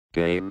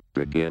Game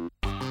begin.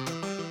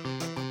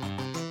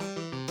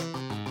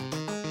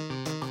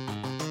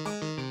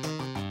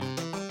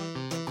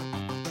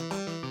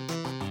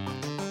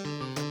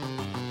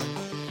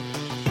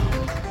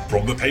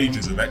 From the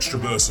pages of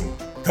Extraversal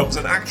comes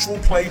an actual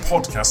play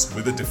podcast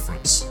with a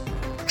difference.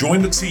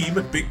 Join the team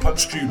at Big Punch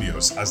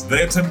Studios as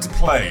they attempt to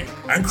play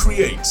and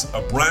create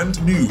a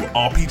brand new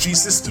RPG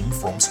system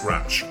from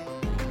scratch.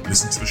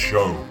 Listen to the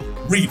show,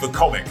 read the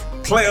comic,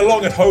 play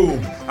along at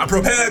home, and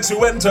prepare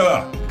to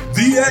enter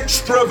the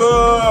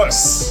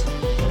Extraverse!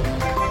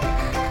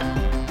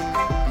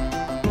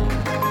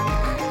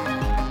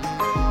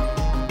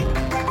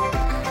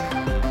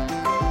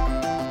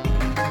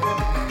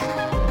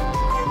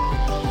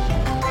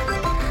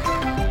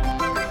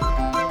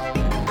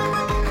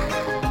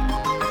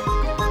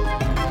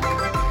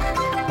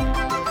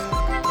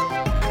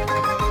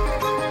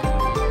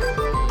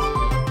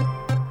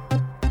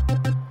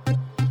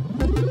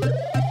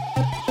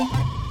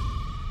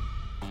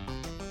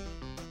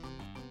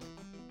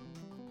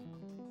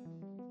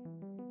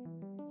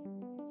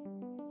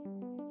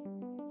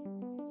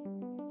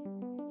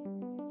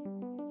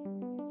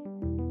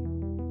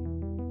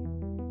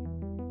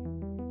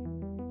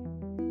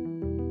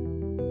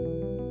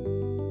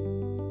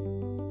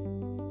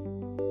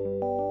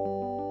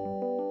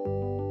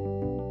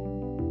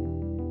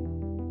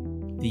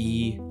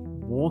 The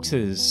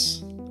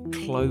waters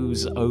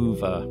close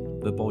over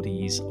the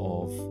bodies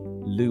of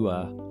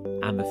Lua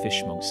and the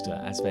fish monster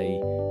as they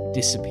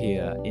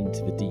disappear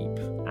into the deep,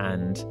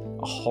 and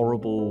a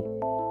horrible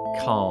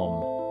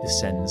calm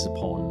descends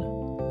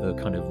upon the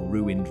kind of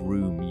ruined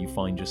room you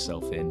find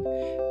yourself in.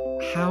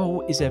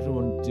 How is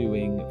everyone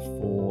doing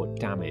for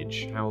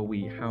damage? How are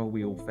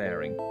we all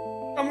faring?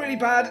 I'm really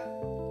bad.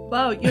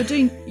 Wow,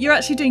 you're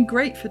actually doing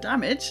great for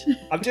damage.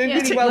 I'm doing Yeah,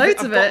 really took well. loads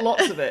I've of got it.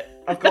 lots of it.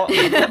 I've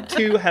got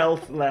 2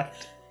 health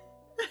left.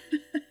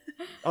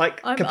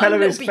 Like, I'm Capella a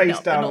little is beaten face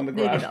up, but down not on the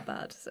nearly ground. that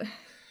bad. So.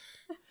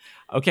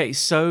 Okay,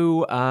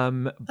 so I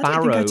don't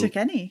Barrow. think I took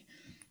any.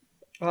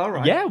 All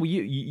right. Yeah, well,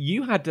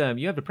 you had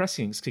the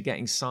prescience to get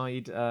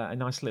inside a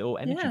nice little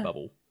energy Yeah.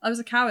 bubble. I was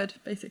a coward,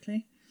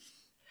 basically.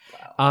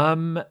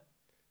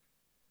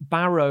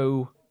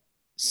 Barrow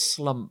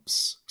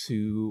slumps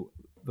to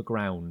the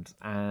ground,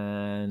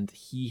 and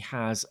he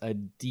has a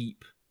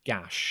deep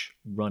gash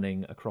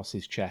running across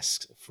his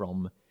chest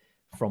from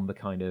the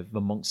kind of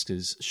the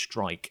monster's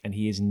strike, and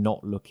he is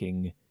not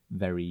looking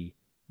very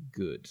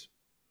good.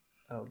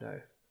 Oh no.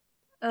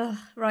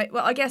 Right,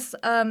 well, I guess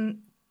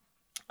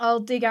I'll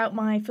dig out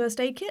my first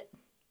aid kit,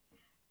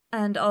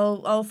 and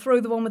I'll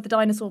throw the one with the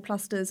dinosaur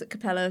plasters at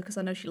Capella, because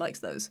I know she likes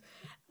those.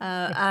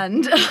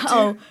 And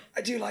I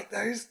do like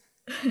those.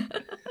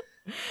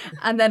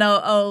 and then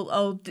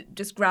I'll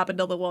just grab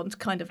another one to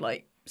kind of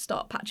like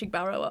start patching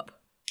Barrow up.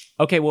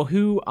 Okay, well, do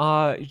you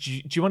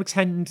want to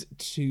tend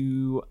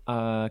to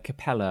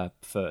Capella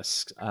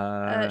first?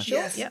 Sure.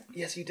 Yes. Yep.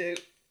 Yes, you do.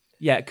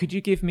 Yeah, could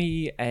you give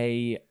me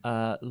a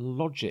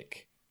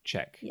logic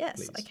check? Yes,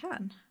 please? I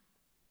can.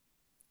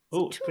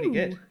 Oh, it's pretty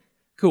good.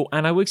 Cool,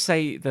 and I would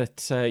say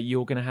that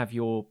you're going to have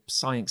your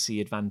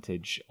sciencey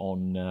advantage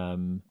on.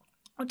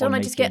 Don't on I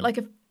just get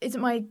making- like is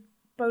it my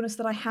bonus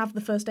that I have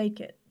the first aid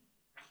kit?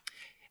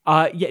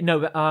 No,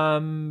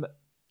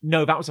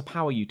 that was a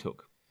power you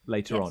took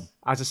later Yes. on.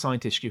 As a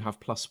scientist, you have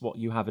plus what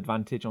you have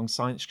advantage on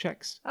science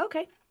checks.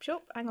 Okay, sure.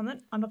 Hang on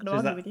then. I'm not going to So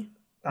is argue that- with you.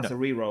 That's a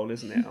re-roll,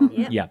 isn't it? Oh,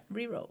 no. Yeah.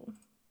 Reroll.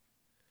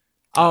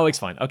 Oh, it's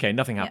fine. Okay,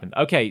 nothing happened.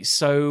 Okay,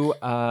 so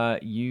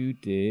you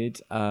did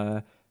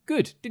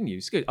good, didn't you?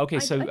 It's good. Okay,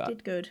 so I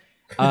did good.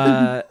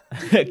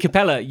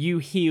 Capella, you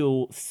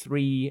heal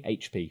 3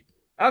 HP.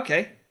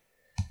 Okay.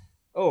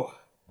 Oh.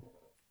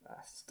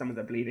 Some of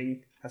the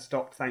bleeding has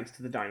stopped thanks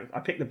to the dinosaur.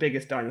 I picked the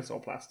biggest dinosaur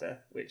plaster,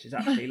 which is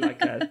actually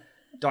like a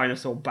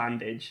dinosaur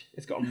bandage.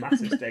 It's got a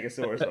massive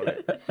stegosaurus on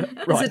it.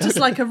 Is it just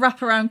like a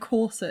wraparound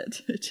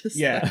corset? Just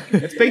Yeah.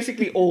 It's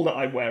basically all that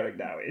I'm wearing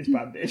now is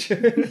bandage.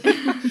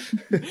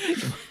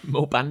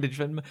 More bandage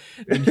than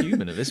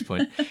human at this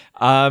point.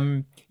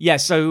 So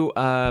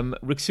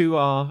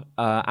Rixuar,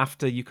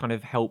 after you kind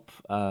of help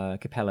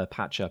Capella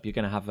patch up, you're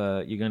going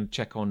to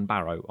check on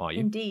Barrow, are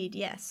you? Indeed,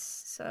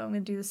 yes. So I'm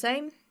going to do the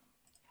same.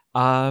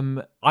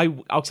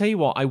 I'll tell you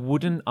what, I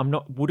wouldn't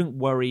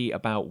worry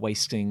about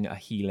wasting a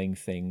healing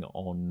thing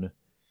on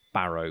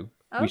Barrow.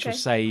 We shall Okay.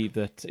 say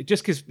that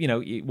just because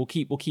we'll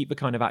keep the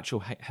kind of actual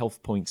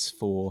health points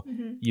for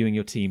you and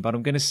your team, but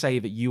I'm going to say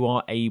that you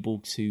are able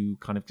to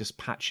kind of just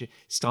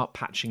start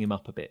patching him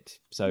up a bit.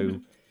 So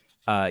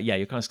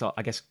you're kind of start.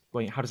 I guess.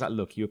 Wait, how does that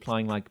look? Are you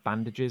applying like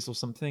bandages or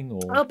something, or?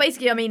 Well,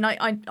 basically, I mean,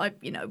 I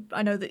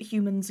know that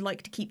humans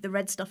like to keep the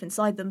red stuff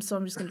inside them, so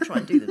I'm just going to try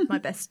and do my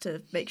best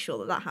to make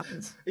sure that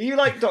happens. Are you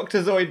like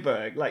Dr.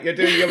 Zoidberg? Like you're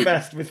doing your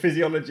best with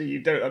physiology you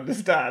don't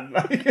understand?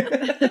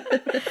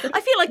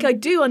 I feel like I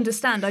do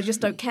understand, I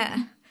just don't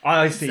care.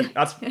 I see.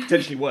 That's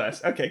potentially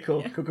worse. Okay,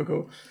 cool.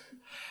 Cool.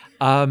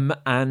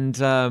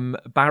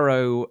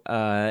 Barrow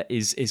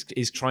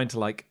is trying to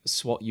like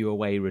swat you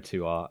away,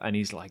 Rituar, and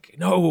he's like,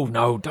 no,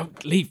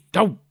 don't leave,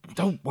 don't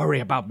worry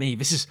about me.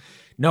 This is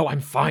no,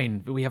 I'm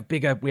fine. We have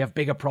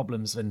bigger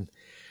problems than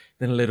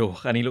a little.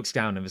 And he looks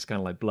down and there's kind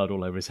of like blood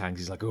all over his hands.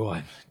 He's like, oh,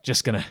 I'm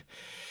just gonna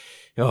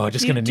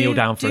kneel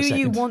down for a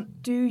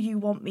second. Do you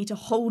want me to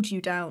hold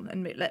you down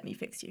and let me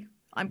fix you?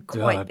 I'm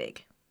quite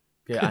big.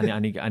 Yeah,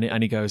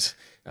 and he goes,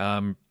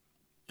 I'm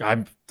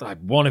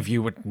one of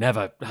you would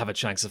never have a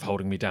chance of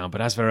holding me down,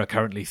 but as there are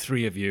currently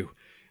 3 of you,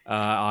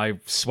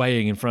 I'm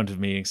swaying in front of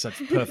me in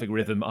such perfect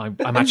rhythm. I'm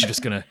actually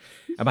just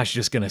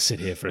gonna sit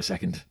here for a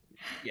second.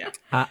 Yeah.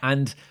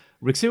 And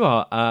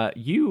Rituar,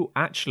 you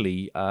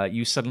actually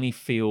you suddenly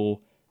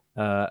feel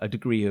a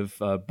degree of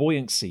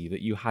buoyancy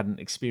that you hadn't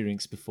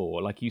experienced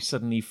before. Like you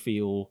suddenly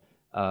feel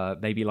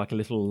maybe like a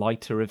little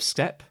lighter of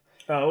step.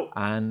 Oh.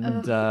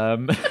 And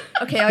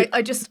Okay,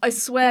 I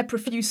swear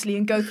profusely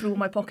and go through all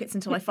my pockets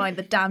until I find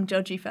the damn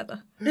judgy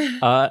feather.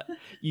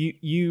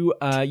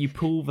 You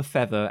pull the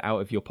feather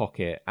out of your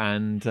pocket,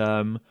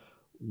 and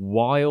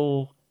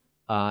while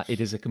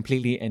it is a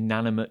completely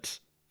inanimate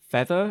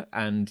feather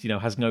and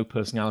has no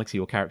personality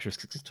or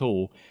characteristics at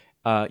all,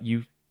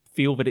 you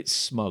feel that it's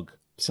smug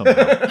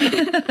somehow.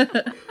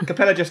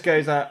 Capella just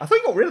goes, I thought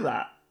you got rid of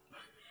that.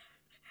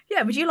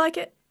 Yeah, would you like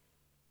it?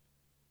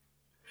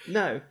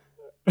 No.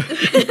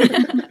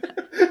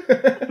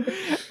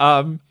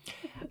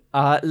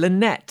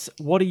 Lynette,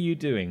 what are you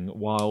doing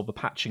while the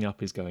patching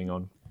up is going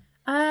on?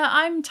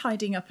 I'm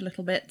tidying up a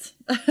little bit.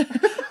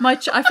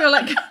 I feel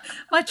like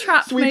my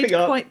trap Sweeping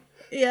up.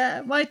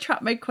 my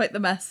trap made quite the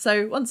mess.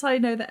 So once I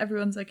know that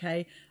everyone's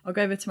okay, I'll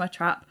go over to my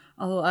trap.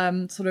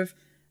 I'll sort of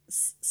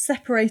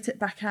separate it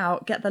back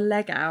out, get the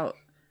leg out,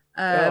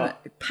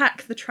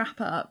 pack the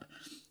trap up,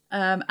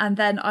 and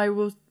then I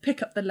will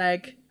pick up the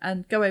leg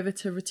and go over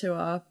to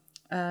Rituar.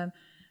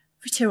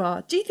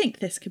 Rituar, do you think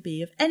this could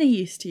be of any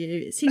use to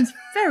you? It seems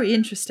very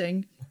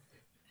interesting.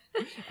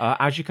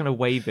 As you kind of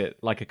wave it,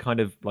 like a kind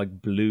of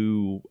like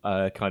blue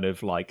kind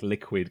of like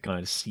liquid kind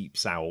of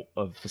seeps out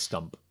of the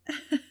stump.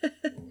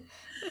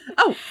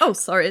 Oh,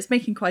 sorry, it's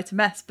making quite a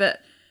mess,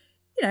 but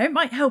it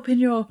might help in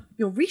your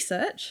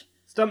research.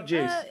 Stump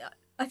juice.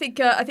 I think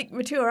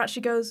Rituar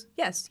actually goes,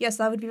 yes,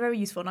 that would be very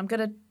useful. And I'm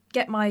gonna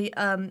get my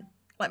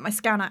my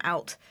scanner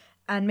out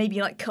and maybe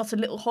like cut a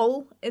little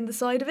hole in the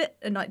side of it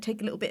and like take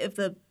a little bit of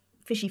the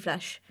fishy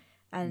flesh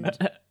and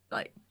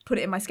like put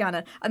it in my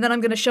scanner, and then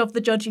I'm going to shove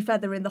the judgy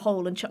feather in the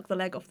hole and chuck the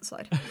leg off the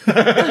side.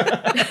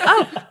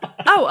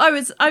 I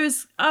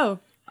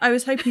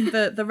was hoping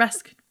the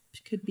rest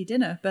could be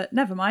dinner, but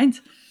never mind.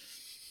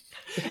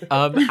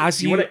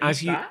 As you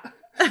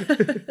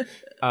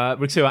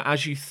Rituar,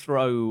 as you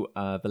throw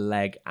the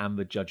leg and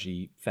the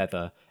judgy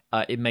feather,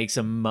 it makes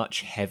a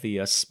much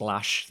heavier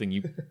splash than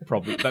you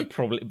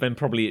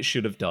probably it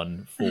should have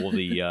done for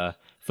the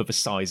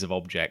size of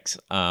object.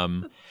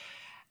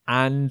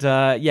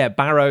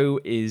 Barrow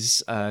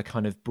is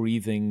kind of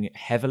breathing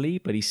heavily,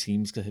 but he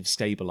seems to have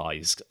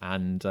stabilized,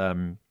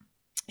 and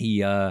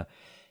he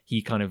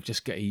kind of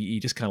just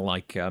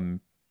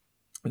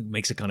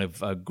makes a kind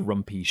of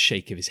grumpy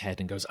shake of his head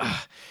and goes,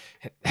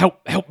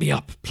 help me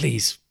up,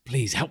 please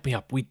help me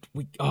up. We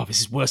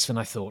this is worse than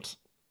I thought.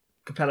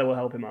 Capella will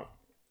help him up.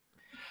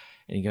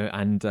 And he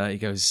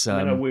goes. And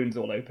then her wound's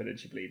all open and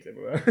she bleeds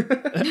everywhere.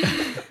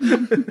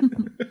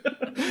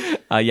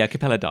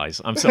 Capella dies.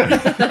 I'm sorry.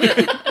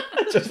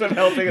 Just from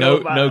helping an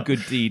old man. No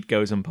good deed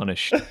goes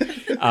unpunished.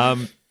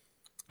 And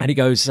he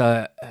goes,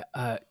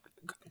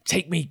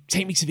 take me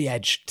to the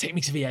edge. Take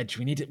me to the edge.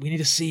 We need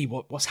to see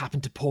what's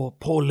happened to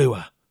poor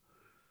Lua.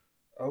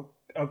 Oh,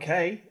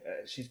 okay.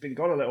 She's been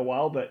gone a little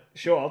while, but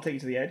sure, I'll take you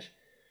to the edge.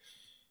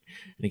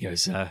 And he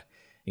goes,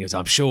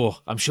 I'm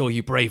sure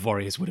you brave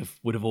warriors would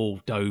have all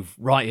dove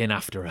right in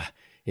after her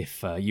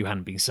if you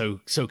hadn't been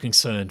so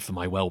concerned for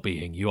my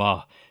well-being. You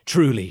are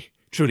truly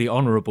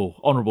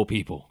honourable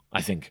people,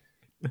 I think.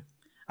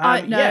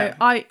 Yeah.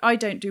 I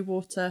don't do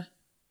water.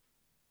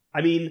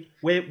 I mean,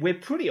 we're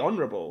pretty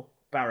honourable,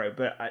 Barrow,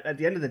 but at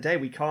the end of the day,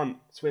 we can't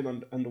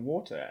swim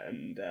underwater,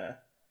 and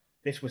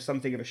this was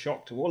something of a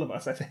shock to all of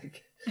us, I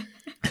think.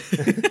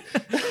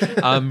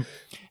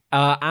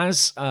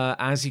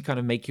 As you kind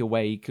of make your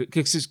way,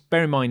 because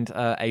bear in mind,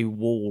 a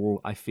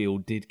wall I feel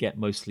did get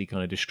mostly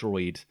kind of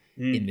destroyed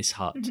in this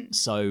hut. Mm-hmm.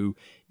 So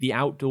the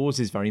outdoors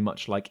is very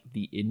much like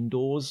the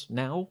indoors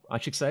now, I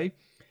should say.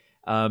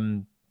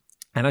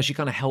 And as you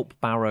kind of help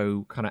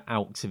Barrow kind of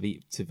out to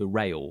the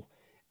rail,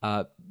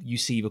 you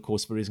see, of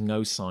course, there is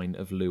no sign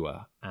of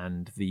Lua,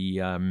 and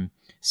the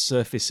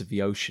surface of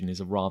the ocean is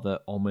a rather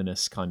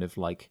ominous kind of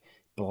like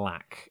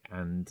black,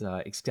 and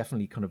it's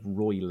definitely kind of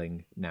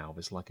roiling now.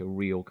 There's like a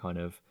real kind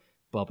of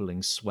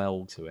bubbling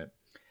swell to it.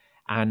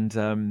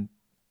 And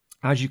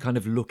as you kind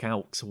of look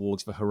out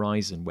towards the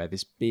horizon, where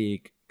this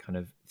big kind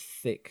of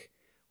thick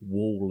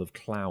wall of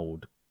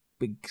cloud,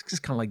 big,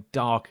 just kind of like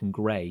dark and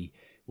grey,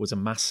 was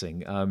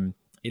amassing,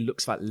 it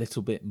looks that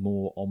little bit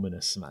more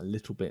ominous and that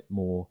little bit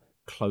more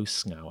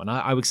close now. And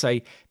I would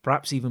say,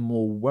 perhaps even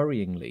more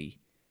worryingly,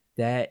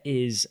 there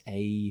is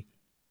a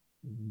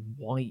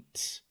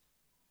white,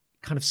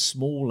 kind of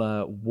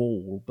smaller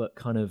wall, but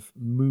kind of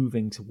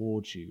moving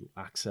towards you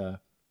at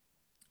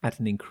at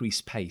an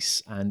increased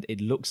pace, and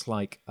it looks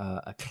like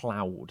a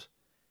cloud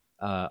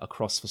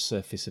across the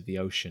surface of the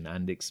ocean,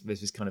 and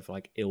there's this kind of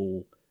like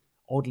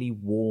oddly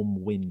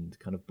warm wind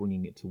kind of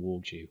bringing it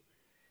towards you.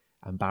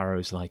 And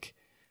Barrow's like,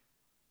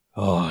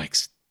 "Oh,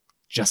 it's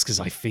just as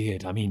I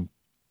feared. I mean,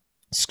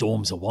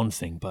 storms are one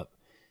thing, but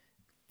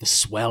the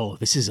swell,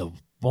 this is a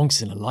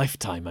once in a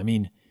lifetime. I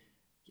mean,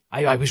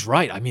 I was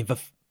right. I mean,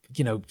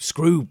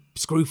 screw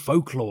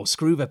folklore,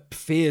 screw the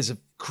fears of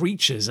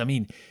creatures. I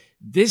mean,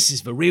 this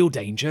is the real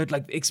danger.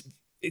 Like, it's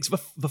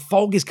the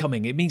fog is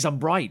coming. It means I'm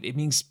right. It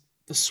means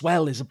the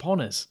swell is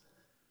upon us.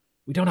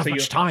 We don't have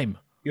much time."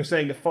 You're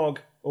saying the fog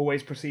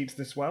always precedes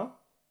the swell?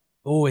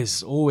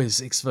 Always.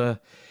 It's the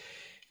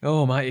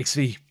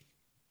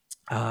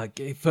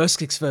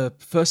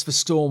first the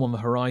storm on the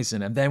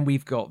horizon, and then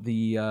we've got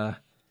the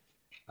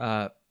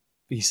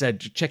he said,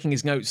 checking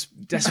his notes,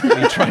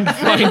 desperately trying to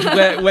find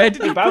where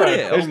did he put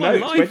it? Those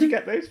notes, where'd you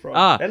get those from?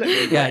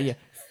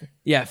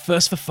 Yeah.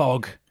 First the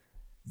fog,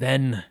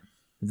 then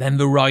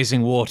the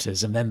rising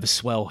waters, and then the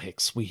swell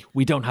hits.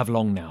 We don't have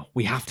long now.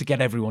 We have to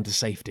get everyone to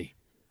safety.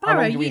 How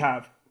long do we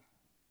have?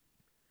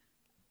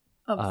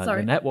 Oh, sorry.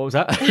 Lynette, what was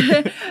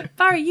that?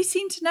 Barry, you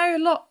seem to know a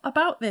lot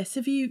about this.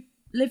 Have you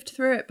lived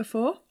through it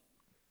before?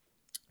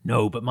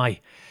 No, but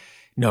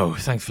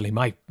thankfully,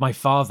 my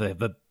father,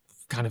 the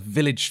kind of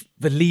the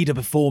leader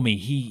before me,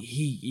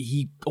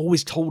 he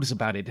always told us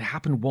about it. It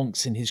happened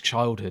once in his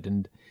childhood,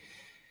 and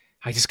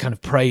I just kind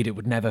of prayed it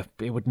would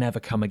never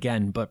come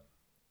again. But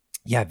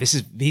yeah, these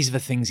are the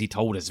things he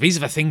told us. These are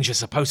the things you're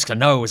supposed to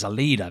know as a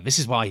leader. This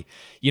is why,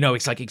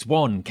 it's like, it's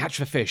 1, catch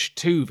the fish,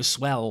 2, the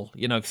swell,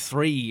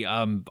 3,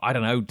 I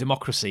don't know,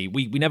 democracy.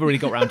 We never really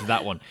got around to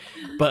that one.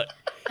 But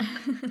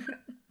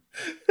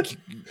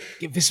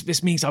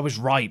this means I was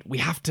right. We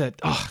have to,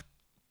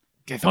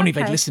 if only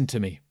they'd listened to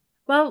me.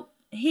 Well,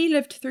 he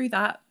lived through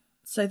that,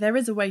 so there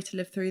is a way to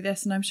live through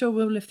this, and I'm sure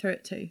we'll live through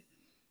it too.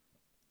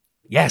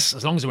 Yes,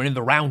 as long as we're in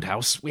the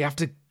roundhouse, we have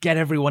to get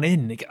everyone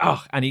in.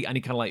 And he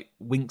kind of like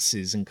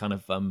winces and kind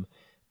of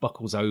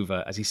buckles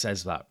over as he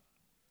says that.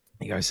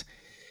 He goes,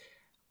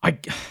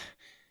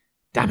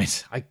 damn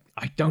it, I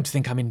don't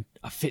think I'm in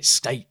a fit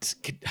state.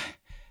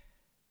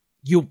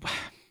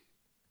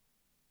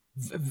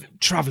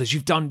 Travelers,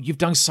 you've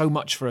done so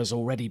much for us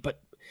already,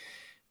 but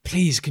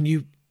please, can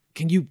you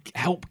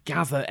help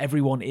gather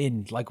everyone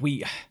in? Like,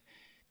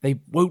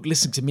 they won't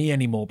listen to me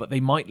anymore, but they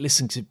might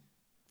listen to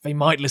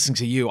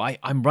you.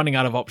 I'm running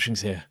out of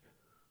options here.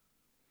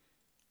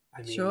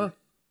 I mean, sure.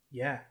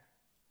 Yeah.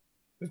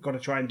 We've got to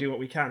try and do what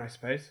we can, I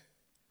suppose.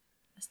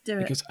 Let's do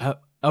it. Because,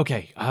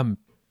 okay,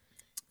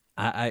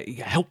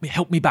 help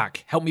me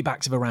back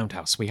to the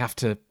roundhouse. We have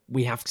to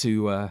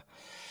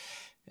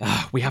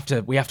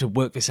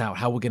work this out.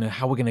 How we're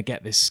gonna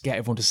get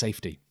everyone to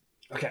safety.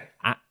 Okay.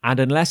 And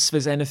unless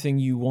there's anything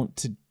you want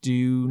to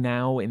do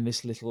now in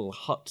this little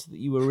hut that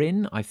you were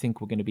in, I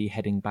think we're going to be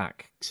heading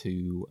back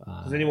to...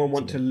 Does anyone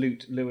want to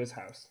loot Lua's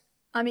house?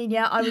 I mean,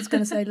 yeah, I was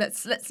going to say,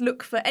 let's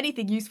look for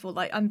anything useful.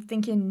 Like, I'm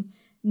thinking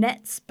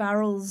nets,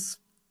 barrels,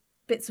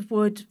 bits of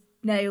wood,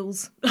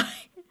 nails.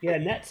 Yeah,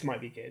 nets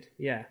might be good.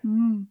 Yeah.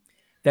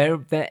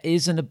 There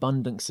is an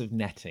abundance of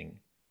netting.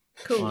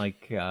 Cool.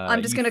 Like,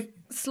 I'm just going to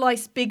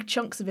slice big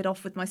chunks of it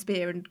off with my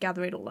spear and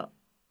gather it all up.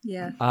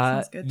 Yeah,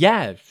 sounds good.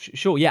 Yeah,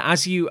 sure. Yeah,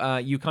 as you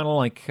kind of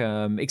like,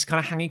 it's kind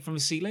of hanging from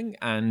the ceiling,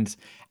 and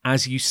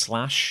as you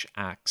slash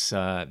at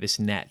this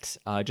net,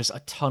 just a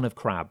ton of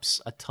crabs,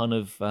 a ton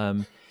of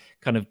kind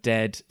of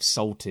dead,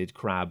 salted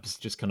crabs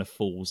just kind of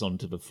falls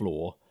onto the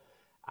floor,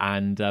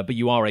 and but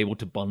you are able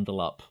to bundle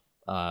up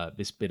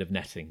this bit of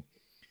netting.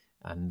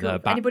 And cool.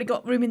 Anybody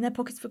got room in their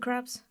pockets for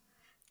crabs?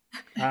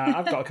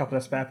 I've got a couple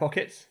of spare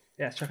pockets.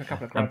 Yeah, chuck a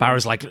couple of crabs. And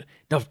Barrow's like,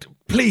 no,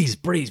 please,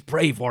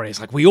 brave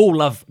warriors. Like, we all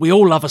love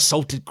a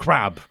salted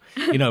crab,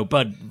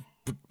 but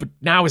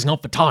now is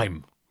not the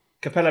time.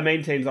 Capella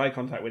maintains eye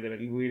contact with him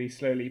and really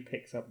slowly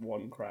picks up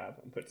one crab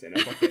and puts it in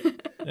a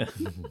pocket.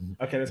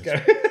 Okay, let's go.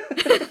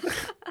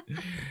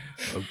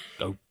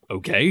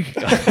 Okay.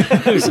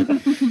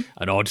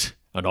 an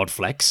odd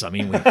flex. I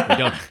mean,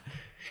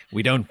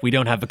 we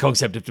don't have the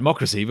concept of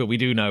democracy, but we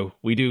do know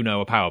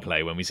a power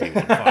play when we see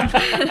one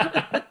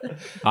fight.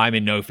 I'm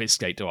in no fit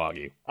state to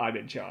argue. I'm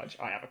in charge.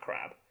 I have a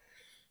crab.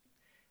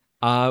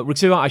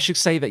 Rutua, I should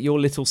say that your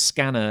little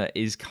scanner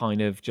is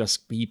kind of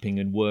just beeping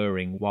and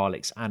whirring while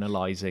it's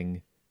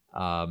analysing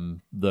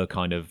the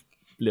kind of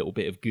little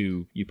bit of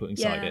goo you put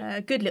inside it. Yeah,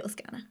 good little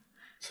scanner.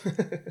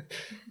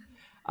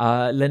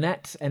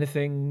 Lynette,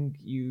 anything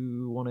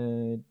you want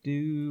to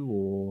do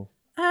or...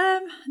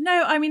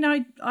 No, I mean,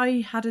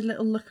 I had a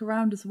little look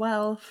around as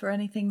well for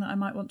anything that I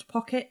might want to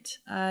pocket.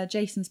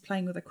 Jason's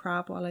playing with a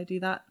crab while I do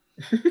that.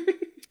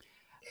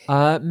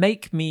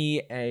 Make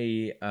me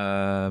a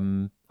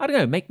I don't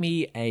know. Make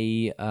me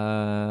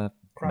a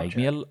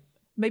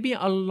maybe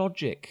a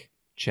logic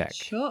check.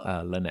 Sure.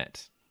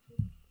 Lynette.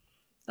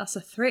 That's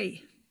a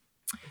 3.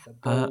 It's a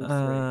bold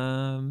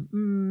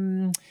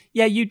 3.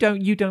 Yeah, you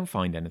don't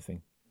find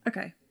anything.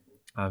 Okay.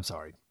 I'm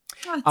sorry.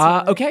 That's all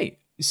right. Okay.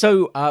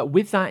 So,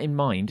 with that in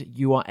mind,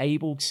 you are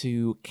able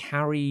to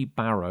carry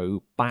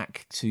Barrow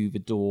back to the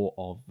door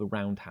of the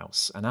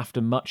roundhouse. And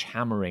after much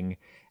hammering,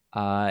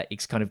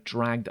 it's kind of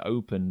dragged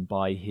open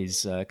by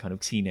his kind of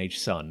teenage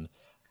son.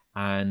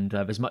 And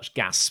there's much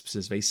gasps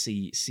as they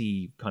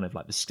see kind of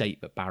like the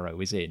state that Barrow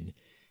is in.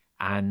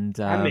 And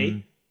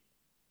me.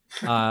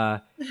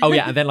 oh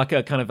yeah, and then like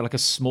a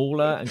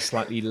smaller and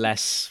slightly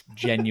less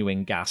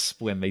genuine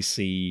gasp when they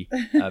see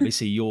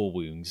your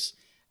wounds.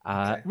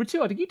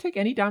 Ritua, did you take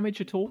any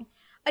damage at all?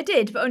 I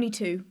did, but only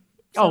 2.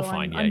 So Oh,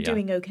 fine. I'm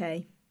doing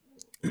okay.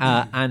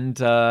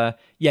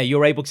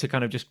 You're able to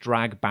kind of just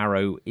drag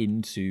Barrow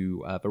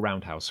into the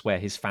roundhouse where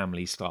his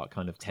family start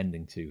kind of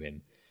tending to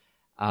him.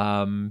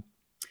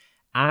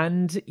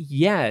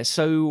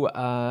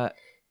 So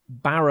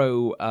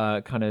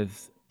Barrow kind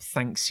of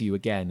thanks you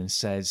again and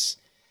says,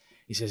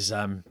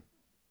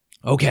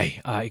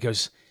 okay, he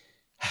goes,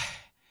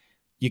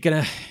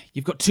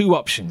 you've got 2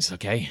 options,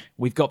 okay?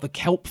 We've got the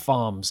kelp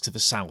farms to the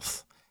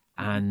south,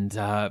 and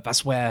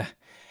that's where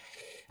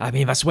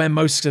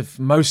most of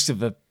my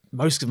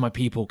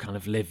people kind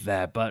of live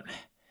there, but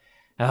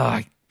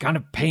it kind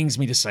of pains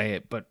me to say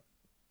it, but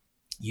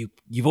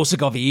you've also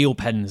got the eel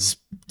pens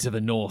to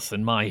the north,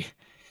 and my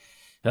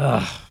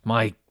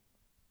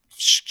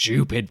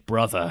stupid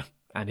brother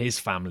and his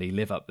family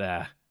live up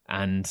there,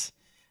 and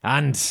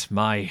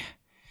my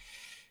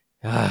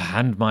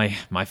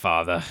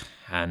father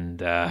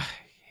and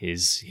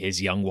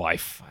his young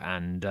wife,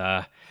 and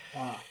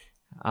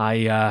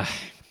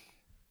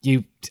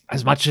you,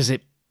 as much as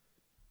it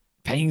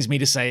pains me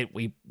to say it,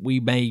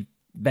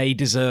 they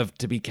deserve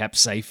to be kept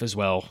safe as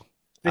well.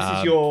 This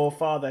is your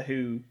father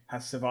who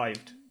has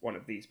survived one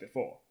of these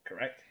before,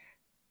 correct?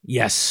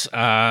 Yes,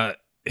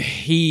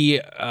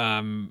 he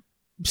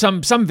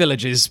some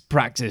villages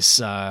practice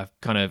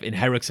kind of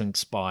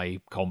inheritance by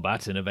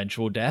combat and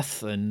eventual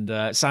death,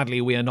 and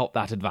sadly we are not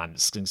that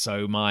advanced, and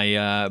so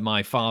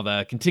my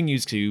father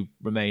continues to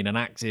remain an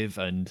active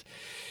and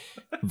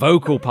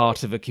vocal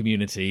part of a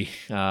community,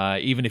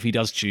 even if he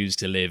does choose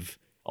to live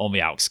on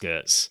the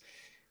outskirts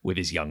with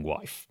his young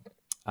wife.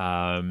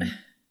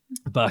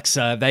 But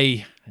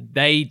they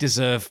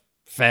deserve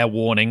fair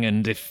warning,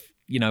 and if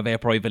they're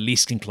probably the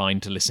least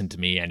inclined to listen to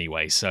me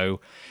anyway,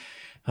 so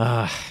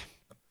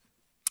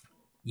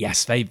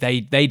yes, they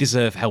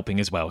deserve helping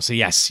as well. So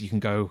yes, you can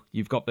go.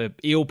 You've got the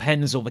eel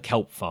pens or the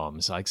kelp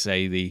farms. I'd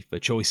say the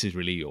choice is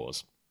really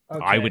yours.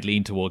 Okay. I would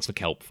lean towards the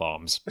kelp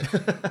farms.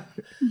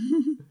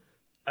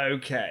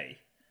 Okay.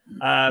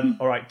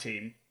 All right,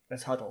 team.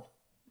 Let's huddle.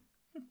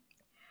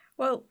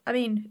 Well, I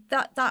mean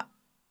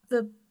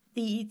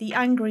the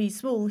angry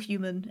small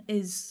human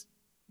is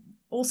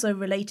also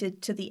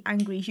related to the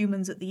angry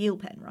humans at the eel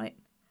pen, right?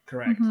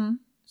 Correct. Mm-hmm.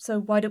 So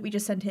why don't we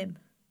just send him?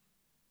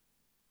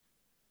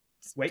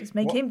 Wait,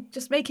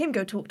 just make him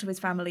go talk to his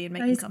family and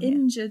make him come here. He's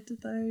injured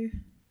though.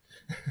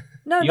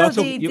 No, the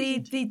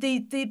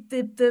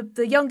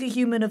younger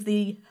human of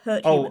the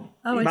hurt human.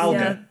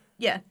 Malga.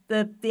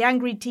 The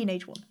angry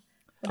teenage one.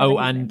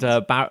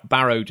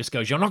 Barrow just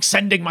goes, "You're not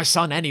sending my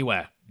son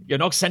anywhere. You're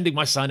not sending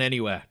my son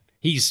anywhere.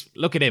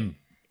 Look at him.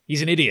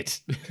 He's an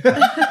idiot."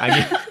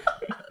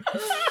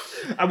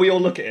 And we all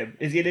look at him.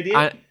 Is he an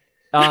idiot?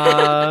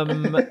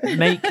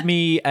 Make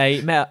me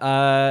a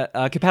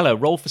Capella,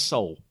 roll for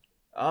soul.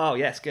 Oh,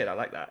 yes, good. I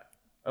like that.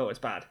 Oh, it's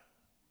bad.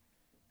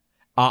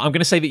 I'm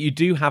going to say that you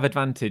do have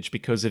advantage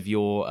because of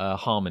your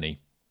harmony.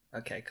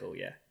 Okay, cool,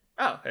 yeah.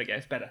 Oh, okay,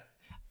 it's better.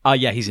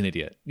 Yeah, he's an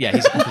idiot. Yeah,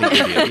 he's a complete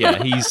idiot.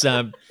 Yeah, he's...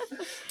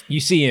 you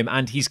see him,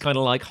 and he's kind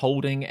of like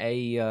holding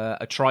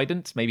a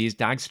trident, maybe his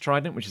dag's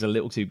trident, which is a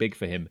little too big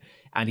for him,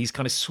 and he's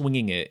kind of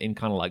swinging it in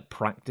kind of like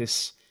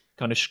practice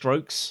kind of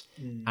strokes.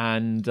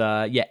 And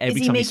every time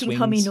he swings... Is he making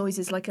hummy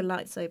noises like a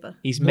lightsaber?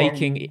 He's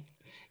making...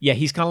 Yeah,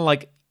 he's kind of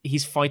like...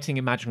 He's fighting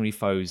imaginary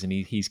foes, and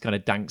he's kind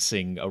of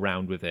dancing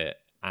around with it,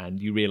 and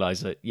you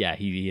realise that, yeah,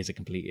 he is a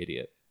complete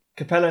idiot.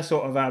 Capella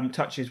sort of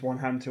touches one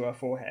hand to her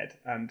forehead,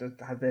 and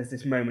there's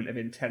this moment of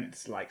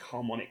intense, like,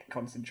 harmonic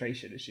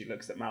concentration as she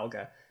looks at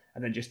Malga,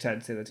 and then just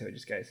turns to the two and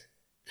just goes,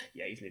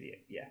 "Yeah, he's an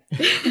idiot, yeah."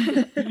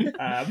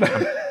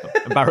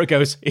 And Barrow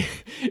goes,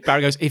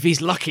 "If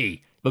he's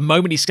lucky, the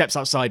moment he steps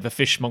outside, the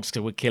fish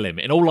monster would kill him.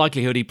 In all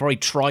likelihood, he probably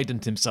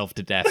trident himself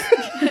to death."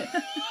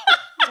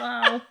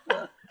 Wow.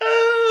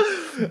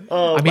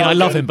 Oh, I mean, I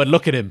love him, but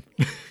look at him.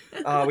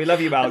 Oh, we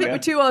love you, Malga. I think we're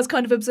 2 hours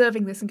kind of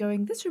observing this and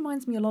going, this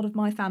reminds me a lot of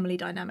my family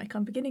dynamic.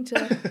 I'm beginning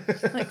to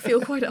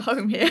feel quite at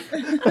home here.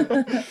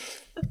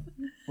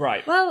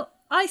 Right. Well,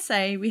 I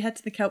say we head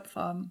to the kelp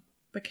farm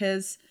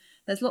because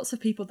there's lots of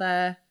people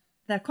there.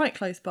 They're quite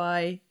close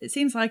by. It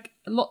seems like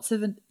lots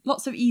of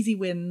easy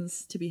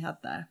wins to be had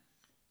there.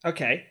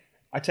 Okay,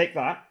 I take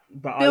that,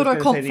 but Build I our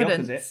was going to say the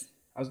confidence. opposite.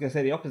 I was going to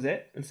say the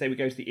opposite and say we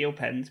go to the eel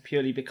pens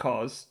purely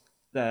because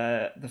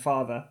the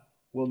father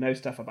will know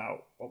stuff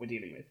about what we're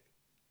dealing with.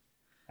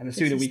 And the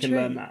sooner we can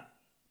learn that,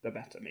 the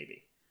better,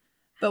 maybe.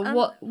 But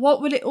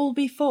what will it all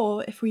be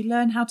for if we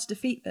learn how to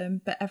defeat them,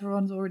 but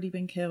everyone's already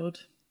been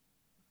killed?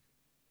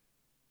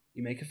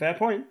 You make a fair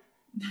point.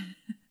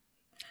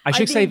 I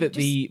should say think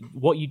that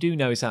what you do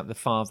know is that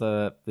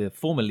the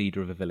former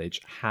leader of a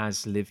village,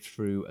 has lived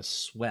through a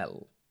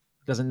swell.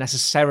 Doesn't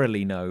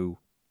necessarily know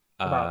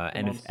About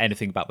the monsters.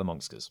 anything about the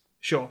monsters.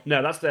 Sure.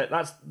 No, that's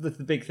the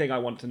big thing I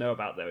want to know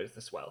about, though, is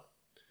the swell.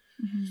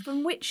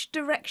 From which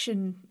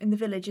direction in the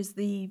village is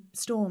the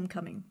storm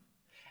coming?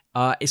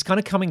 It's kind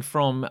of coming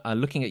from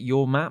looking at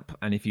your map,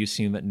 and if you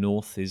assume that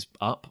north is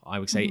up, I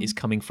would say it's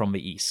coming from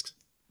the east.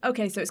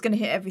 Okay, so it's going to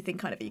hit everything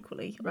kind of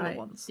equally all at Right.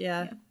 once.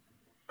 Yeah.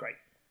 Great.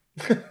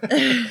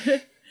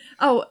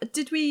 Oh,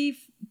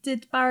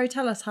 did Barrow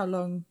tell us how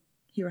long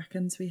he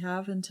reckons we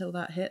have until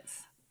that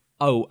hits?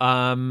 Oh,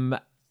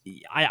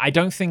 I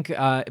don't think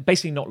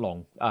basically not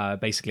long.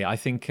 Basically, I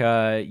think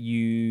I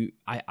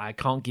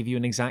can't give you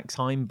an exact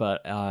time,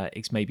 but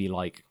it's maybe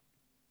like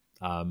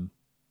an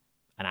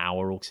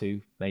hour or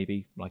two,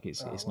 maybe. Like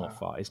it's not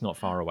far. It's not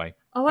far away.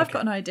 Oh, I've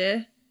got an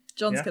idea.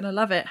 John's Yeah? gonna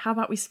love it. How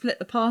about we split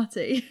the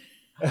party?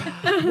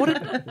 What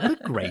a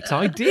great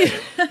idea!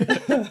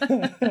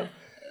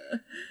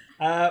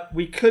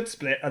 We could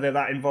split, although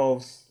that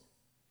involves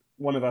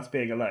one of us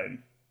being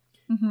alone.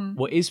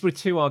 Well, is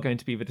Rituar going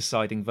to be the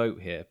deciding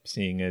vote here,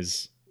 seeing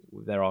as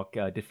there are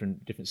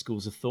different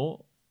schools of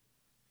thought?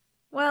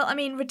 Well, I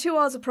mean,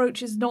 Rituar's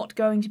approach is not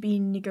going to be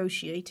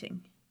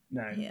negotiating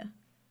No. here.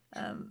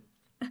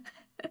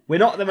 We're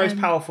not the most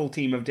powerful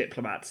team of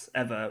diplomats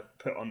ever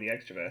put on the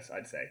Extraverse,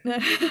 I'd say.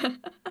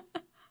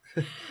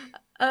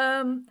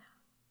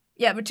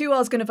 Yeah,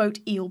 Rituar's going to vote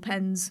eel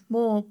pens.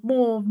 More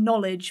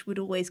knowledge would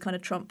always kind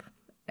of trump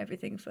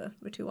everything for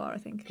Rituar, I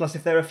think. Plus,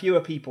 if there are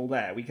fewer people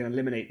there, we can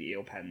eliminate the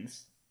eel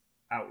pens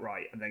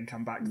outright and then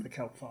come back to the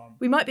kelp farm.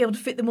 We might be able to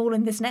fit them all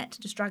in this net to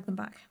just drag them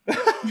back.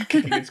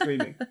 Kicking and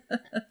screaming.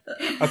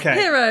 Okay.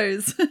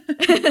 Heroes.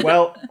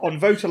 Well, on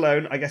vote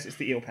alone, I guess it's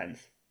the eel pens.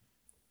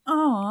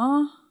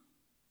 Aww.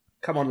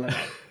 Come on,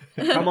 Lynette.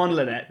 Come on,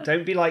 Lynette.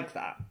 Don't be like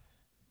that.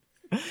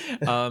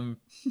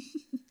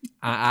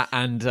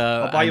 And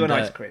I'll buy you an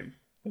ice cream.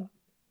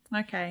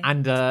 Okay.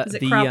 And Is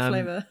it crab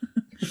flavour?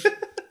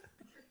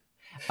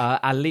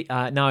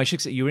 now I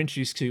should say you were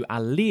introduced to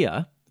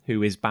Alia,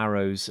 who is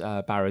Barrow's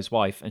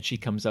wife, and she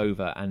comes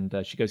over and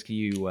she goes to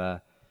you,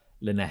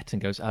 Lynette,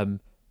 and goes,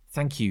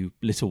 "Thank you,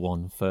 little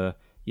one, for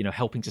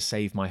helping to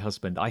save my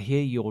husband. I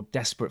hear you're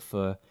desperate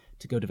to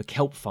go to the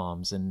kelp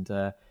farms, and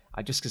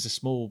I just as a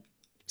small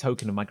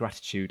token of my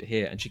gratitude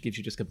here." And she gives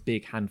you just a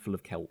big handful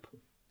of kelp,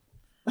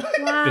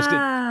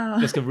 Wow.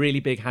 just a really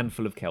big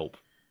handful of kelp.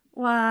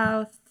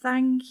 Wow.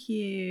 Thank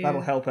you. That'll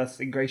help us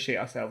ingratiate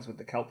ourselves with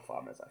the kelp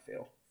farmers, I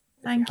feel.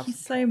 Thank you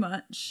so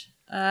much.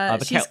 the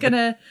She's kelp-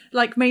 gonna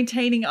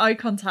maintaining eye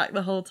contact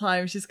the whole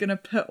time. She's gonna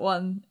put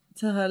one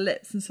to her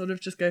lips and sort of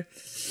just go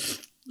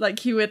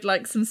like you would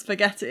like some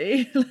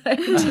spaghetti,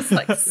 just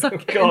suck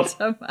it God. into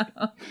her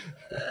mouth.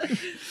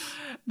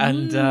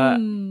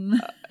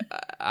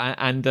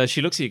 And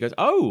she looks at you and goes,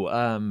 "Oh,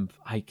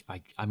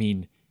 I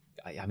mean,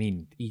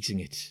 eating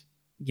it,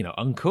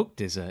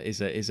 uncooked is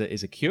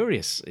a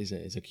curious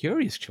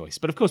choice.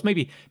 But of course,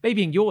 maybe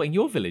in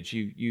your village,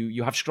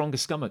 you have stronger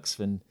stomachs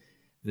than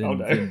we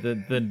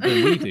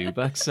do.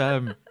 But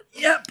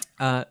Yep.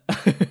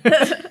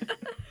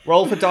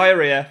 Roll for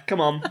diarrhea.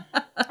 Come on.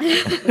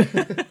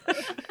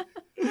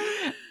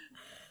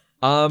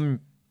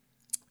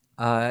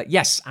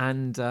 Yes,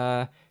 and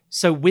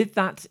so with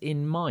that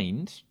in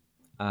mind,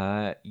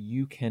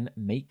 you can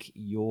make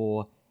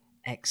your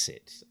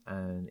exit,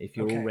 and if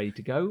you're all Okay. ready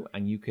to go,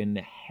 and you can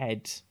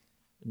head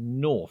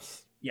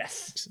north.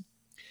 Yes.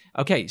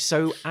 Okay,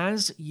 so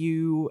as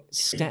you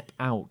step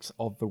out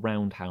of the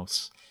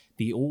roundhouse,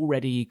 the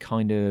already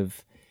kind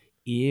of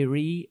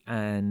eerie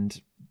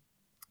and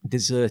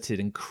deserted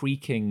and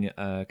creaking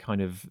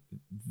kind of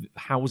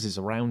houses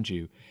around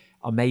you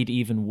are made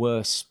even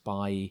worse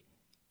by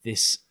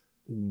this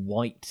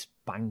white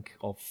bank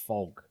of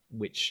fog,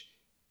 which,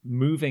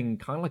 moving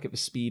kind of like at the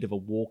speed of a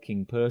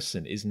walking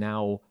person, is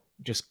now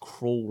just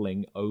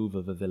crawling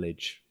over the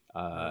village,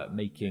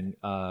 making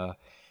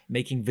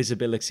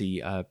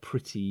visibility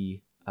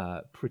pretty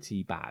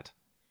bad.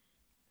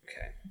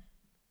 Okay.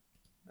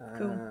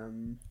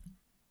 Cool.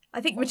 I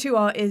think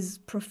Rituar is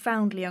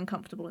profoundly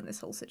uncomfortable in this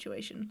whole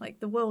situation. Like,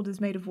 the world is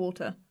made of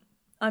water.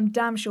 I'm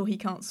damn sure he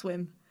can't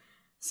swim.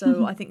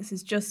 So I think this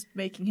is just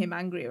making him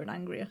angrier and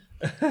angrier.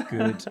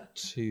 Good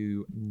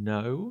to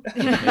know.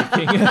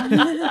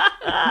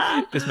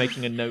 Just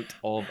making a note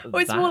of Well, that.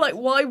 it's more like,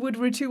 why would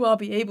Rituar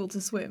be able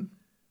to swim?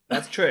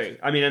 That's true.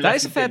 I mean, That unless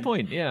is a you've fair been-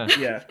 point, yeah.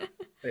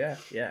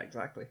 Yeah,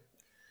 exactly.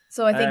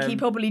 So I think he Um,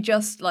 probably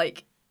just,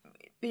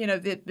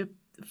 the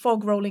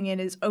fog rolling in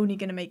is only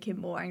going to make him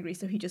more angry,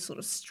 so he just sort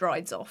of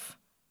strides off,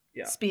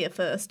 Yeah. spear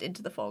first,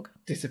 into the fog.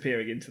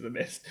 Disappearing into the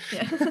mist.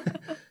 Yeah.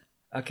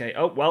 Okay.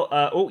 Oh well.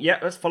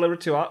 Let's follow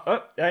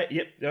Rituar.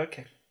 Yep.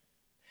 Okay.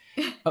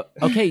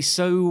 Okay,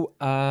 so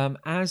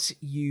as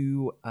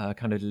you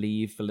kind of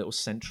leave the little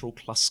central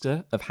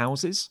cluster of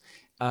houses,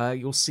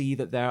 you'll see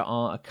that there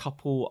are a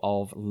couple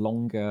of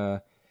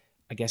longer,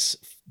 I guess,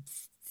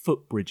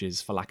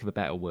 footbridges, for lack of a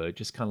better word,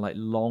 just kind of like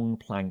long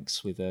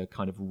planks with a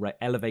kind of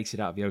elevated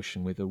out of the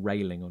ocean with a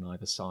railing on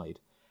either side.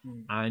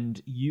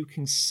 and you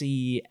can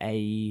see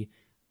a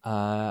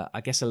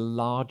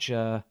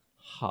larger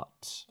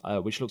hut,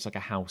 which looks like a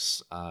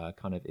house,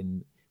 kind of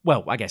in.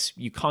 Well, I guess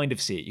you kind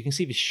of see it. You can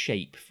see the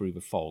shape through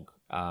the fog,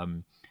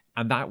 and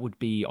that would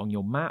be on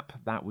your map.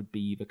 That would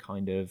be the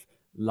kind of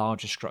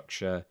larger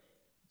structure,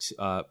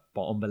 but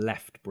on the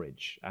left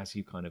bridge as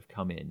you kind of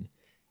come in,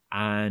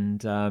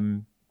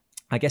 and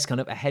I guess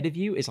kind of ahead of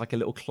you is like a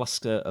little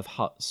cluster of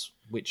huts,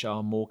 which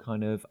are more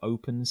kind of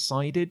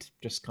open-sided,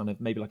 just kind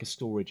of maybe like a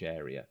storage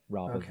area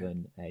rather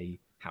than a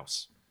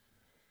house.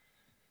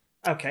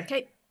 Okay.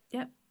 Okay,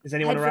 yeah. Is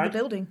anyone Head around? for the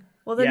building.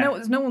 Well, Yeah.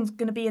 no one's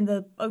going to be in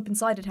the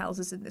open-sided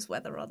houses in this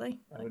weather, are they?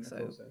 I wouldn't have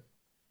thought so.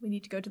 We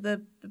need to go to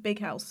the big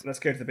house. Let's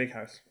go to the big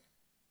house.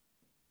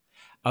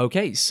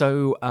 Okay,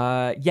 so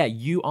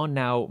you are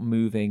now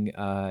moving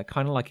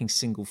kind of like in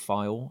single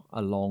file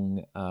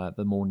along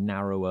the more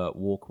narrower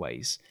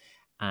walkways.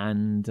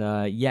 And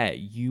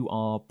you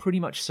are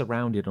pretty much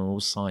surrounded on all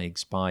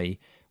sides by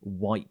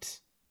white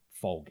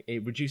fog.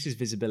 It reduces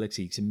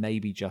visibility to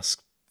maybe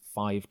just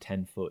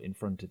 5-10 foot in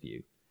front of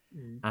you.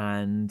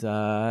 And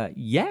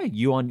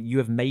you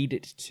have made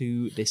it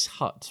to this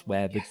hut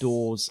where the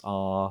doors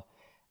are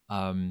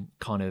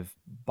kind of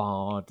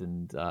barred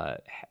and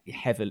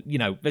heavy.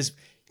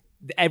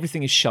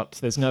 Everything is shut.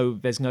 There's no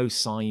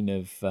sign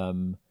of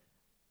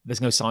there's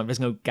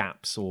no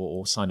gaps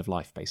or sign of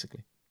life,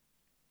 basically.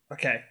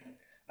 Okay.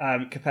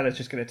 Capella's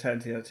just going to turn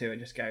to the other two and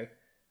just go,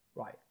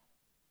 right,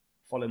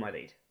 follow my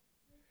lead.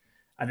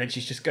 And then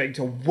she's just going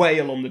to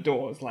wail on the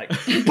doors like,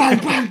 bang,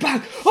 bang,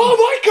 bang. Oh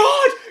my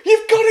God,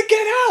 you've got to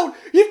get out.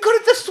 You've got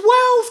to, the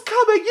swell's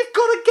coming. You've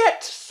got to get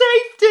to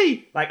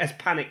safety. Like as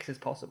panicked as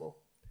possible.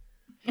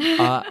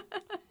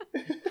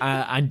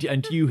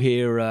 And you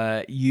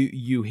hear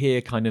you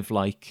hear kind of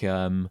like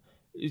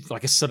it's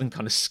like a sudden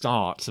kind of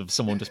start of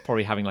someone just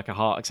probably having like a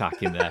heart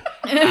attack in there,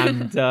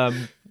 and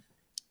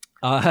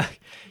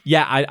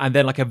and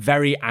then like a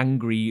very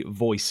angry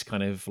voice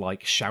kind of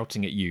like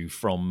shouting at you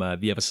from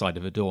the other side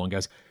of the door and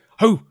goes,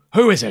 Who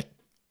is it?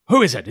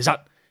 Who is it? Is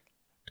that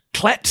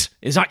Clet?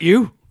 Is that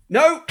you?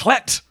 No,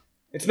 Clet?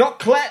 it's not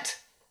Clet.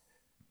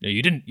 No,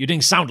 you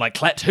didn't sound like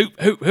Clet.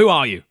 Who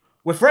are you?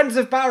 We're friends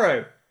of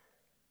Barrow.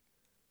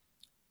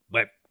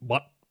 Wait,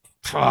 what?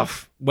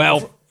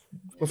 Well,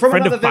 We're from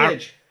Friend of another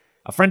village.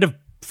 a friend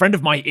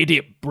of my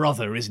idiot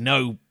brother is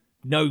no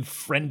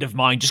friend of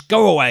mine. Just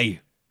go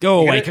away. Go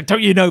away.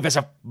 Don't you know there's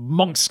a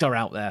monster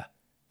out there?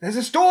 There's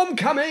a storm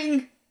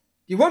coming.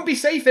 You won't be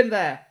safe in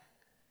there.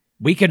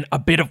 We can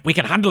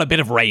handle a bit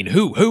of rain.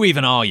 Who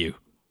even are you?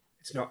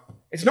 It's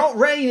not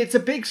rain. It's a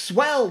big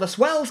swell. The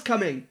swell's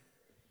coming.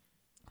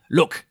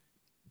 Look,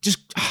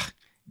 just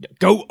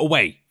go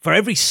away. For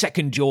every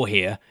second you're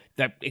here,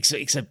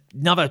 it's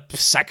another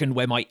second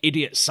where my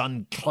idiot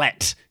son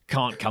Clet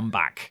can't come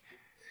back.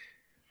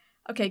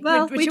 Okay,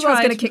 Well, we Richuel's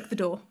tried. going to kick the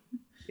door.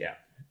 Yeah.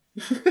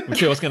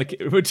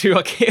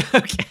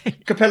 Okay.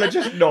 Capella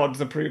just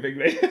nods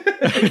approvingly.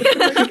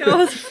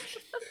 God.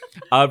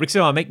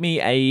 Rixua, make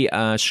me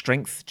a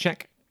strength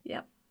check.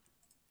 Yep.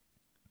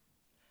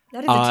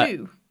 That is a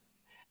 2.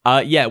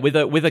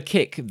 With a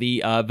kick,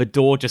 the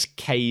door just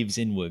caves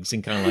inwards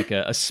in kind of like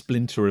a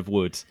splinter of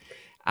wood,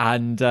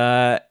 and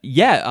a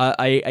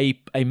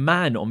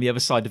man on the other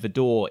side of the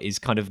door is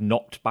kind of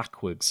knocked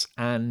backwards,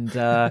 and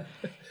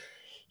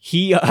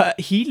he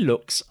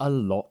looks a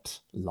lot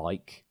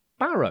like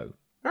Barrow.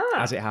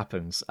 As it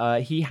happens,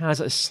 he has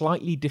a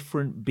slightly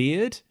different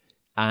beard,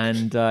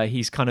 and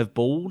he's kind of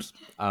bald,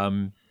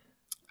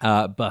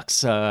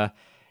 but.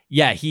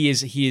 He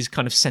is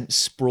kind of sent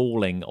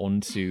sprawling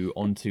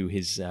onto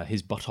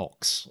his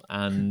buttocks,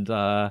 and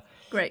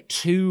Great.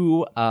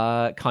 two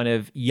kind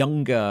of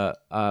younger,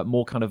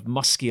 more kind of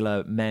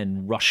muscular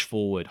men rush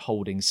forward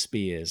holding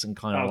spears and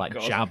kind of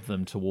God. jab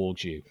them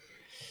towards you.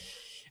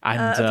 And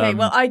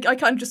I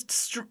kind of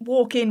just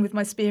walk in with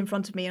my spear in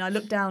front of me, and I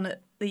look down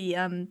at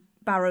the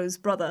Barrow's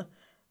brother,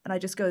 and I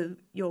just go,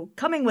 "You're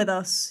coming with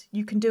us.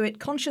 You can do it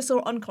conscious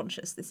or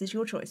unconscious. This is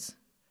your choice."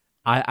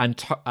 And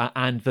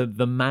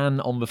the man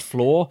on the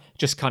floor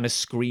just kind of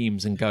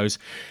screams and goes,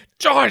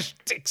 "Josh,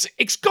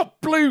 it's got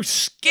blue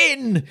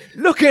skin.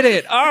 Look at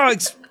it. Oh,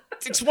 it's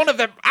one of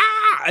them.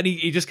 Ah!" And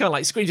he just kind of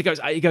like screams. He goes,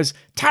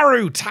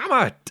 "Taru,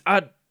 Tama,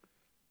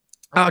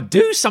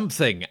 do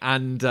something."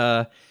 And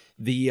the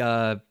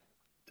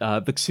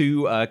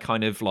two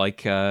kind of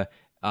like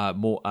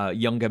more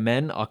younger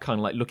men are kind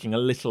of like looking a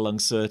little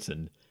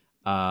uncertain.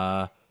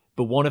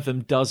 But one of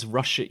them does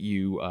rush at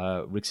you,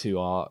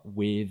 Rixua,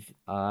 with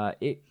a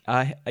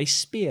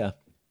spear.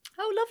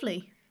 Oh,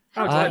 lovely.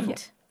 How How delightful.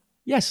 sweet.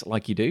 Yes,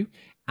 like you do.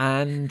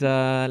 And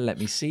let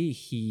me see.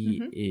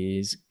 He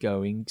is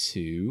going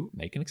to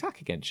make an attack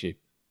against you.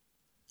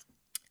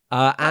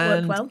 That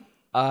worked well.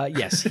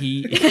 Yes,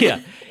 he's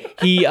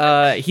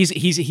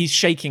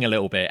shaking a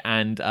little bit,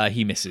 and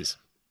he misses.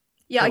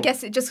 Yeah, I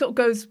guess it just sort of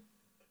goes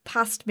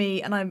past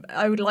me, and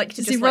I would like to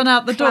Does just he run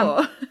out the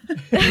door?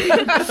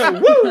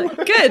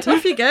 Good,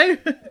 off you go.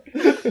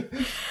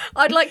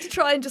 I'd like to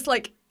try and just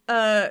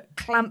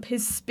clamp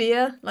his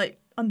spear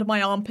under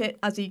my armpit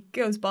as he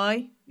goes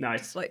by. Nice.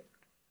 Just like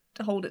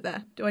to hold it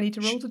there. Do I need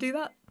to roll to do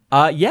that?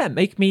 Yeah,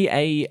 make me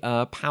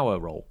a power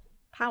roll.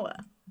 Power.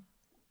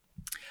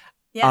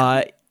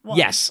 Yeah. One.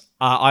 Yes,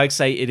 I'd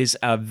say it is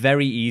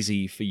very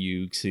easy for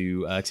you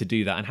to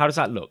do that. And how does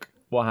that look?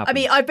 What happens? I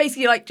mean, I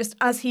basically like just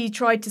as he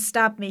tried to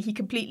stab me, he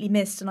completely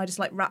missed, and I just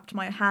like wrapped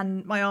my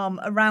arm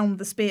around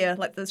the spear,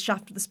 like the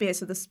shaft of the spear,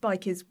 so the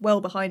spike is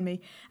well behind me,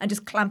 and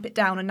just clamp it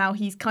down. And now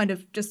he's kind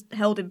of just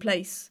held in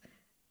place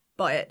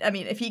by it. I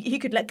mean, if he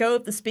could let go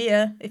of the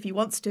spear if he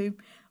wants to,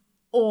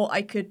 or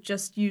I could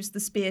just use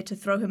the spear to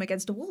throw him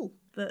against a wall.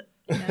 But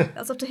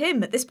that's up to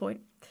him at this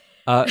point.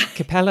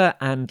 Capella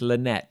and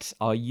Lynette,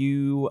 are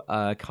you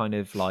kind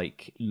of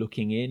like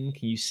looking in?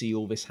 Can you see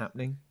all this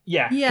happening?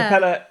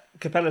 Yeah.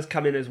 Capella's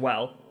come in as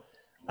well,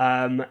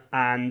 and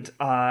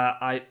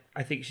I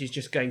think she's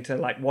just going to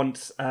like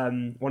once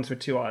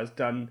Rituar has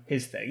done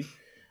his thing,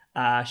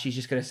 she's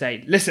just going to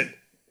say, "Listen,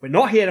 we're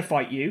not here to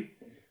fight you.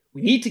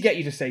 We need to get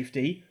you to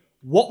safety.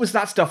 What was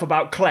that stuff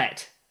about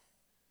Clet?"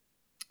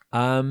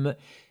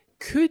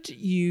 Could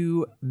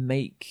you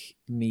make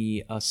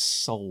me a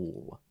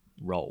soul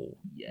roll?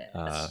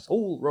 Yeah,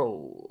 soul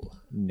roll,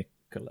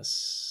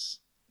 Nicholas.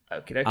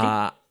 Okay.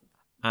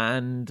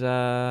 And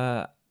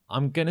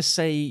I'm gonna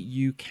say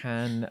you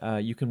can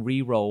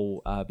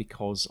re-roll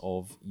because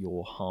of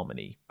your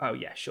harmony. Oh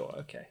yeah, sure.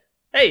 Okay.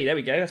 Hey, there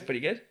we go. That's pretty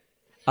good.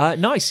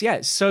 Nice.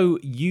 Yeah. So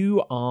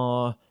you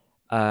are.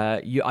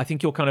 I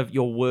think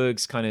your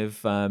words kind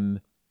of.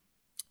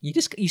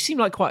 You seem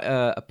like quite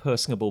a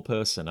personable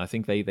person. I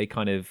think they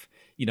kind of,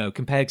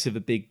 compared to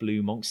the big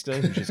blue monster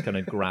who just kind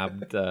of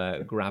grabbed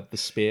the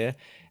spear,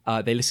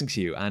 they listen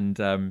to you, and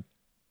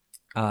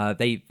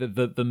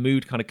the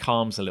mood kind of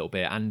calms a little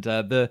bit. And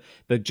the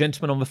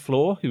gentleman on the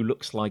floor who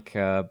looks like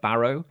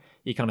Barrow,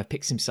 he kind of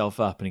picks himself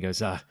up and he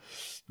goes,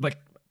 but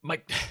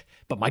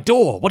my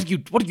door. What do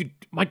you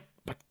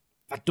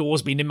that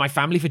door's been in my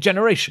family for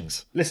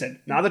generations.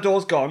 Listen, now the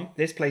door's gone,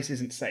 this place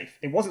isn't safe.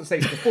 It wasn't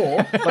safe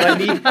before,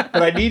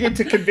 but I needed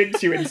to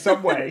convince you in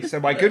some way. So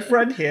my good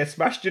friend here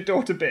smashed your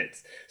door to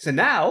bits. So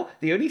now,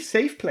 the only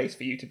safe place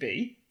for you to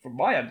be, from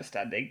my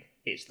understanding,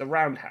 is the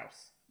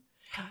roundhouse.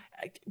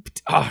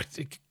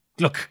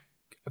 Look,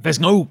 there's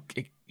no...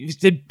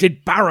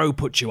 Did Barrow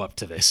put you up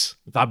to this?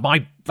 That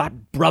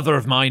brother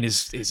of mine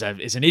is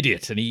an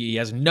idiot, and he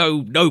has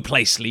no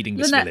place leading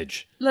this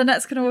village.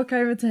 Lynette's going to walk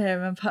over to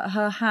him and put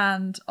her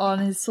hand on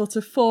his sort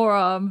of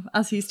forearm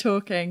as he's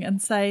talking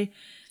and say,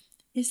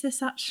 is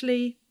this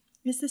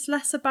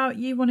less about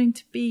you wanting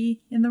to be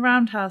in the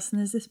roundhouse,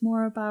 and is this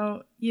more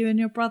about you and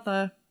your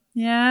brother?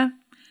 Yeah?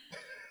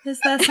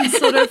 Is there some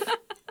sort of...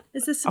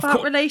 Is this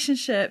about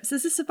relationships?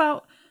 Is this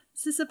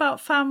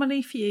about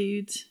family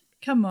feud?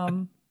 Come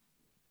on.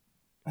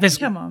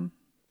 Come on,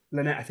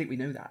 Lynette. I think we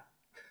know that.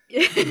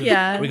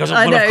 Yeah,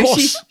 I know.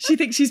 She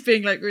thinks she's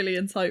being like really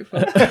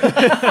insightful.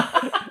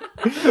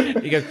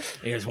 He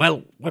goes.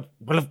 Well,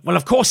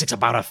 of course it's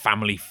about a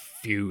family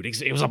feud.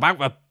 It was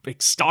about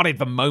it started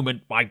the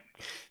moment my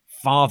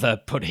father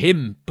put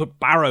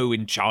Barrow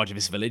in charge of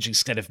this village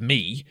instead of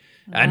me,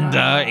 and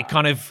it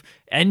kind of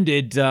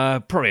ended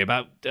probably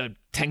about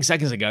 10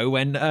 seconds ago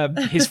when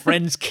his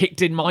friends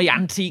kicked in my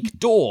antique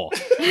door.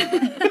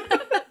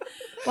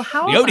 Well,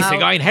 the only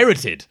thing I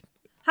inherited.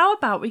 How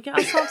about we get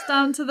ourselves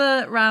down to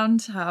the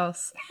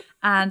roundhouse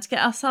and get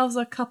ourselves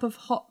a cup of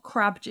hot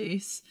crab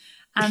juice,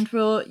 and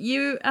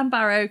you and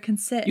Barrow can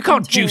sit. You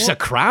can't juice a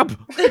crab.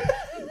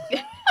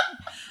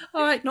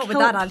 All right, not with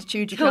that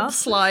attitude. You can't.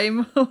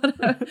 Slime or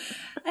whatever.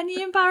 And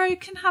you and Barrow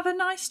can have a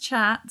nice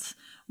chat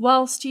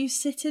whilst you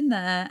sit in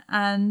there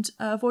and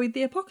avoid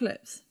the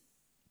apocalypse.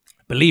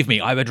 Believe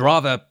me, I would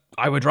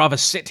rather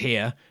sit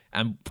here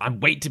and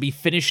wait to be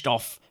finished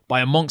off by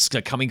a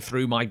monster coming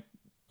through my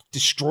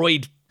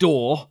destroyed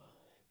door,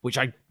 which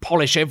I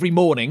polish every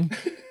morning.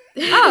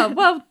 Oh,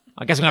 well...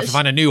 I guess I'm going to have to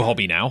find a new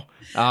hobby now.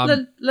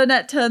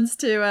 Lynette turns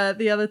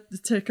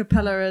to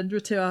Capella and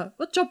Rituar.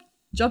 Well,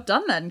 job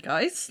done then,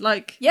 guys.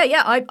 Like...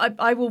 Yeah,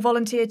 I will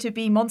volunteer to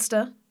be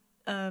monster.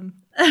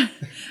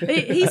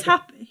 He's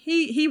happy.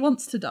 He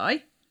wants to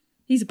die.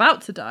 He's about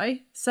to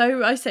die.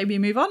 So I say we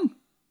move on.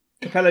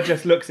 Capella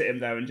just looks at him,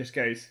 though, and just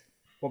goes,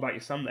 what about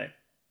your Sunday?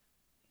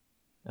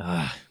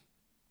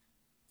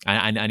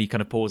 And he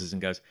kind of pauses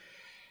and goes,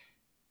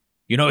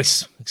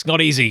 it's not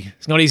easy.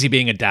 It's not easy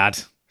being a dad.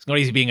 It's not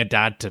easy being a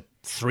dad to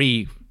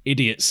 3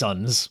 idiot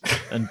sons.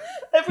 And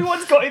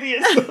everyone's got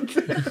idiot sons.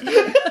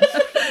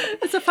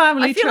 It's a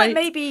family I feel trait. like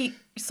maybe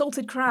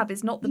salted crab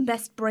is not the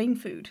best brain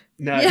food.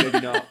 No, maybe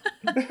not.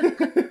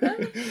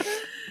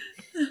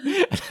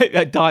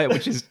 A diet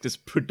which is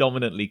just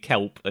predominantly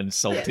kelp and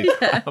salted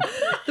crab.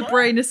 The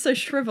brain is so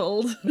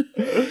shriveled.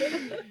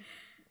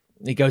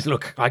 He goes,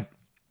 look, I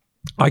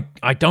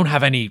don't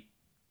have any,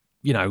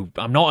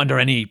 I'm not under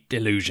any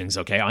illusions,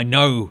 okay? I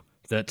know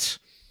that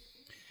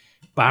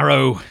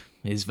Barrow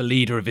is the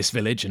leader of this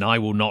village, and I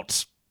will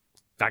not...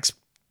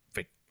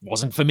 It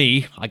wasn't for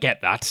me, I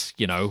get that,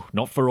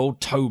 not for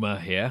old Toma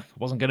here. It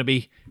wasn't not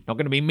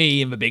going to be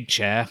me in the big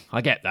chair,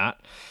 I get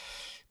that.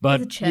 But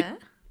the chair?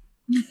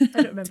 I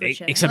don't remember a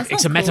chair.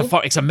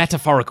 It's a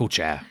metaphorical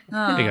chair.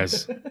 He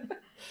goes,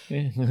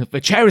 the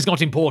chair is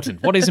not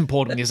important. What is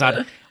important is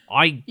that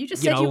You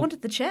just said you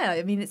wanted the chair.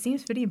 I mean, it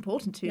seems pretty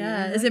important to you.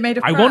 Yeah, is it made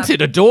of I crab?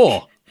 wanted a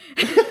door.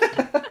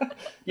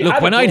 You Look,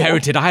 had when a I door.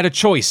 inherited, I had a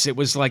choice. It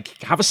was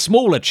like, have a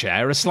smaller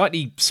chair, a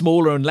slightly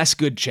smaller and less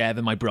good chair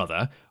than my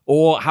brother,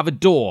 or have a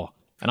door.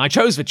 And I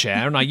chose the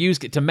chair, and I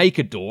used it to make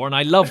a door, and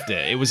I loved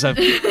it. It was a...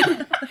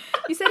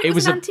 You said it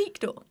was an antique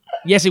door.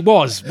 Yes, it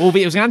was. Well,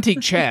 it was an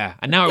antique chair,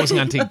 and now it was an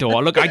antique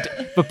door. Look,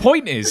 the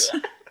point is...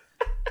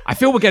 I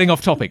feel we're getting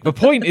off topic. The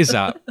point is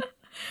that...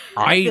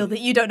 I feel that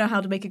you don't know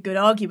how to make a good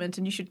argument,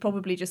 and you should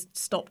probably just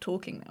stop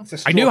talking now. It's a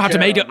straw I knew how to chair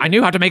make it. argument. I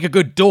knew how to make a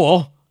good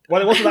door.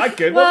 Well, it wasn't that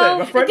good, was it?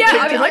 My friend Yeah,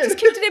 kicked I mean, it I in. just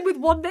kicked it in with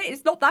 1 minute.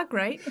 It's not that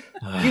great.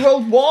 You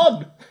rolled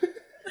 1.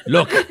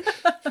 Look,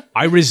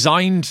 I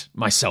resigned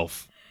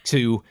myself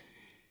to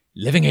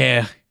living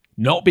here,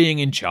 not being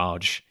in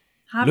charge,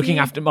 looking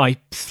after my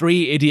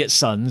 3 idiot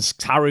sons,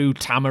 Taru,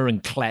 Tamar,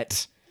 and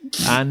Clet,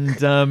 and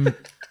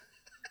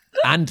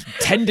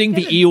tending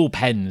the eel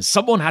pens.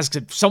 Someone had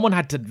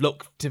to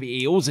look to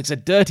the eels. It's a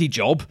dirty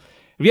job.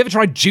 Have you ever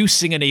tried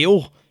juicing an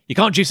eel? You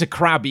can't juice a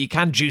crab, but you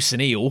can juice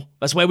an eel.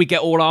 That's where we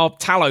get all our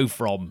tallow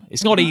from.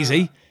 It's not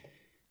easy.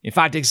 In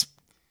fact, it's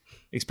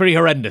pretty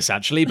horrendous,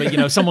 actually.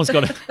 But, someone's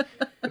got to...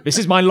 This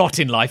is my lot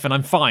in life, and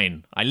I'm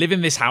fine. I live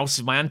in this house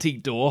with my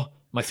antique door,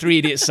 my 3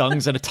 idiot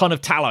sons, and a ton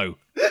of tallow.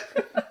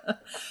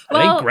 It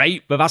ain't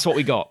great, but that's what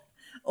we got.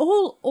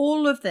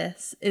 All of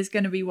this is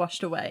going to be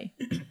washed away.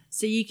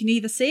 So you can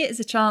either see it as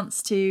a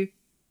chance to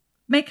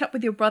make up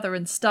with your brother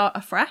and start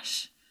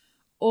afresh,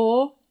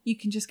 or you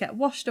can just get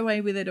washed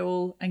away with it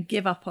all and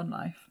give up on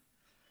life.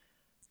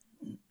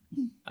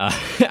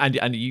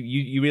 And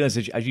you realize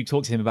as you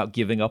talk to him about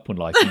giving up on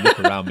life, you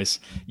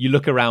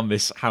look around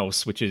this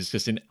house, which is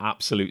just an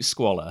absolute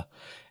squalor.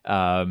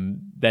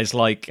 There's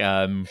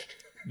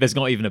there's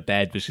not even a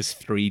bed. There's just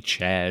 3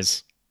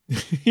 chairs,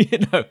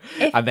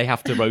 and they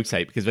have to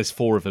rotate because there's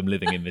 4 of them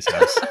living in this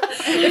house.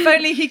 If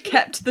only he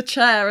kept the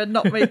chair and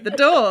not made the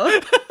door.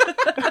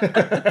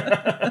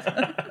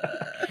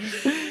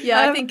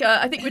 Yeah, I think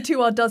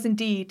Rituar does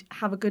indeed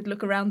have a good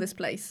look around this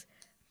place,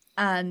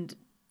 and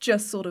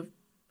just sort of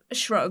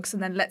shrugs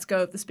and then lets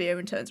go of the spear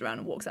and turns around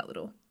and walks out the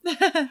door.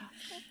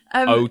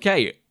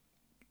 Okay.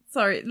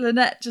 Sorry,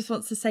 Lynette just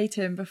wants to say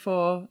to him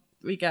before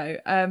we go,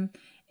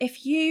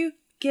 if you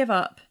give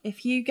up,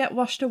 if you get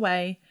washed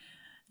away,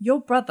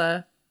 your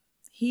brother,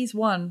 he's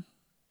won.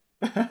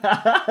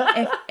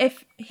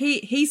 if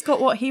he's got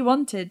what he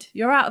wanted,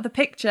 you're out of the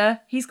picture,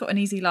 he's got an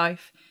easy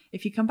life.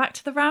 If you come back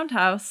to the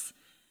roundhouse,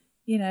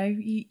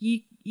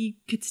 you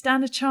could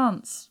stand a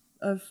chance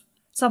of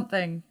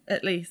something,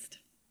 at least.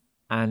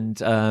 And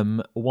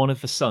one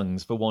of the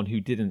sons, the one who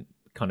didn't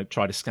kind of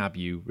try to stab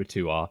you,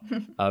 Rituar,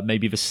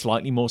 maybe the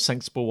slightly more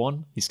sensible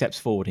one, he steps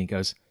forward and he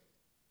goes,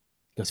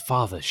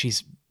 Father,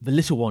 the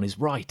little one is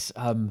right.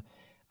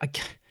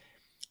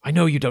 I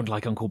know you don't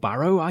like Uncle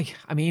Barrow. I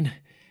mean,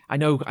 I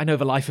know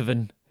the life of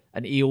an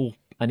eel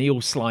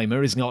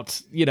slimer is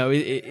not,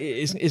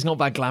 is not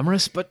that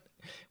glamorous, but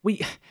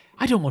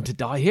I don't want to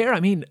die here.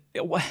 I mean,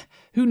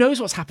 who knows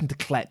what's happened to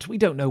Clet? We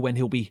don't know when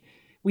he'll be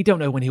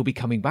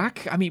coming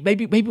back. I mean,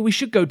 maybe we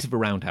should go to the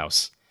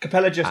roundhouse.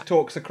 Capella just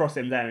talks across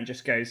him there and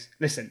just goes,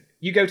 listen,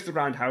 you go to the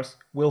roundhouse,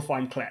 we'll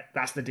find Clet.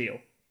 That's the deal.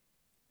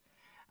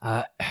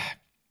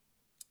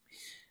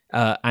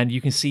 And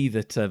you can see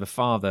that the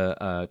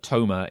father,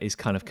 Toma, is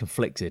kind of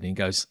conflicted. And he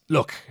goes,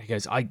 look,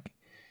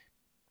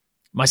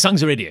 my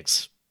sons are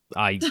idiots.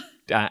 And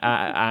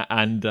Tara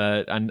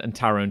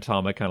and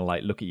Tama kind of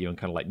like look at you and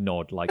kind of like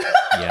nod, like,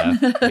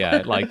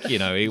 yeah, like,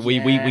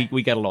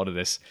 we get a lot of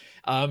this.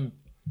 And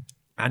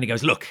he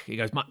goes,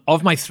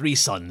 of my 3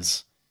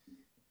 sons,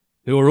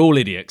 who are all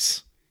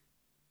idiots,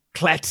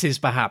 Clet is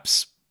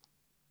perhaps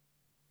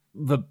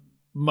the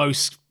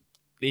most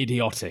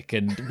idiotic.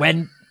 And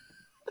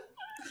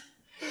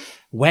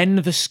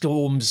when the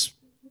storms,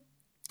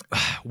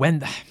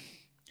 when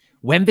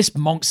this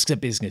monster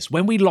business,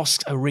 when we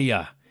lost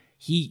Aria,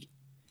 he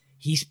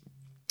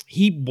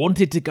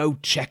wanted to go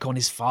check on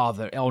his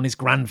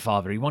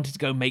grandfather. He wanted to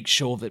go make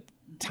sure that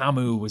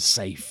Tamu was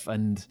safe,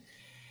 and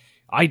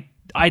I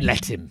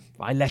let him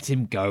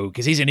go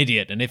because he's an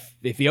idiot. And if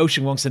the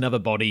ocean wants another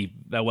body,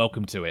 they're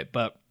welcome to it.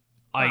 But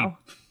Wow.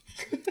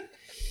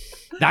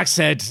 That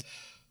said,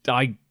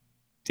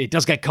 it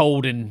does get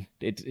cold, and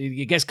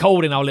it gets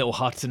cold in our little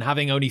hut, and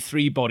having only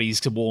 3 bodies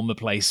to warm the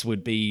place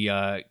would be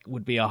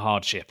a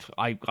hardship.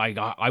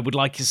 I would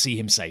like to see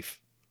him safe.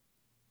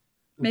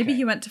 Maybe Okay.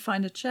 he went to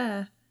find a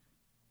chair.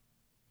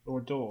 Or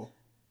a door.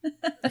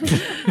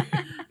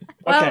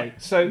 Well, Okay,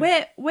 so...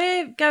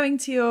 we're going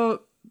to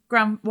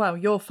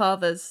your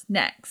father's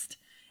next.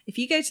 If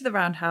you go to the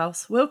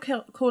roundhouse, we'll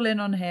call in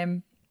on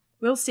him.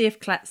 We'll see if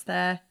Clet's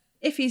there.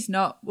 If he's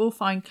not, we'll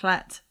find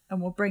Clet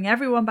and we'll bring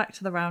everyone back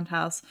to the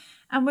roundhouse,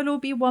 and we'll all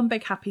be one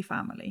big happy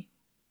family.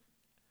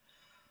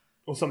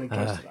 Or something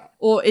close to that.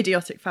 Or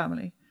idiotic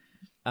family.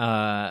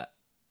 And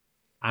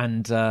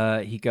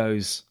he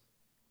goes,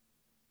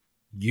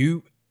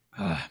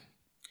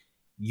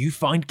 you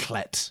find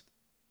Clet,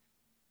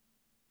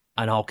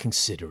 and I'll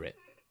consider it.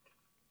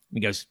 He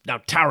goes, now,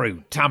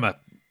 Tama,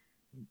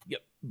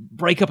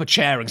 break up a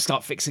chair and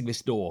start fixing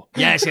this door.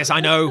 Yes,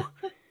 I know.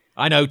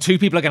 2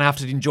 people are going to have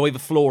to enjoy the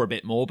floor a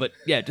bit more, but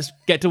yeah, just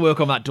get to work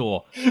on that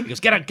door. He goes,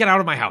 get out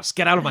of my house.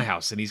 Get out of my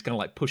house. And he's kind of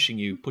like pushing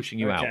you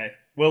out. Okay,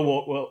 we'll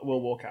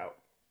walk out.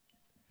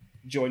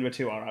 Join the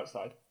 2 are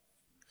outside.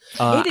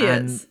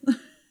 Idiots.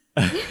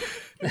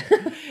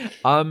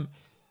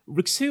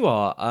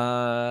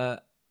 Rixua,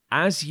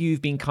 as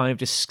you've been kind of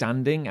just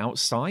standing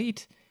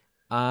outside,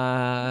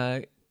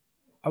 I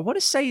want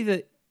to say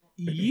that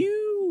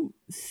you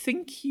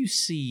think you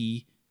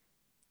see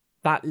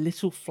that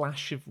little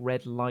flash of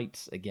red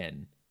light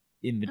again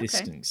in the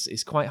distance.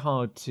 It's quite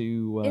hard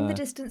to... In the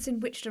distance, in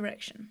which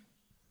direction?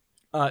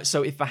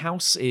 So if the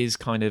house is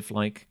kind of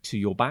like to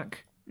your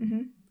back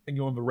and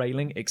you're on the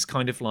railing, it's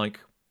kind of like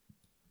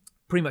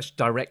pretty much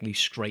directly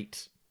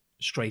straight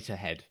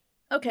ahead.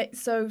 Okay,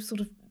 so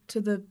sort of to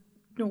the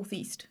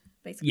northeast,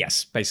 basically.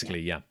 Yes,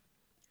 basically, yeah.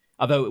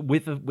 Although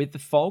with the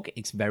fog,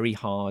 it's very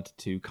hard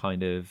to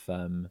kind of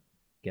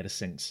get a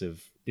sense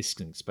of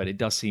distance, but it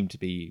does seem to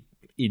be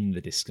in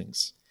the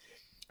distance.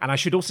 And I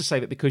should also say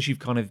that because you've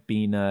kind of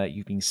been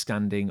you've been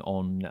standing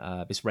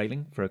on this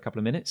railing for a couple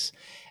of minutes,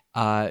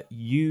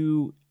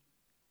 you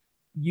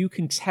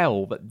can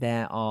tell that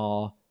there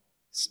are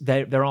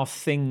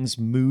things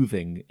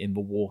moving in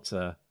the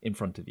water in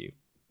front of you.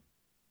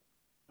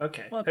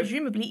 Okay. Well,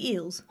 presumably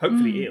eels.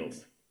 Hopefully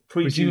eels.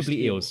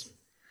 Presumably eels.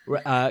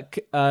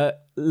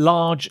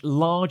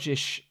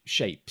 Largish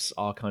shapes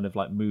are kind of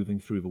like moving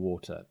through the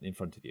water in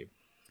front of you.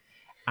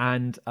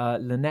 And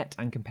Lynette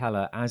and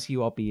Capella, as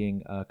you are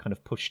being kind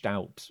of pushed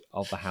out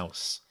of the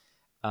house,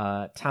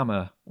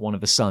 Tama, one of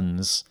the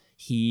sons,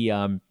 he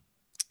kind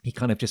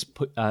of just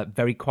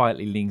very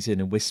quietly leans in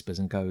and whispers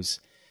and goes,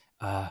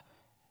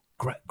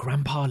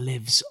 Grandpa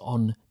lives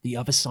on the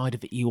other side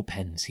of the eel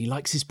pens. He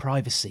likes his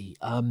privacy.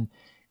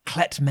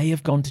 Clet may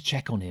have gone to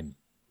check on him.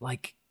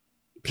 Like,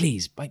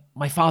 please,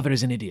 my father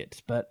is an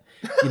idiot, but,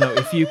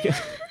 if you can...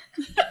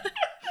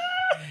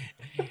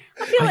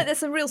 I feel like there's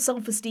some real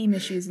self-esteem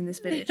issues in this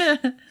village.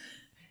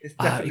 It's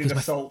definitely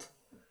the salt.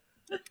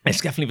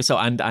 It's definitely the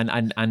salt,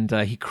 and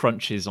he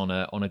crunches on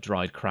a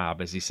dried crab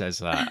as he says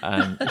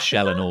that,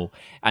 shell and all.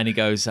 And he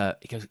goes,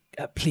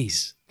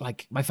 please,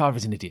 like, my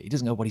father's an idiot. He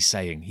doesn't know what he's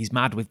saying. He's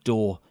mad with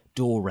door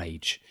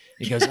rage.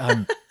 He goes,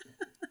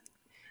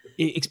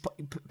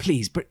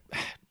 please,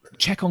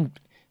 check on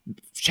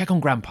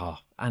Grandpa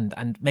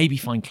and maybe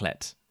find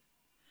Clet.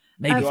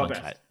 Maybe find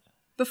Clet.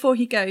 Before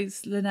he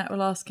goes, Lynette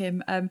will ask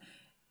him,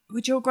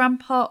 would your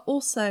grandpa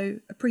also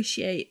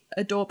appreciate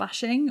a door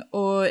bashing,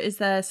 or is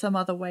there some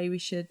other way we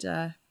should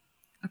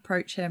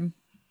approach him?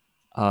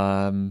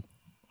 And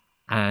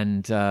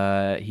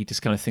he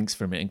just kind of thinks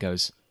for a minute and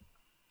goes,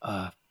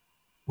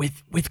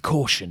 with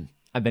caution.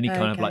 And then he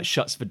kind of like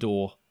shuts the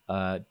door.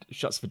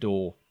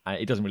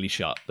 It doesn't really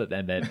shut, but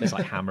then there's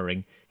like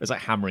hammering. There's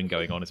like hammering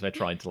going on as they're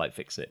trying to like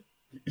fix it.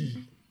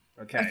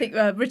 Okay. I think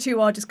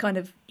Rituar just kind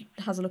of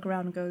has a look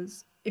around and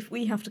goes, if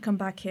we have to come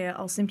back here,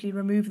 I'll simply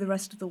remove the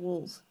rest of the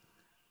walls.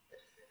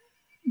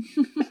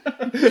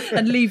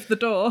 And leave the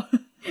door.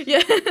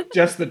 Yeah.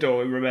 Just the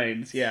door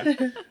remains, yeah.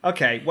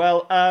 Okay,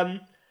 well,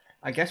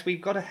 I guess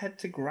we've got to head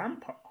to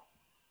Grandpa.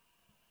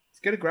 Let's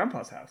go to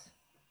Grandpa's house.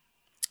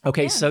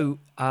 Okay, so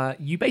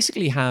you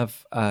basically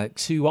have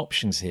 2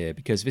 options here,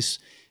 because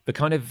the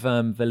kind of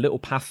the little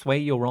pathway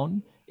you're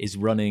on is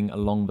running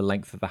along the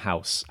length of the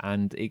house,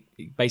 and it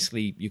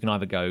basically you can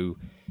either go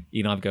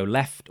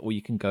left or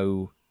you can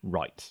go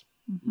right.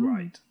 Mm-hmm.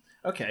 Right.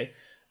 Okay.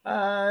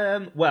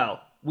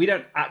 Well, we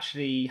don't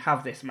actually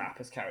have this map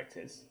as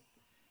characters,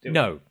 do we?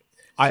 No.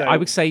 I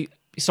would say,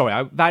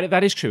 sorry,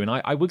 that is true, and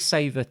I would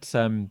say that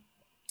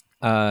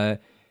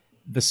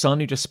the son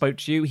who just spoke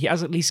to you, he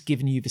has at least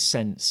given you the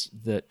sense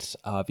that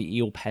the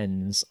eel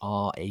pens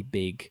are a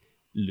big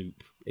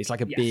loop. It's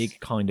like a big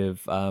kind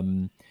of...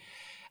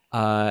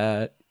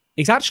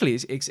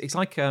 it's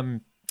like...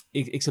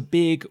 It's a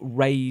big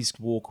raised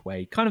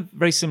walkway, kind of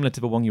very similar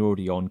to the one you're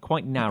already on,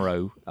 quite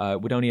narrow,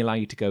 would only allow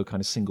you to go kind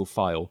of single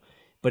file,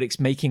 but it's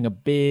making a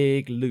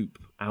big loop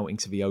out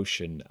into the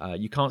ocean.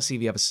 You can't see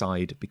the other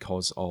side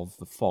because of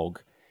the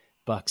fog,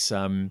 but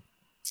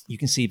you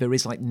can see there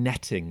is like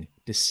netting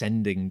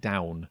descending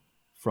down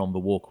from the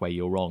walkway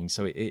you're on,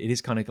 so it is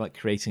kind of like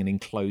creating an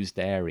enclosed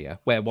area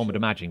where one would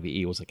imagine the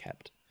eels are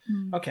kept.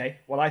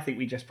 Okay, well, I think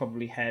we just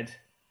probably head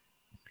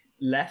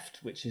left,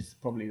 which is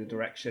probably the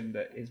direction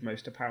that is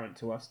most apparent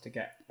to us to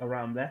get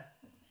around there.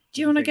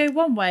 Do you want to go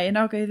one way and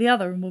I'll go the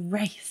other and we'll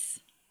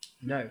race?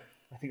 No,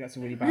 I think that's a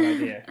really bad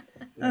idea.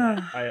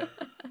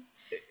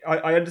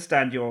 I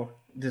understand your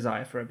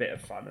desire for a bit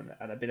of fun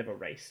and a bit of a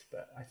race,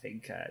 but I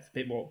think it's a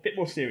bit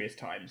more serious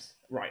times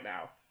right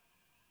now.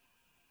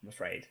 I'm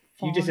afraid.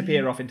 If you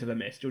disappear off into the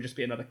mist, you'll just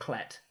be another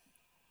Clet.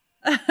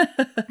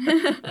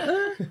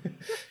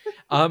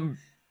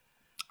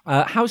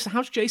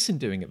 How's Jason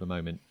doing at the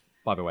moment?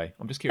 By the way,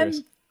 I'm just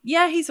curious.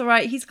 Yeah, he's all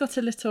right. He's got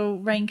a little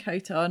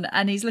raincoat on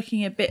and he's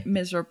looking a bit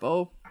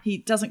miserable. he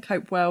doesn't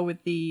cope well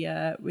with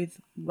the with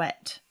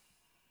wet.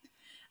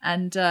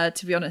 And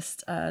to be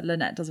honest,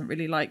 Lynette doesn't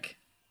really like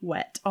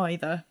wet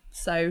either.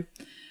 So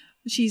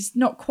she's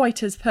not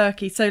quite as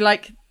perky. So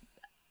like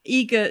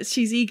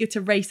she's eager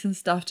to race and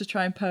stuff to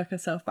try and perk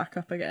herself back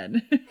up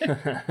again.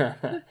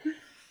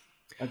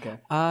 Okay.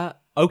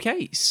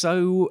 Okay,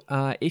 so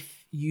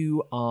if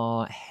you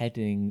are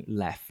heading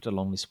left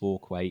along this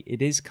walkway,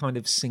 it is kind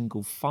of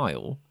single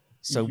file.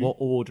 So what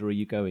order are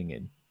you going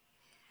in?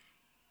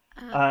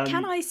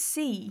 Can I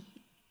see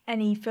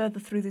any further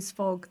through this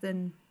fog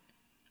than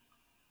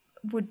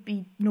would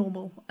be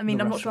normal? I mean,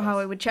 I'm not sure how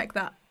I would check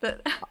that,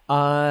 but...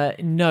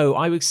 No,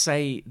 I would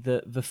say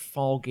that the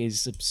fog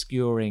is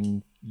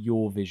obscuring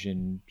your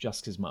vision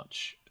just as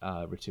much,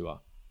 Ritua.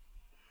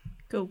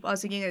 Cool. I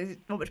was thinking there's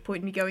not much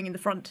point in me going in the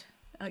front,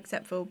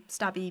 except for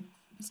stabby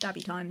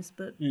times,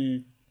 but...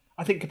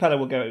 I think Capella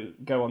will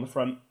go on the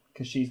front,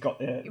 because she's got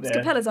the... It was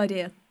Capella's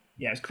idea.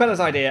 Yeah, it's Capella's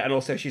idea, and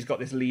also she's got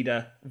this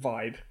leader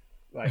vibe,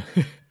 like,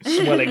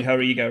 swelling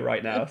her ego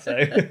right now, so...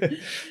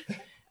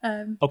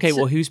 Okay,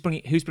 well, who's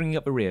bringing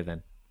up the rear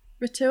then?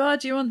 Ritua,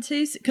 do you want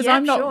to? Because Yeah,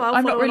 I'm not. sure, I'll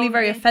I'm not follow really along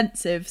very with you.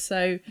 offensive.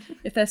 So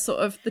if there's sort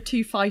of the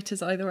two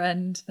fighters either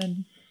end,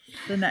 then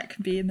Lynette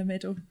can be in the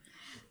middle.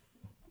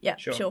 Yeah,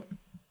 Sure. sure.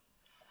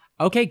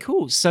 Okay,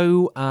 cool.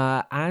 So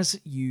as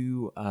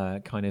you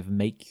kind of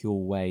make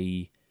your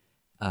way,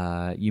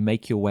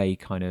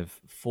 kind of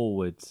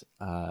forward,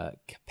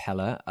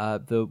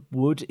 Capella. The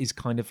wood is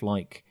kind of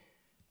like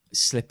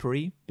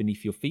slippery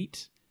beneath your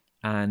feet,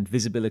 and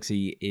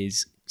visibility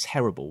is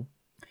terrible.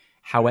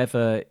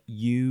 However,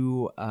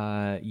 you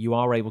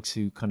are able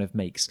to kind of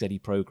make steady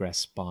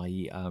progress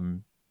by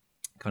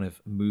kind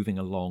of moving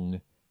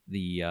along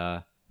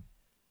the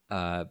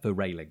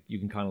railing. You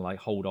can kind of like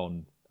hold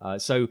on.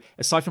 So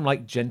aside from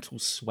like gentle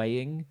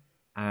swaying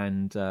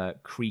and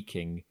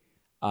creaking,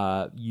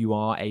 you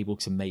are able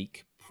to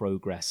make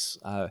progress.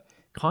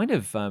 Kind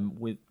of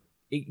with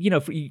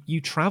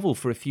you travel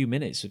for a few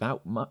minutes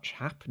without much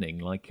happening.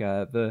 Like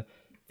the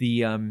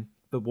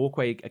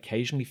walkway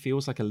occasionally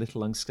feels like a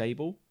little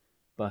unstable.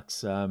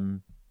 But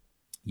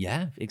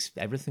yeah,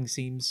 everything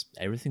seems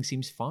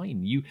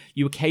fine.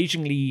 You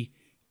occasionally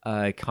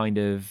kind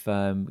of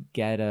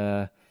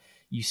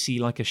you see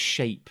like a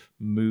shape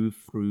move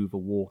through the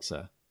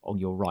water on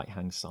your right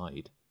hand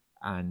side,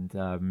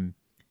 and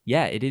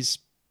yeah, it is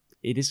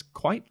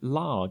quite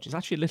large. It's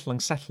actually a little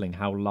unsettling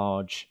how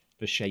large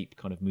the shape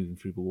kind of moving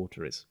through the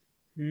water is.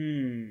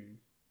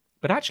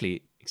 But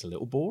actually, it's a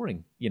little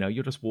boring.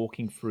 You're just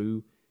walking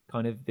through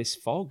kind of this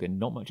fog and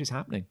not much is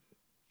happening.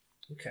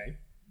 Okay.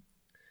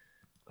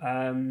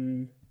 I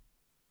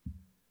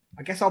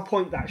guess I'll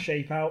point that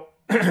shape out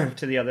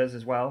to the others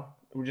as well.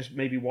 We'll just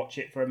maybe watch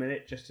it for a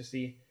minute just to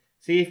see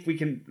if we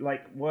can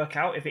like work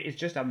out if it is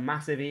just a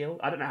massive eel.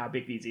 I don't know how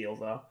big these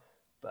eels are,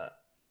 but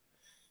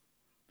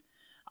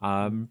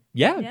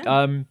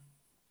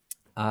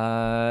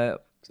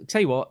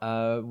tell you what,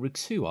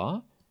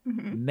 Ritua,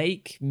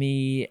 make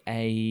me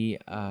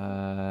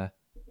a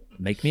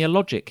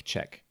logic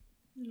check.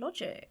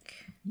 Logic.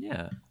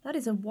 Yeah. That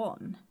is a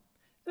 1.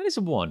 That is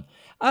a 1.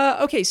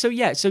 Okay,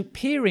 so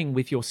peering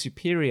with your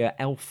superior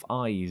elf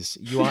eyes,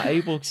 you are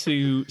able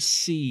to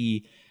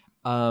see.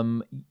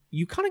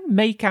 You kind of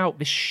make out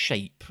this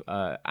shape,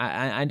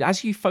 and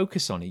as you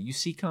focus on it, you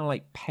see kind of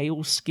like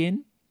pale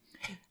skin,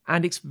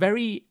 and it's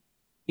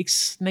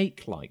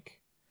snake-like,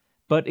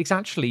 but it's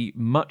actually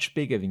much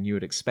bigger than you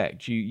would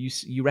expect.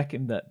 You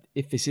reckon that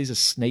if this is a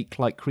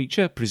snake-like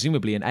creature,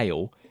 presumably an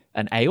eel,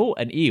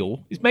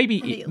 is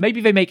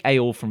maybe they make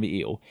ale from the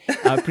eel,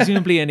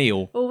 presumably an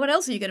eel. Well, what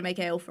else are you going to make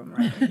ale from,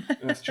 right?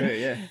 that's true.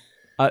 Yeah.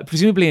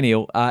 Presumably an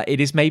eel.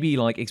 It is maybe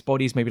like its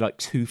body is maybe like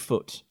 2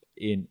 foot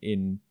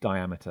in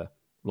diameter.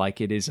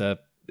 Like it's a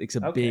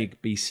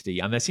big beastie,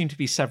 and there seem to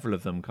be several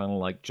of them kind of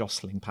like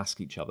jostling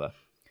past each other.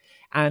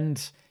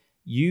 And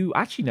you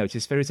actually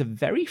notice there is a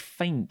very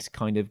faint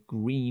kind of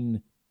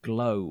green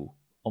glow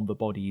on the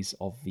bodies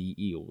of the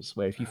eels,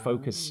 where if you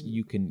focus,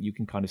 you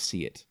can kind of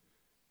see it.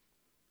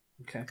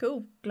 Okay.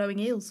 Cool. Glowing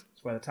eels.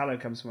 That's where the tallow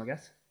comes from, I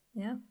guess.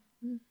 Yeah.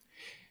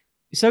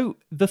 So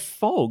the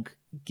fog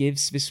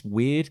gives this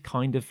weird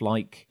kind of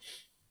like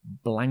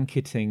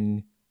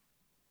blanketing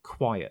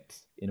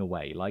quiet in a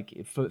way.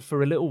 Like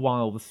for a little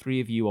while, the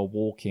three of you are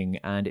walking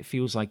and it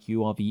feels like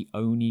you are the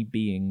only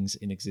beings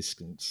in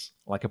existence.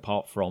 Like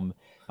apart from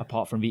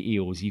the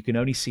eels, you can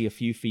only see a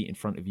few feet in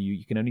front of you.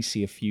 You can only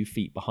see a few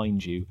feet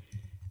behind you.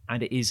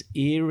 And it is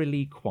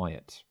eerily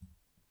quiet.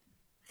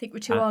 I think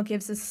Ritua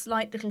gives a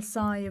slight little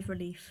sigh of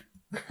relief.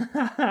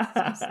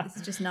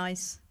 It's just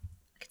nice.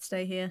 I could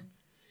stay here.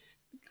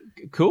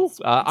 Cool. It's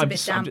a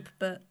bit damp,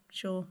 but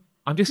sure.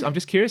 I'm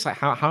just curious, like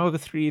how are the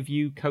three of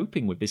you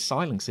coping with this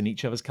silence in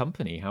each other's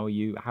company? How are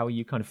you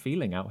kind of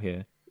feeling out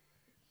here?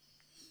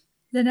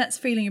 Lynette's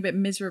feeling a bit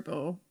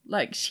miserable.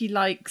 Like she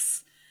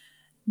likes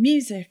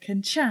music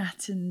and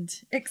chat and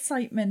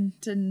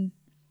excitement and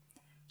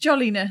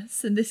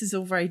jolliness, and this is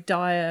all very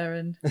dire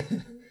and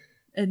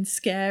and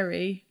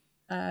scary.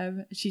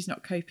 She's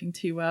not coping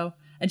too well.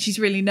 And she's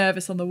really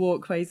nervous on the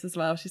walkways as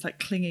well. She's like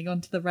clinging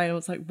onto the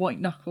rails, like white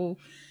knuckle.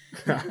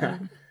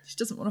 She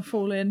doesn't want to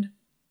fall in.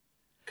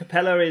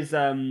 Capella is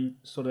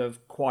sort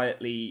of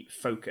quietly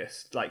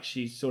focused. Like,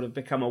 she's sort of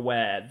become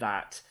aware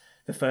that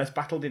the first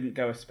battle didn't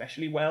go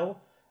especially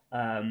well.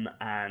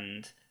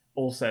 And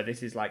also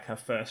this is like her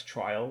first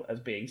trial as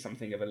being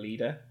something of a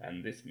leader,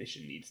 and this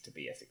mission needs to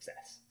be a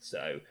success.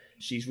 So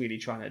she's really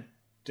trying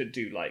to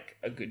do like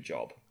a good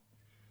job.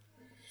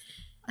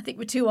 I think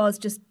Rituar's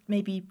just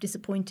maybe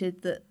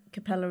disappointed that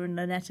Capella and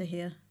Lynette are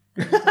here.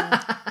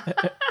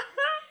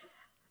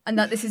 And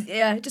that this is,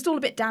 just all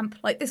a bit damp.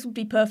 Like, this would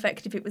be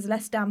perfect if it was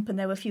less damp and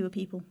there were fewer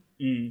people.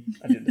 And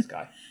in the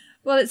sky.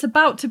 Well, it's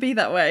about to be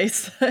that way,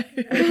 so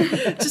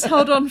just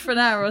hold on for an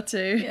hour or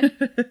two.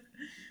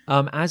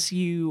 Yeah. As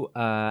you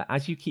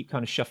keep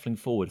kind of shuffling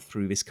forward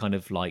through this kind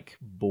of like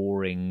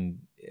boring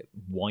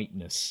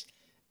whiteness,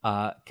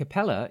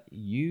 Capella,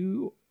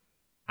 you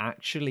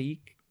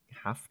actually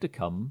have to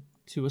come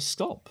to a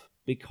stop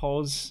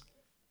because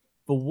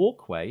the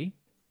walkway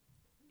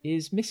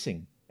is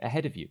missing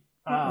ahead of you.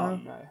 Oh,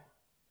 no.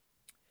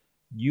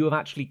 You have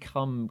actually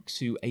come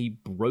to a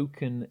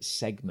broken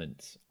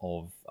segment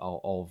of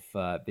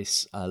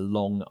this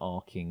long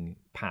arcing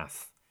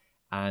path,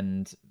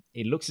 and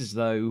it looks as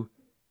though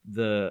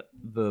the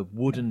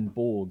wooden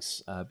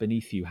boards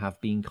beneath you have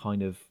been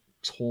kind of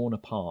torn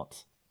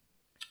apart.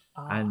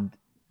 And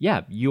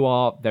yeah,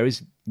 there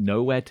is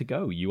nowhere to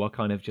go. You are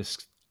kind of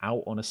just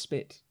out on a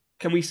spit.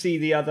 Can we see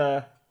the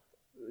other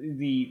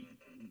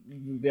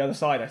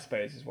side, I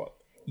suppose, is what?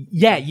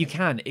 Yeah, you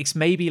can. It's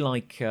maybe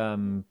like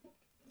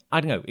I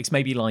don't know. It's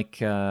maybe like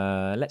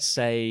let's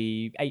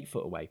say 8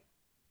 foot away.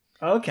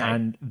 Okay.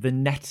 And the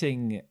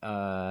netting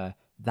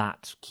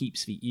that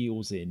keeps the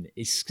eels in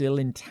is still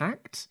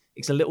intact.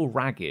 It's a little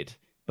ragged,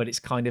 but it's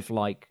kind of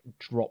like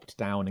dropped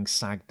down and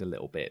sagged a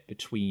little bit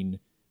between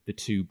the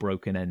two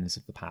broken ends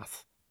of the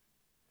path.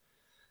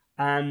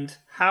 And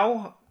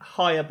how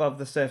high above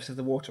the surface of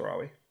the water are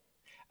we?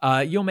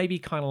 You're maybe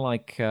kind of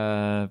like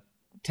 10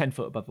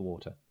 foot above the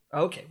water.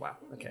 Okay, wow,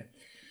 okay.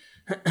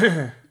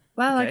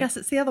 Well, Okay. I guess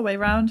it's the other way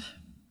round.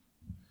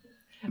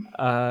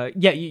 Yeah,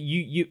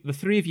 you the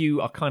three of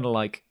you are kind of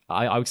like,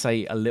 I would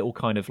say a little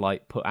kind of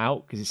like put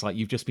out, because it's like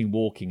you've just been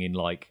walking in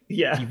like,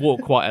 Yeah. you've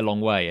walked quite a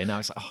long way, and now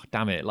it's like, oh,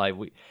 damn it. Like,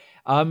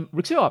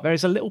 Ritua, there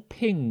is a little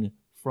ping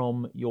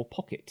from your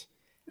pocket,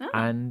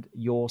 and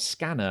your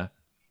scanner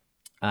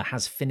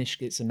has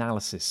finished its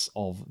analysis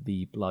of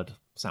the blood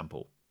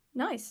sample.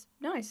 Nice.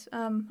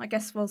 I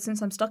guess, well,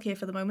 since I'm stuck here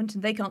for the moment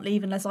and they can't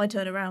leave unless I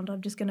turn around,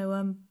 I'm just going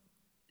to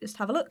just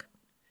have a look.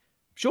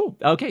 Sure.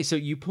 Okay, so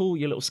you pull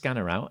your little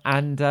scanner out,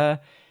 and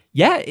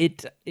yeah,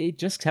 it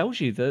just tells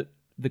you that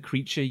the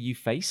creature you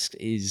faced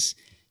is,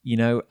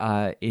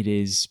 it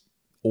is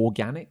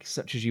organic,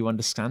 such as you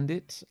understand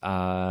it.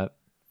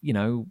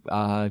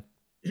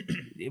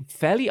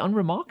 Fairly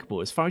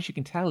unremarkable as far as you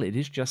can tell. It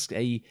is just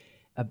a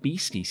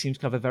beastie. Seems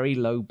to have a very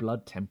low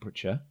blood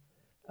temperature,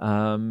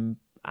 and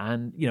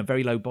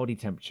very low body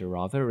temperature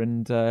rather.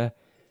 And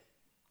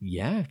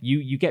yeah,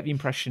 you get the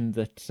impression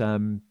that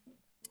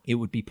it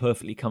would be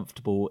perfectly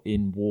comfortable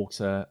in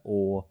water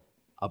or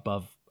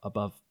above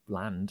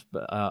land,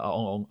 but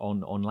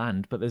on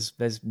land. But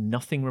there's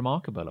nothing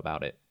remarkable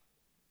about it.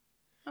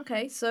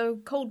 Okay, so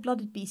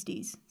cold-blooded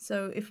beasties.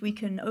 So if we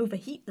can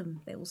overheat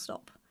them, they will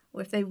stop.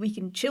 Or if we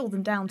can chill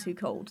them down too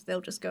cold,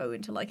 they'll just go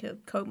into like a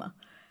coma.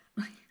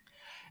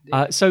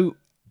 I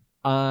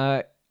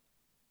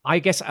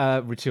guess,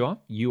 Ritua,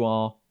 you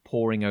are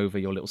poring over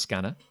your little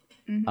scanner.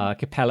 Mm-hmm.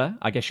 Capella,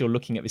 I guess you're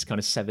looking at this kind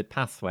of severed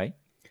pathway.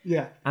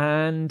 Yeah.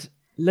 And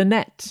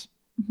Lynette,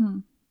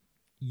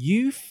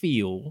 you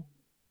feel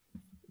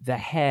the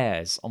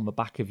hairs on the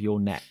back of your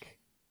neck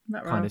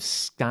That kind of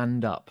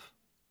stand up.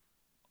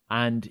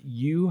 And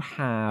you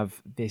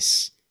have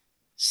this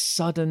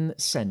sudden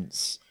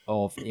sense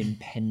of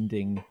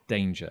impending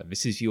danger.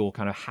 This is your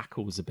kind of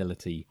Hackles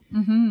ability.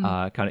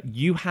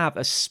 You have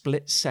a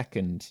split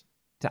second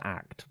to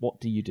act. What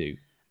do you do?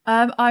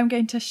 I'm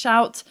going to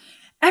shout,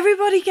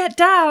 "Everybody get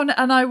down!"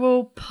 And I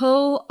will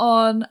pull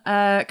on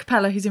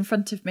Capella, who's in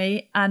front of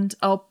me, and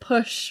I'll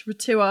push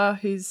Ritua,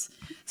 who's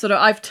sort of,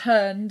 I've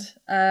turned,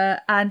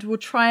 and we'll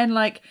try and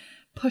like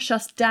push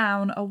us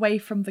down away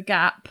from the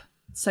gap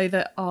so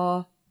that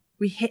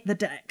we hit the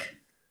deck.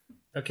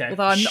 Okay.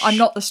 Although I'm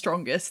not the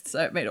strongest,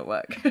 so it may not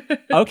work.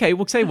 Okay,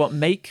 we'll tell you what.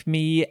 Make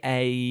me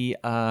a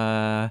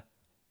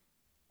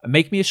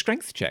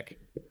strength check.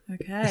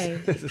 Okay.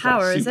 This is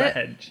Power, like is super it?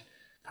 hedge.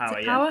 Power, Is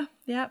it yeah. power?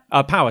 Yeah.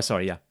 Power,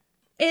 sorry, yeah.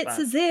 It's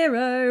a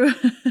 0.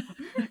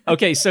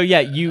 Okay, so yeah,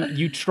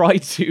 you try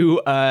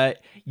to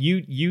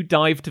you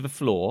dive to the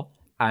floor,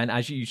 and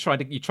as you try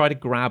to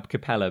grab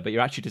Capella, but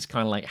you're actually just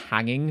kind of like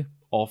hanging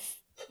off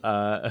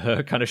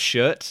her kind of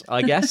shirt,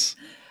 I guess.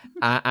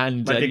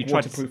 And My you big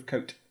try to waterproof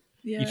coat.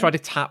 Yeah. you try to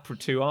tap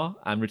Ritua,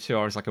 and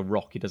Ritua is like a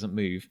rock; he doesn't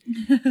move.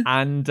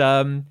 And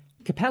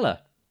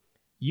Capella,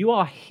 you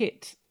are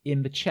hit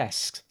in the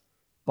chest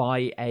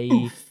by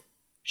a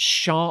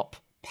sharp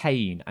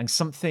pain, and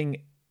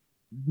something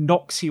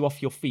knocks you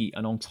off your feet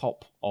and on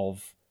top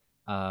of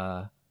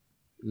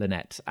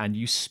Lynette, and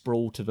you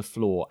sprawl to the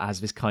floor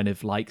as this kind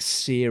of like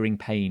searing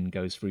pain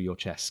goes through your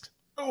chest.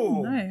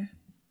 Oh, No.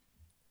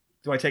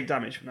 do I take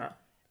damage from that?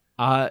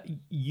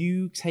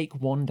 You take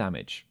 1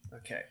 damage.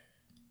 Okay.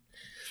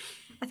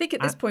 I think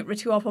at this point,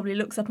 Ritual probably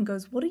looks up and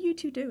goes, "What are you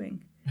two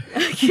doing?"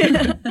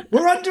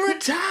 We're under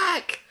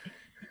attack!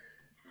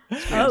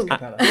 Oh,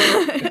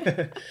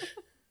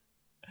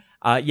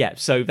 Yeah,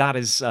 so that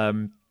is...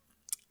 and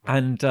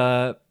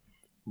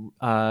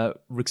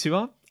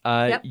Rixua,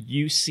 Yep.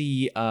 you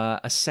see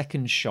a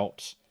second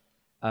shot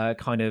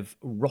kind of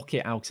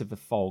rocket out of the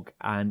fog,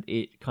 and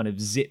it kind of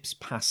zips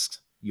past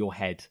your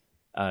head,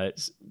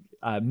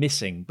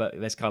 missing, but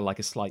there's kind of like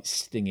a slight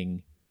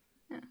stinging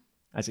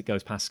as it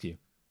goes past you.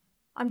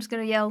 I'm just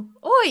going to yell,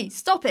 "Oi,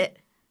 stop it!"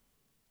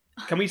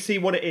 Can we see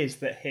what it is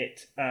that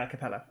hit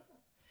Capella?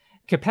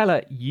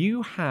 Capella,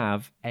 you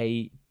have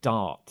a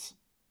dart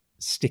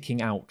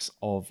sticking out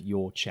of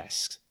your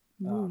chest.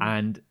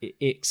 And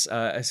it's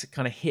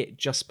kind of hit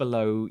just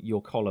below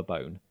your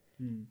collarbone.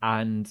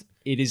 And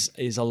it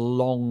is a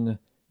long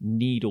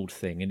needled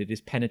thing, and it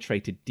is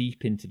penetrated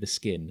deep into the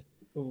skin.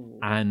 Ooh.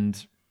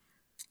 And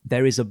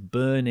there is a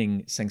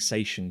burning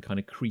sensation kind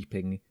of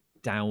creeping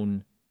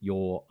down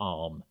your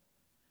arm.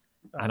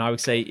 And I would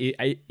say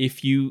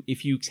if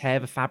you tear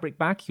the fabric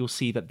back, you'll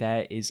see that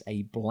there is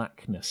a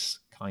blackness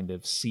kind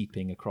of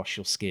seeping across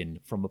your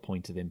skin from the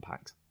point of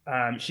impact.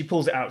 She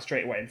pulls it out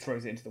straight away and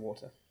throws it into the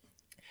water.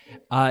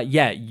 The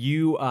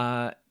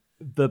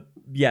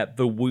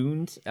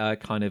wound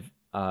kind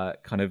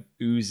of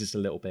oozes a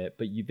little bit,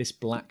 but this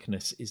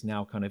blackness is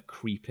now kind of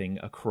creeping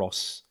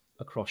across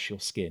your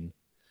skin.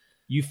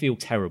 You feel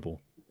terrible.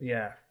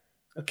 Yeah.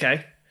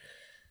 Okay.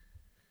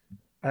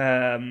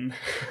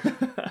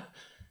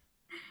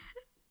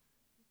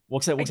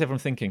 What's everyone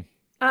thinking?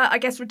 I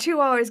guess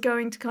Ritual is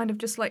going to kind of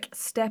just like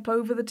step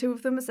over the two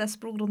of them as they're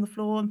sprawled on the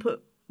floor and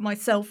put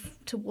myself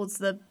towards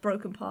the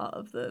broken part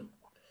of the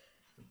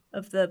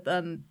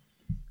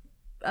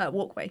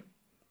walkway.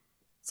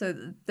 So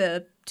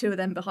the two of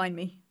them behind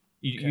me.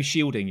 You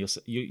shielding you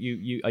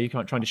are you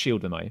trying to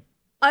shield them, are you?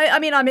 I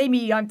mean,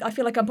 I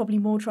feel like I'm probably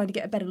more trying to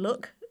get a better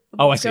look at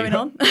Oh, what's I see. going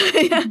on.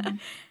 Yeah.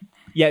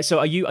 Yeah, so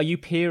are you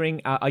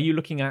peering are you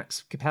looking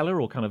at Capella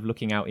or kind of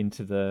looking out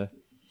into the...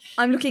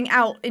 I'm looking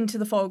out into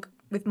the fog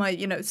with my,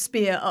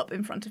 spear up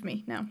in front of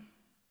me now.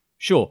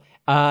 Sure.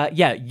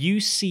 You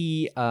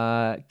see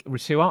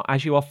Ritual,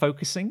 as you are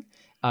focusing,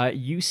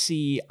 you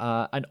see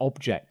an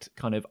object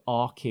kind of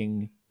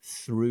arcing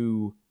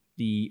through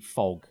the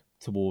fog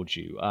towards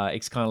you.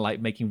 It's kind of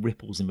like making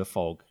ripples in the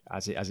fog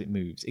as it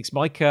moves. It's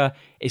like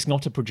it's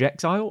not a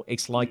projectile.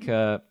 It's like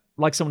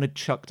someone had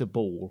chucked a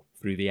ball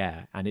through the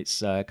air, and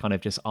it's kind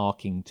of just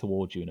arcing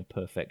towards you in a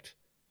perfect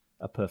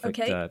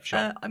Okay,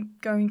 shot. I'm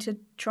going to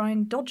try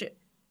and dodge it.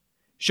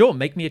 Sure,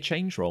 make me a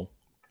change roll.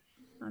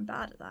 I'm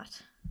bad at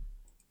that.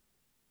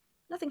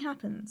 Nothing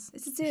happens.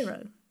 It's a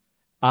 0.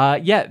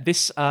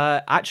 This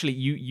actually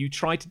you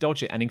try to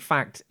dodge it, and in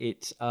fact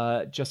it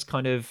just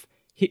kind of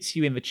hits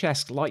you in the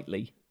chest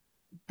lightly.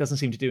 Doesn't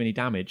seem to do any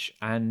damage,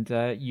 and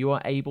you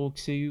are able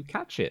to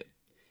catch it.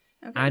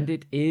 Okay. And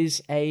it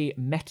is a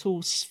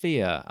metal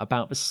sphere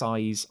about the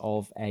size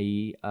of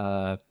a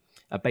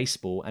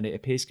baseball, and it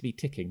appears to be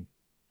ticking.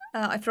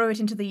 I throw it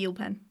into the eel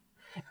pen.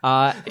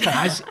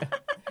 As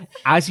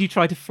you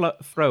try to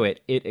throw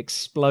it, it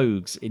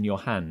explodes in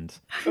your hand.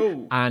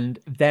 Ooh. And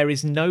there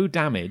is no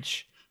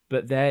damage,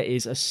 but there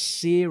is a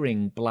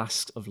searing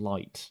blast of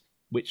light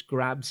which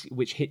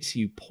hits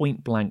you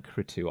point blank,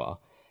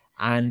 Ritual,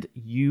 and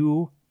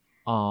you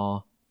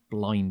are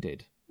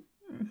blinded.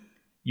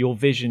 Your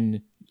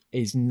vision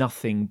is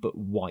nothing but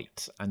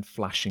white and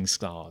flashing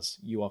stars.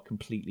 You are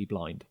completely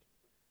blind.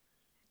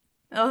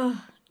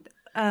 Oh,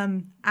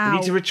 ow. We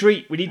need to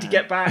retreat. We need to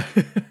get back.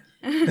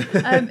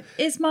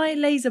 Is my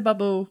laser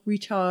bubble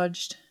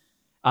recharged?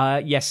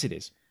 Yes, it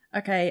is.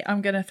 Okay,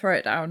 I'm going to throw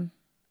it down.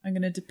 I'm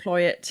going to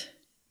deploy it.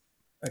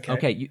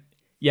 Okay.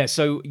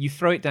 So you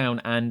throw it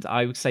down, and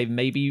I would say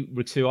maybe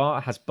Ritual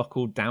has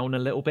buckled down a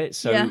little bit.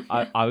 So Yeah.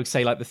 I would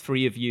say like the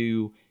three of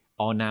you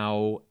are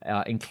now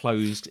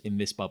enclosed in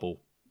this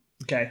bubble.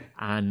 Okay.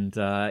 And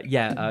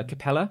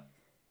Capella,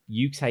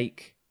 you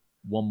take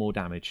 1 more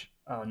damage.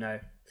 Oh, no.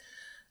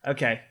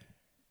 Okay.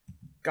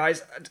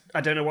 Guys,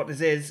 I don't know what this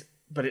is,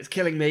 but it's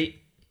killing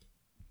me.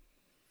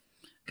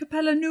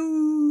 Capella,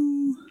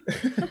 no!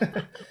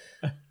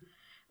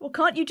 Well,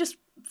 can't you just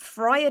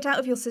fry it out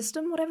of your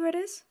system, whatever it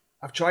is?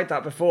 I've tried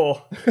that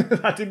before.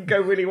 That didn't go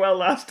really well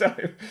last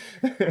time.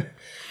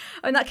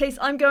 In that case,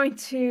 I'm going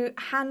to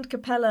hand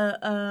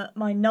Capella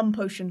my numb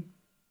potion,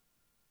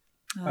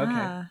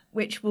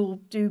 which will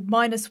do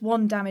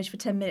 -1 damage for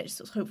 10 minutes.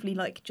 So hopefully,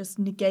 just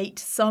negate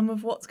some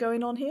of what's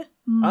going on here.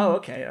 Oh,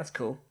 okay. That's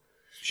cool.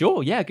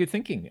 Sure, yeah, good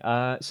thinking.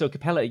 So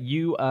Capella,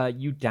 you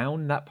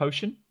down that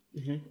potion,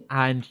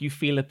 and you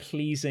feel a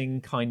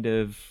pleasing kind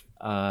of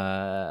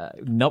a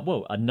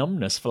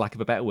numbness, for lack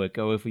of a better word,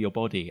 go over your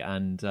body,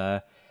 and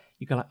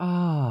you go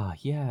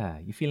like,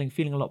 you're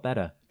feeling a lot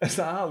better.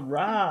 All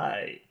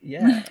right.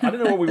 Yeah. I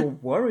don't know what we were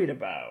worried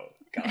about.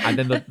 And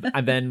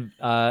then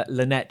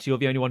Lynette, you're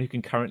the only one who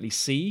can currently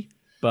see.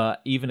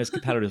 But even as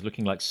Capella is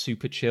looking like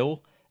super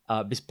chill,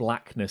 this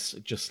blackness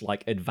just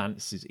like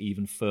advances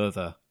even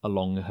further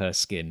along her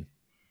skin.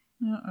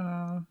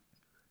 Uh-oh.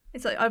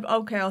 It's like,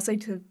 okay, I'll say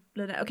to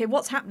Lynette, okay,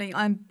 what's happening?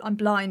 I'm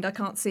blind. I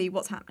can't see.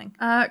 What's happening?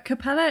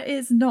 Capella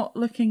is not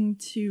looking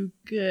too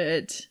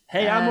good.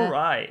 Hey, I'm all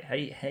right.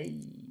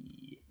 Hey.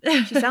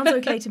 She sounds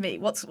okay to me.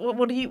 What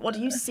do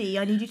you see?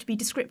 I need you to be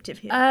descriptive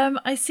here.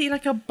 I see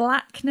like a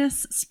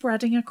blackness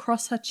spreading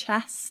across her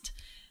chest.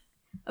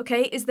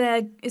 Okay, is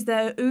there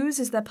ooze?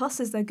 Is there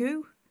pus? Is there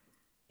goo?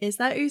 Is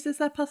there ooze? Is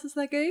there pus? Is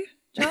there goo?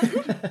 John?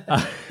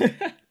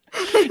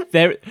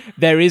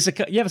 There is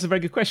that's a very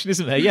good question,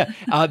 isn't there? Yeah,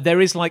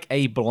 there is like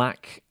a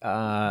black,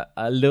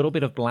 a little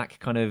bit of black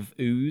kind of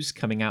ooze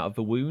coming out of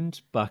the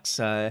wound, but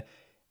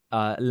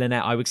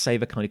Lynette, I would say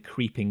the kind of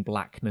creeping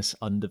blackness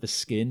under the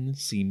skin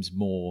seems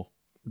more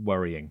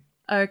worrying.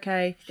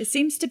 Okay, it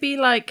seems to be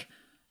like,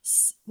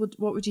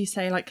 what would you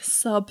say, like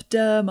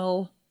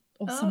subdermal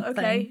or something?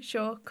 Okay,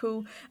 sure,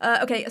 cool.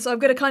 Okay, so I'm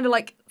going to kind of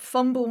like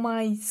fumble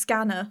my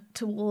scanner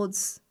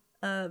towards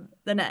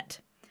Lynette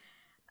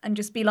and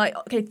just be like,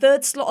 okay,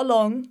 third slot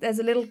along, there's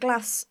a little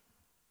glass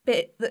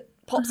bit that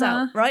pops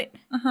out, right?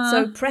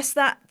 So press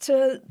that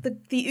to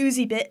the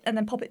oozy bit and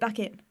then pop it back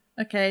in.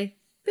 Okay.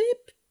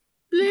 Beep,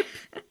 blip,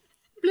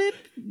 blip.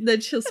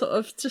 Then she'll sort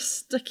of just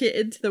stick it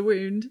into the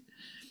wound.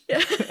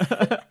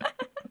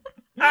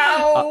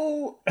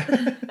 Ow!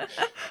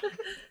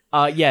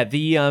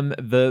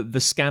 The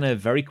scanner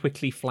very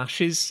quickly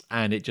flashes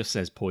and it just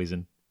says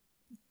poison.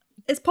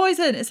 It's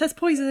poison. It says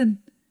poison.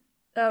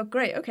 Oh,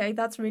 great. Okay,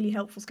 that's really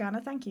helpful,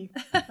 scanner. Thank you.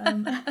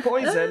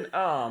 Poison?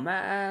 Oh,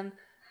 man.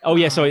 Oh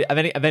yeah, sorry. And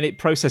then it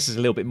processes a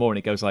little bit more, and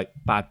it goes like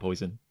bad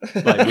poison,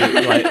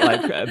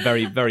 like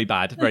very very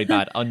bad,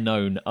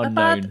 unknown.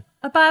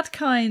 A bad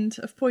kind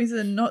of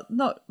poison, not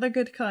the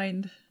good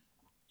kind.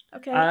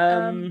 Okay.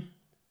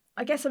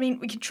 I guess we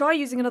could try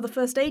using another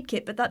first aid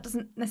kit, but that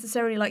doesn't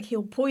necessarily like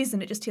heal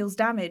poison. It just heals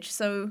damage.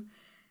 So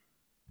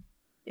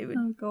it would.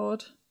 Oh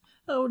god.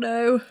 Oh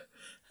no.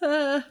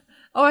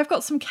 I've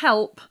got some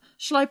kelp.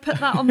 Shall I put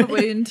that on the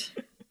wound?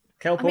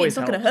 Kelp it's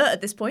not going to hurt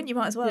at this point. You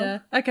might as well. Yeah.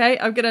 Okay,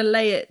 I'm going to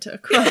lay it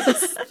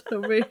across the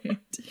wound.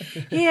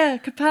 Here,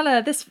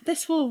 Capella,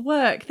 this will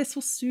work. This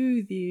will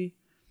soothe you.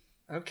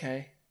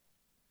 Okay.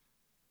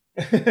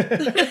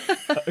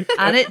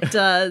 And it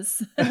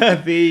does.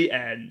 The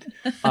end.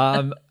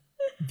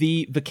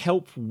 The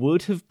kelp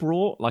would have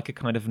brought like a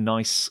kind of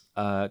nice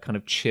kind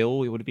of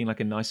chill. It would have been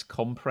like a nice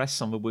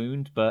compress on the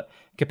wound, but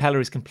Capella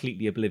is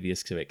completely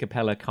oblivious to it.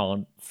 Capella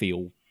can't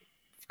feel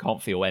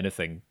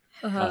anything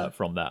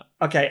from that.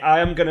 Okay,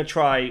 I am going to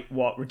try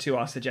what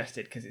Rituar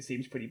suggested because it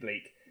seems pretty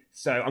bleak.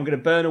 So I'm going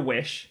to burn a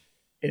wish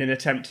in an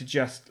attempt to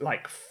just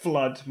like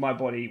flood my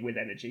body with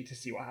energy to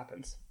see what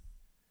happens.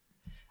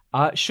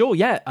 Sure,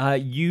 yeah.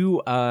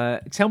 You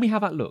tell me how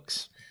that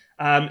looks.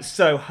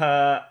 So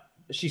her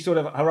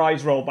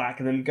eyes roll back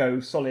and then go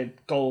solid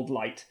gold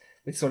light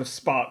with sort of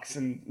sparks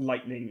and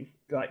lightning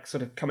like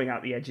sort of coming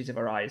out the edges of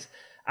her eyes.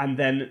 And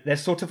then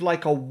there's sort of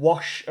like a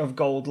wash of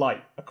gold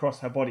light across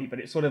her body, but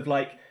it sort of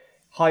like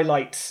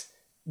highlights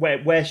where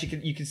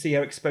you can see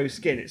her exposed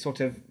skin. It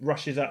sort of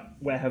rushes up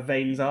where her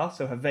veins are,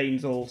 so her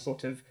veins all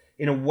sort of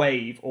in a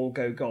wave all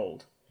go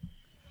gold.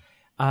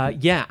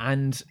 Yeah,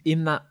 and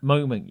in that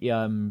moment,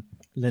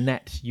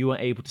 Lynette, you are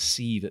able to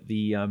see that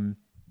the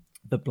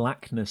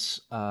blackness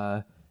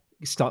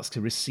starts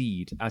to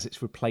recede as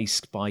it's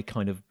replaced by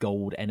kind of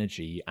gold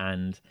energy,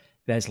 and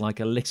there's like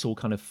a little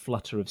kind of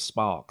flutter of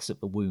sparks at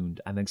the wound,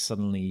 and then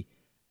suddenly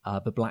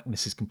the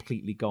blackness is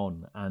completely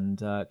gone. And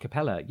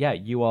Capella, yeah,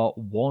 you are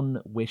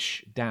one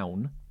wish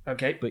down.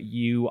 Okay. But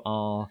you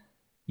are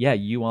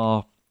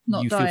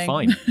not you dying. feel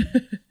fine.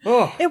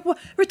 Oh.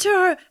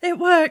 Rituar, it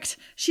worked.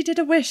 She did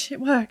a wish.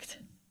 It worked.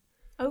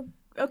 Oh,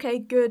 okay,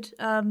 good.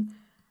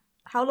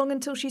 How long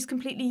until she's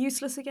completely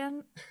useless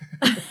again?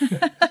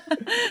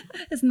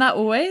 Isn't that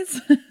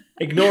always?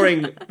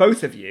 Ignoring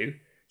both of you,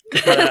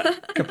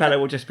 Capella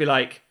will just be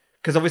like,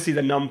 because obviously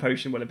the numb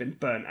potion will have been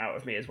burnt out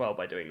of me as well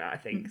by doing that, I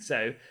think.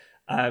 So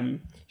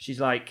she's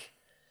like,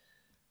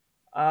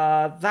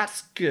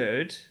 that's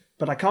good,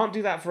 but I can't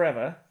do that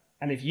forever.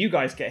 And if you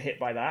guys get hit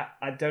by that,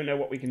 I don't know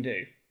what we can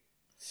do.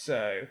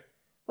 So...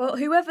 Well,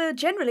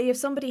 generally, if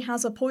somebody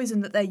has a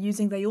poison that they're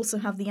using, they also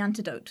have the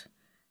antidote.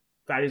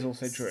 That is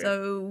also true.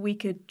 So we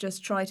could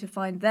just try to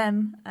find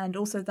them, and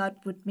also that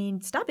would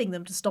mean stabbing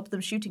them to stop them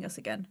shooting us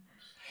again,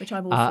 which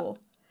I'm all for.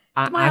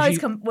 Do my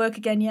eyes work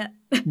again yet?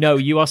 No,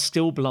 you are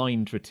still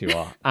blind,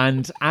 Rituar.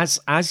 And as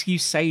you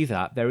say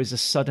that, there is a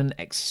sudden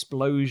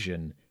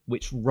explosion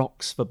which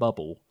rocks the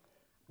bubble,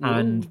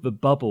 and the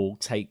bubble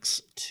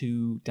takes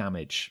 2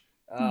 damage.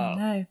 Oh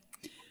no.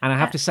 And I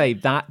have to say,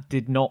 that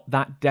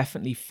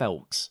definitely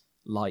felt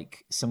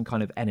like some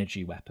kind of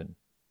energy weapon.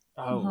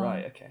 Oh,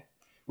 right, okay.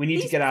 We need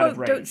These to get out of folk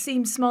range. don't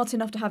seem smart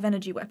enough to have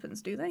energy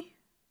weapons, do they?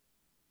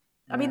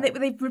 I mean,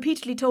 they've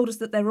repeatedly told us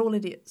that they're all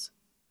idiots.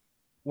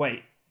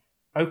 Wait,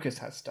 Ocus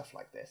has stuff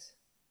like this.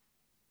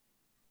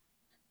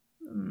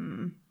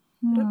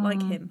 I don't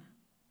like him.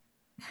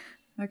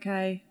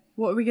 Okay.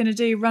 What are we going to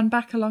do? Run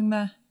back along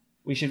the...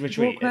 We should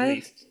retreat at Walkway?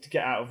 least to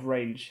get out of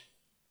range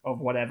of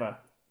whatever.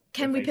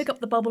 Can we pick up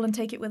the bubble and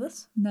take it with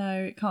us?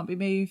 No, it can't be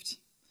moved.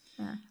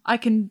 Ah. I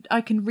can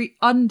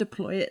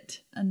undeploy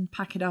it and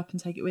pack it up and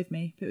take it with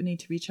me, but we need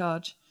to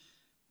recharge.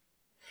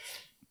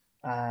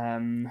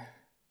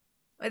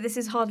 This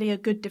is hardly a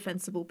good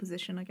defensible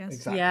position, I guess.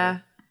 Exactly. Yeah.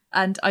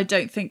 And I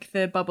don't think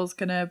the bubble's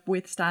going to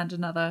withstand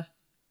another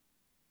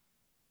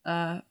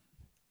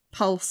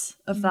pulse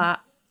of that.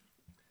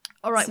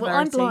 All right, well,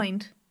 I'm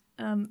Severity.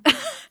 blind.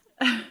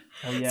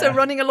 Oh, yeah. So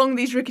running along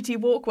these rickety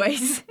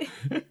walkways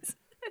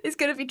is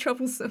going to be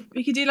troublesome.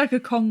 We could do like a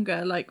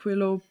conga, like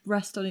we'll all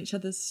rest on each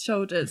other's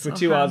shoulders. For our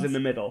 2 hours hands. in the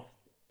middle.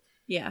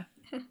 Yeah.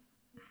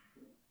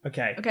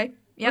 Okay. Okay,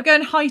 We're yep.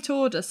 going height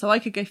order, so I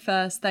could go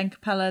first, then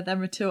Capella, then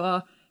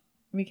Ritua.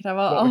 We could have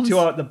our What, with arms. 2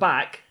 hours at the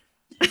back?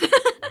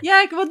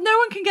 Yeah, well, no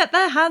one can get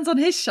their hands on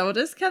his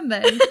shoulders, can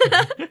they?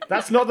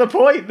 That's not the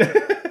point.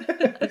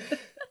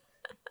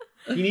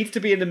 He needs to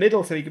be in the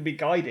middle so he can be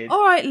guided.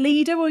 All right,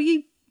 leader. Well,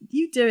 you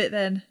do it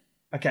then.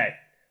 Okay.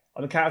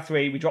 On the count of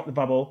 3, we drop the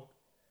bubble,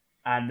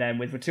 and then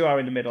with Ritua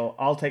in the middle,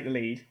 I'll take the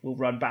lead. We'll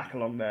run back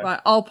along the... Right,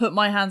 I'll put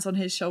my hands on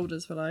his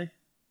shoulders, will I?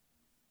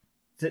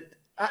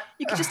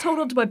 You could just hold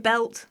on to my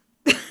belt.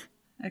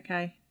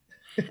 Okay.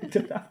 You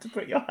don't have to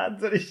put your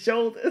hands on his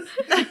shoulders.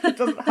 It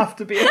doesn't have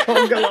to be a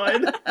conga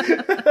line.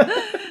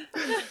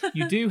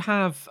 You do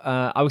have,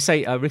 I would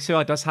say,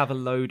 Ritua does have a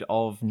load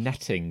of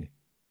netting.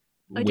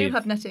 I do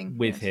have netting,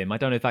 with yes. him. I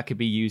don't know if that could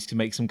be used to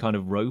make some kind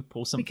of rope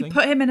or We something. could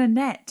put him in a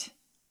net.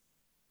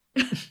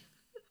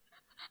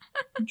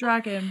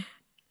 Drag him.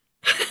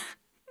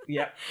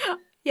 Yeah.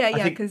 Yeah,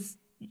 think- because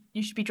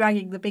you should be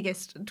dragging the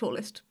biggest and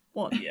tallest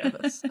one of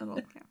us.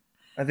 along, yeah.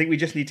 I think we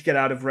just need to get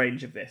out of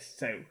range of this.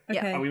 So,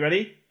 Okay. are we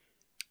ready?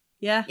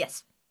 Yeah.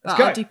 Yes. But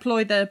go. I'll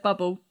deploy the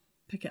bubble.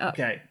 Pick it up.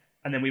 Okay.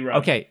 And then we run.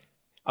 Okay.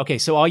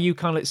 So are you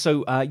kind of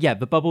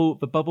the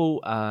bubble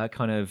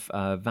kind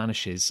of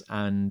vanishes,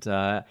 and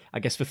I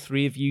guess the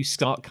three of you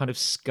start kind of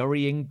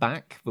scurrying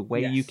back the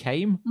way you Yes.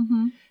 came.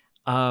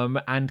 Mm-hmm.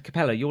 And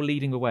Capella, you're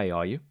leading the way,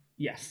 are you?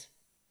 Yes.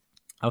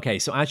 Okay,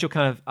 so as you're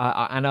kind of,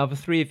 and are the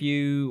three of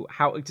you,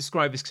 how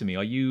describe this to me?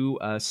 Are you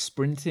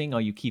sprinting?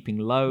 Are you keeping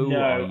low? No,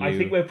 Are you... I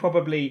think we're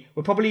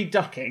probably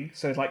ducking,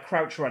 so it's like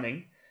crouch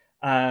running.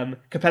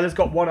 Capella's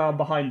got one arm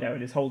behind her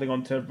and is holding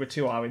on to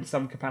Ritua in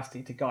some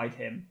capacity to guide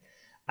him.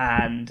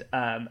 And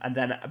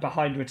then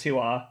behind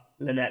Ritua,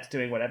 Lynette's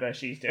doing whatever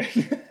she's doing.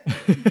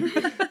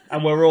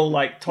 And we're all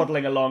like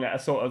toddling along at a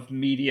sort of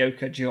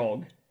mediocre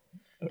jog.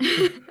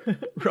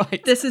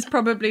 Right. This is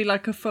probably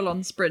like a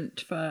full-on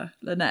sprint for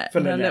Lynette For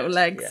and her Lynette, little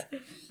legs.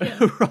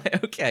 yeah.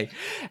 Right. Okay.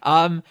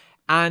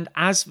 And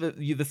as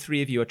the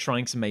three of you are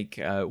trying to make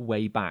your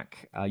way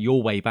back,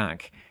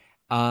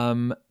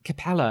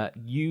 Capella,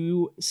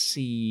 you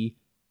see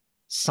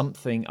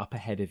something up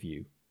ahead of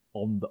you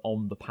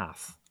on the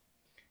path,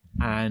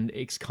 and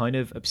it's kind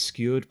of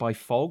obscured by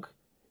fog,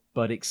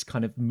 but it's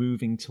kind of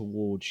moving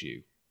towards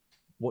you.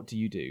 What do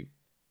you do?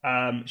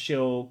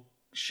 She'll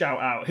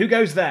shout out, "Who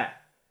goes there?"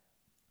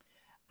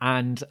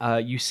 And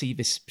you see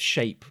this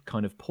shape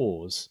kind of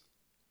pause,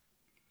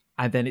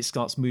 and then it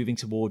starts moving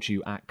towards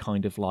you at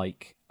kind of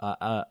like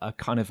a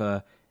kind of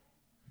a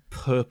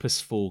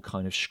purposeful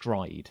kind of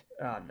stride.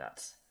 Oh,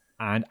 nuts.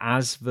 And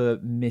as the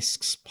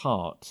mists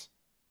part,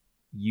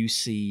 you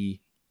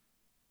see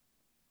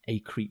a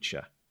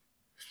creature.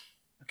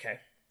 Okay.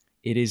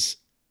 It is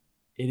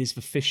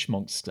the fish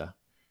monster,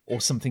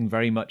 or something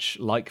very much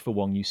like the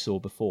one you saw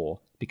before,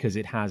 because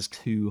it has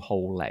two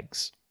whole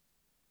legs.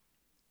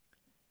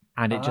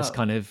 And it just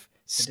kind of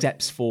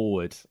steps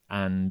forward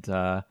and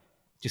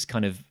just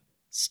kind of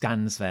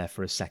stands there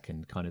for a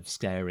second, kind of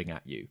staring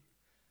at you.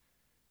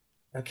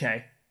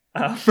 Okay.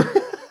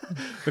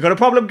 We've got a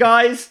problem,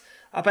 guys.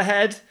 Up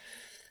ahead.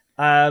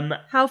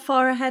 How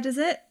far ahead is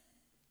it?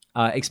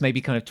 It's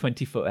maybe kind of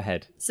 20 foot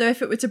ahead. So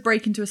if it were to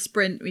break into a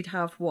sprint, we'd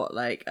have, what,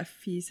 like a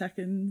few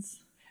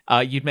seconds?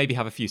 You'd maybe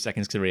have a few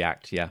seconds to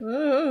react, yeah.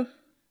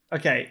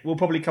 Okay, we'll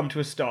probably come to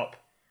a stop.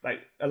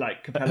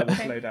 Like Capella will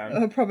slow down.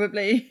 Oh,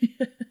 probably.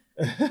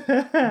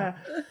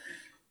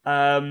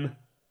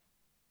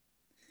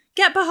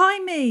 Get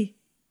behind me!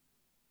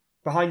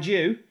 Behind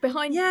you.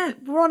 Behind, Yeah.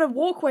 we're on a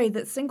walkway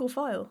that's single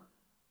file.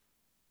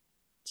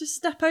 Just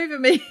step over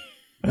me.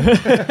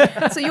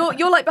 So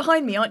you're like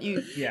behind me, aren't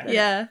you? Yeah.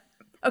 Yeah.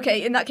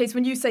 Okay, in that case,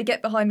 when you say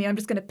get behind me, I'm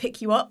just going to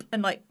pick you up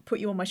and like put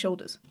you on my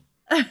shoulders.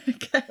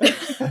 Okay.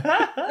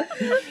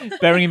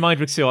 Bearing in mind,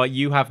 Ritua,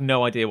 you have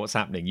no idea what's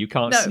happening. You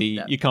can't No, see.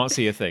 no. You can't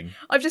see a thing.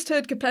 I've just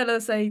heard Capella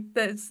say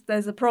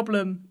there's a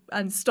problem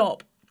and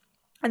stop,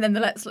 and then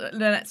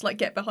Lynette's like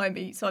get behind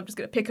me, so I'm just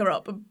going to pick her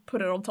up and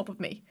put her on top of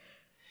me.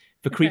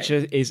 The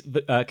creature is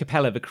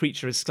Capella. The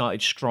creature has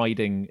started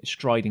striding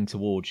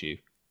towards you.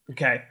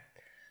 Okay.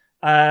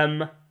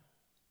 I'm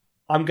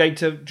going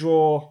to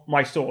draw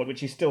my sword,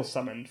 which is still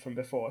summoned from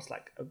before. It's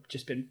like I've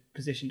just been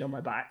positioned on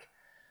my back.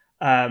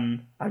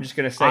 I'm just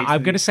going to say...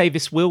 I'm going to say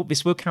this will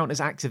count as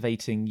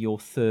activating your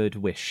third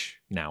wish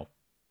now.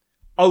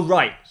 Oh,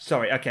 right.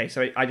 Sorry. Okay,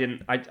 so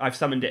I've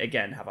summoned it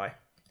again, have I?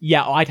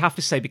 Yeah, I'd have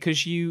to say,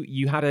 because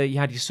you had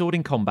your sword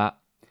in combat.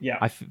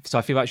 Yeah. So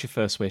I feel that's your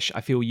first wish.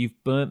 I feel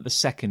you've burnt the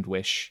second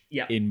wish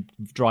in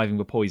driving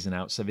the poison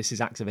out. So this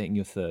is activating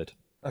your third.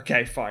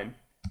 Okay, fine.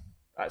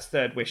 That's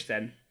third wish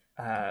then.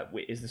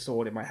 Is the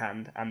sword in my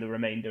hand and the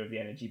remainder of the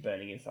energy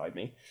burning inside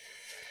me.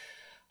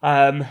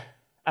 And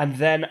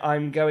then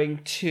I'm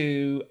going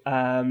to...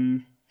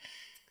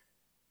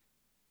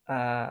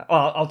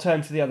 I'll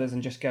turn to the others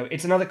and just go,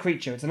 it's another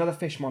creature, it's another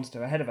fish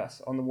monster ahead of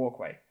us on the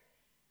walkway.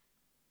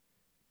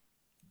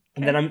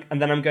 Okay.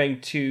 And then I'm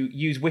going to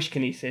use Wish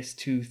Kinesis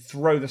to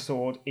throw the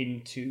sword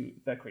into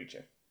the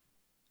creature.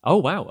 Oh,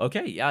 wow.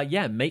 Okay.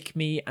 Yeah, make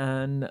me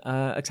an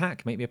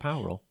attack. Make me a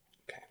power roll.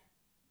 Okay.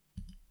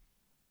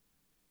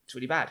 It's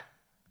really bad.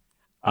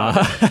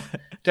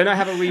 Don't I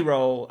have a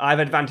reroll? I have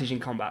advantage in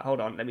combat.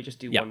 Hold on, let me just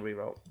do one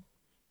reroll.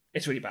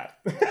 It's really bad.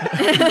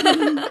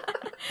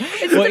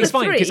 It's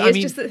fine, because I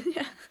mean...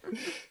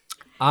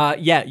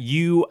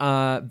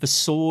 the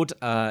sword.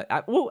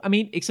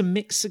 It's a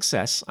mixed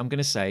success, I'm going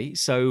to say.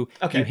 So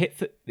you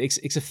hit.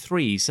 It's a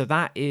 3. So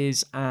that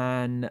is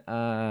an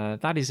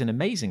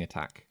amazing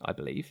attack, I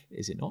believe.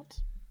 Is it not?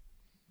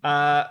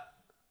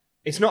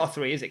 It's not a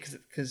 3, is it?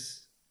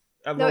 Because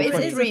no, it's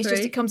a 3. It's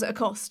just it comes at a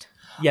cost.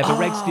 Yeah, the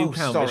regs do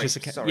count.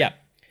 Sorry. Yeah.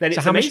 Then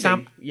it's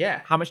amazing.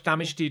 How much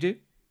damage do you do?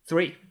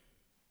 3.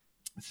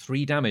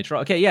 3 damage,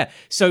 right? Okay, yeah.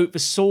 So the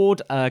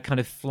sword kind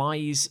of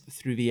flies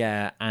through the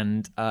air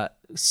and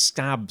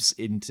stabs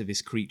into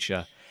this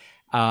creature,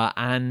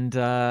 and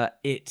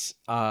it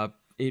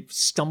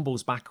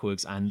stumbles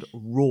backwards and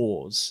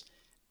roars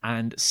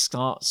and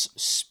starts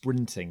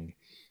sprinting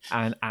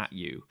at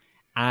you.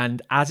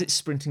 And as it's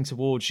sprinting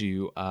towards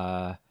you,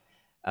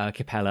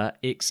 Capella,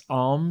 its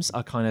arms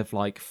are kind of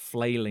like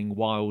flailing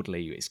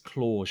wildly. Its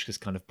claws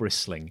just kind of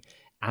bristling,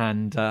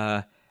 and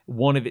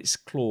one of its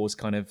claws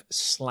kind of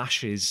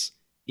slashes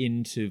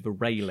into the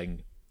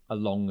railing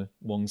along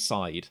one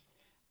side,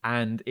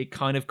 and it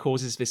kind of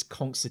causes this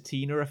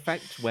concertina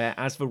effect where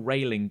as the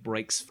railing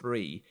breaks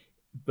free,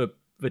 the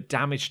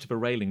damage to the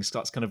railing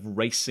starts kind of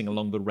racing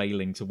along the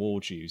railing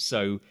towards you.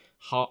 So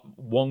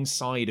one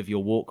side of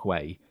your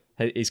walkway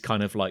is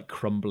kind of like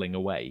crumbling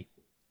away.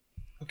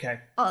 Okay.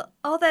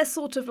 Are there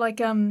sort of like,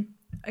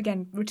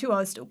 again,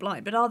 Rutua is still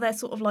blind, but are there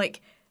sort of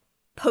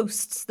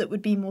posts that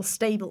would be more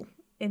stable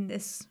in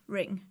this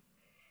ring?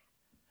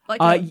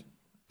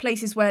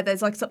 Places where there's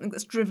something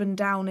that's driven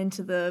down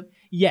into the...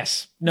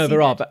 Yes. No,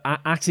 there are, but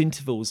at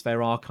intervals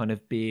there are kind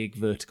of big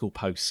vertical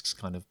posts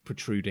kind of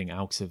protruding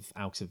out of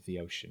the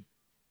ocean.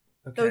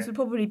 Okay. Those would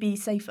probably be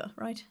safer,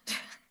 right?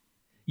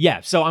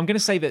 Yeah, so I'm going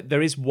to say that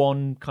there is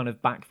one kind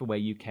of back the way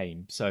you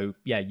came. So,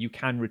 yeah, you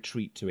can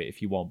retreat to it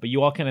if you want. But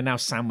you are kind of now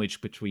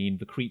sandwiched between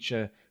the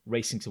creature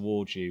racing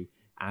towards you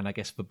and, I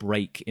guess, the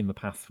break in the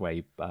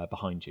pathway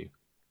behind you.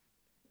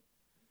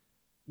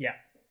 Yeah.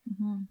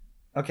 Mm-hmm.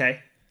 Okay.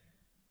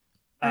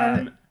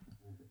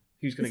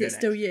 Who's going to go next? Is it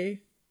still you?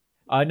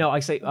 No,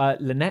 I say,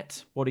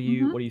 Lynette, what are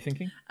you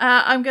thinking?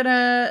 I'm going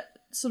to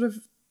sort of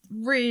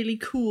really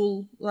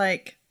cool,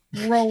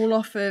 roll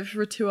off of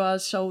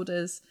Rutua's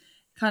shoulders,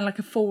 kind of like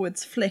a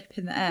forwards flip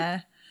in the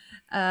air.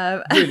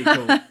 Really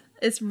cool.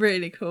 It's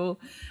really cool.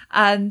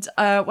 And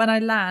when I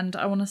land,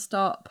 I want to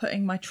start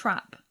putting my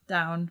trap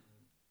down.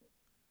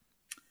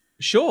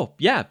 Sure,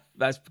 yeah,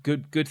 that's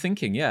good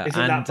thinking, yeah.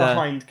 Isn't that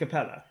behind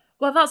Capella?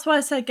 Well, that's why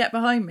I said get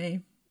behind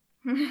me.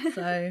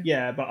 So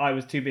yeah, but I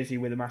was too busy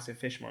with a massive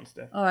fish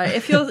monster. All right,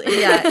 if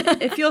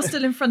you're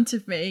still in front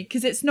of me,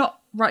 because it's not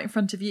right in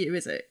front of you,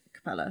 is it,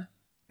 Capella?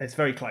 It's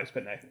very close,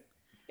 but no.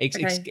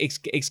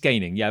 It's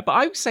gaining, yeah. But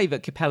I would say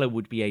that Capella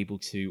would be able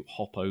to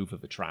hop over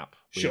the trap.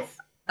 Sure.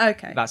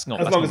 Okay. That's not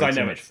as long as I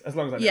know it. As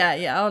long as I know.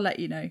 Yeah, I'll let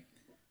you know.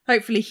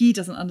 Hopefully he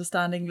doesn't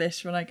understand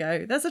English when I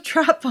go, there's a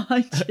trap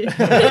behind you.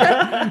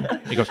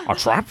 He goes, a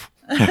trap?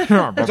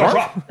 There's a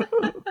trap.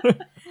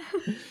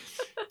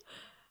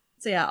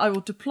 So yeah, I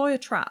will deploy a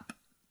trap.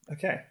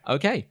 Okay.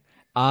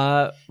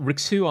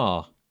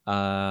 Rutua,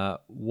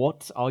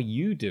 what are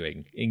you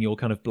doing in your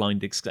kind of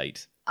blinded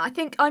state? I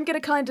think I'm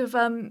going to kind of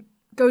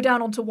go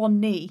down onto one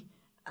knee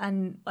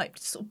and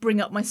sort of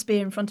bring up my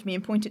spear in front of me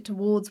and point it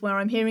towards where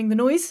I'm hearing the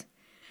noise.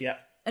 Yeah.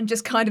 And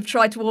just kind of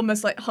try to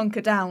almost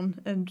hunker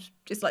down and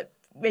just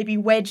maybe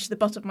wedge the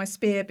butt of my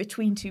spear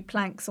between 2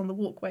 planks on the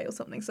walkway or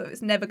something, so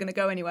it's never going to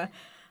go anywhere.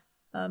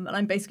 And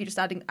I'm basically just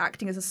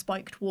acting as a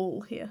spiked wall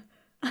here.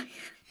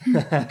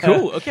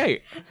 Cool,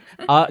 okay.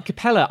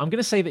 Capella, I'm going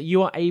to say that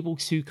you are able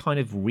to kind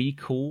of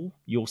recall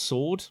your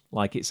sword,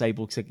 it's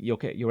able to,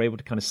 you're able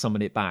to kind of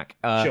summon it back.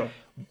 Sure.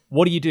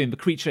 What are you doing? The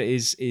creature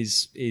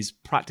is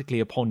practically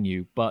upon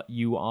you, but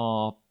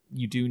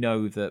you do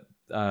know that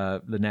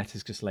Lynette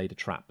has just laid a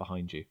trap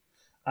behind you.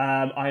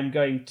 I'm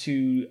going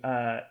to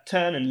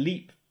turn and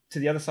leap to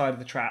the other side of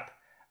the trap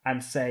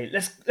and say,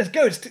 let's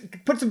go,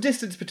 put some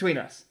distance between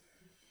us.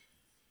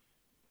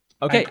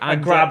 Okay,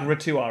 and grab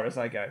Rutua as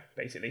I go,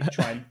 basically,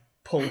 try and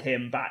pull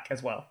him back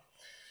as well.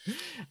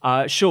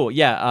 Sure,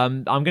 yeah.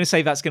 I'm going to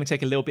say that's going to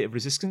take a little bit of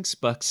resistance,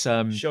 but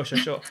Sure.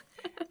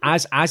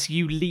 as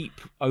you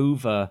leap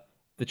over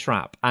the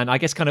trap, and I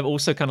guess kind of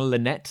also kind of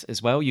Lynette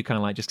as well, you kind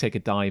of like just take a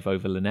dive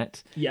over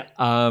Lynette. Yeah.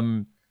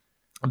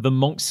 The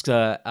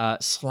monster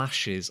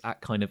slashes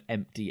at kind of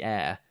empty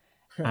air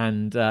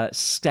and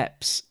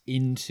steps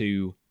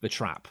into the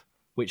trap,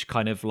 which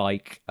kind of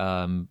like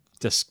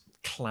just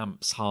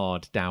clamps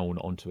hard down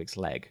onto its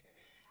leg,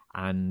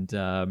 and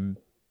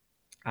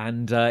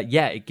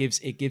it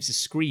gives a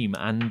scream,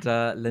 and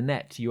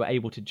Lynette, you are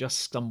able to just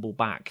stumble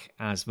back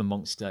as the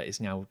monster is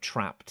now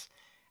trapped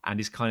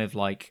and is kind of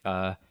like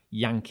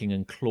yanking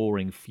and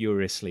clawing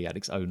furiously at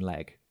its own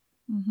leg.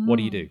 Mm-hmm. What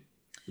do you do,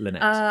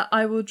 Lynette?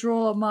 I will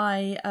draw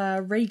my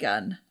ray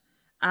gun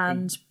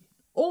and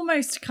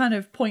almost kind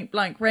of point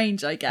blank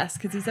range, I guess,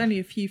 because he's only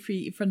a few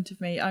feet in front of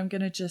me. I'm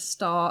going to just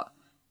start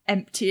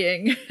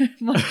emptying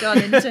my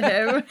gun into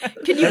him.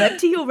 Can you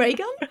empty your ray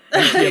gun?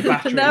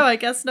 No, I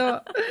guess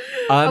not.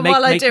 And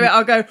while I do it,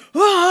 I'll go,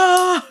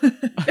 ah!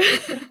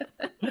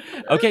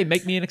 Okay,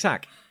 make me an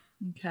attack.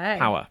 Okay.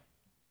 Power.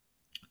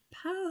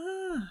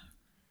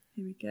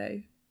 Here we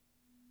go.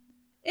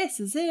 It's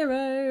a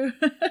 0.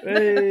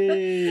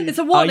 Hey. It's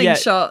a warning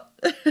shot.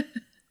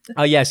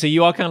 Yeah, so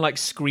you are kind of like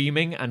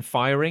screaming and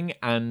firing,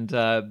 and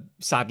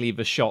sadly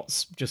the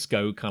shots just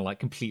go kind of like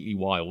completely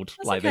wild.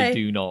 That's like okay. They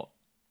do not.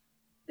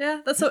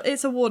 Yeah,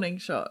 it's a warning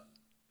shot.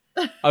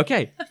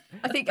 Okay.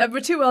 I think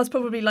Ritual's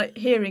probably like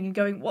hearing and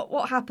going,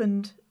 What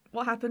happened?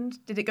 What happened?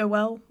 Did it go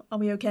well? Are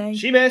we okay?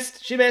 She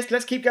missed.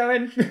 Let's keep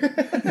going.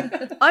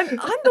 I'm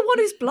the one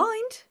who's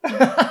blind.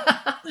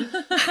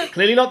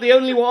 Clearly not the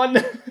only one.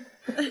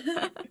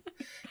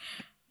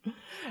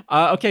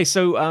 Okay,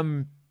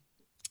 so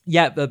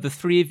the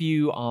three of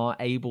you are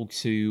able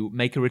to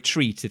make a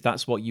retreat if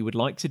that's what you would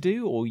like to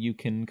do, or you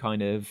can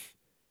kind of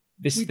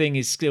thing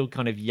is still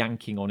kind of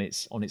yanking on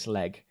its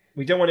leg.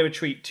 We don't want to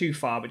retreat too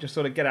far, but just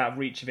sort of get out of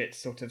reach of its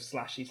sort of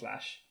slashy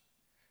slash.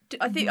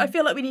 I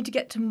feel like we need to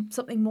get to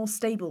something more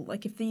stable.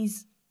 Like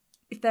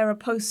if there are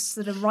posts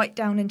that are right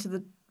down into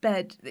the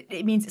bed,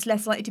 it means it's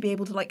less likely to be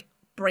able to like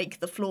break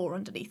the floor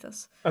underneath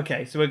us.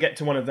 Okay, so we'll get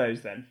to one of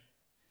those then.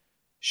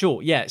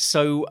 Sure, yeah.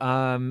 So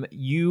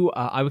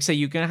I would say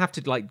you're going to have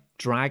to like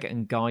drag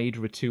and guide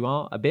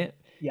Rituar a bit.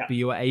 Yeah. But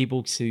you are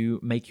able to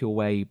make your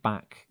way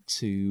back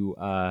to,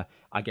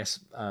 I guess,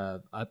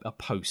 a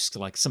post,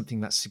 like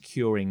something that's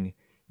securing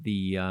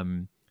the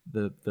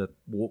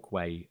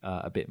walkway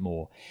a bit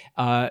more.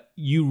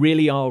 You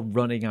really are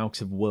running out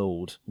of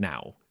world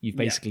now. You've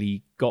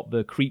basically got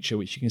the creature,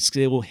 which you can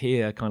still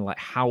hear kind of like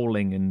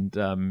howling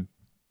and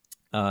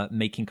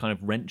making kind of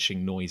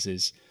wrenching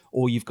noises,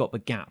 or you've got the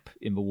gap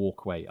in the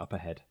walkway up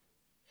ahead.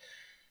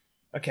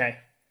 Okay.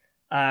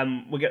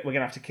 We're gonna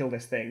have to kill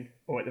this thing,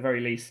 or at the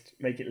very least,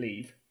 make it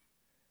leave.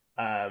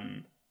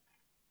 I'm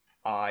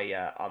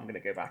gonna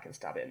go back and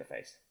stab it in the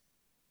face.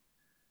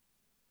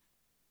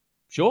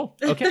 Sure.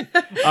 Okay. You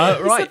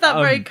Right. said that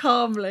very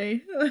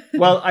calmly.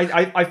 Well,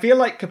 I feel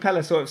like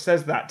Capella sort of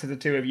says that to the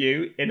two of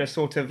you in a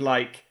sort of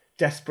like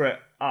desperate,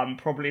 I'm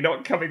probably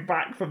not coming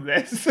back from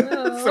this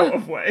sort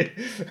of way.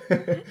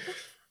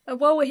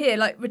 While we're here,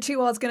 like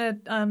Rituar's gonna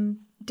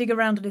dig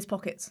around in his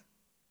pockets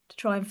to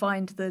try and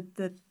find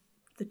the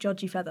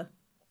judgy feather.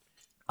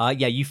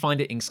 Yeah, you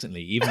find it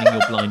instantly, even in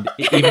your blind,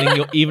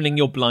 even in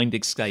your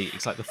blinded state.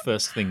 It's like the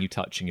first thing you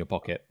touch in your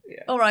pocket.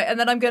 Yeah. All right, and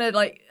then I'm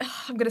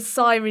gonna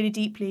sigh really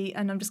deeply,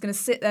 and I'm just gonna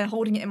sit there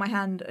holding it in my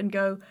hand and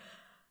go,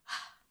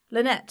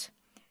 Lynette,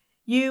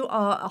 you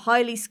are a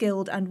highly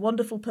skilled and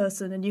wonderful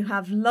person, and you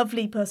have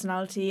lovely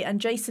personality, and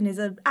Jason is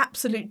an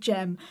absolute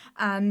gem,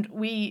 and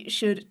we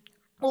should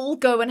all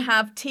go and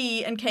have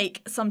tea and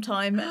cake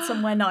sometime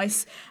somewhere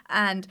nice,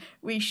 and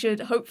we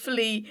should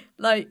hopefully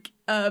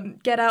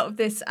get out of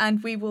this,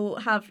 and we will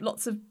have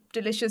lots of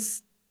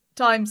delicious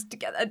times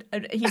together.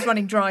 He's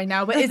running dry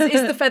now, but is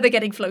the feather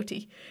getting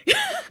floaty?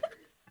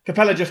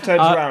 Capella just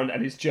turns around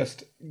and is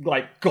just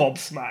like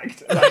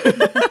gobsmacked.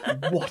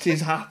 Like, what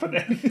is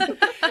happening?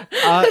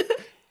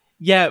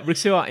 Yeah,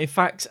 Rituar, in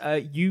fact,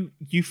 you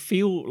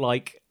feel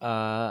like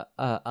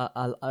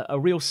a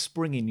real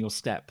spring in your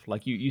step.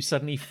 Like you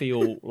suddenly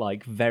feel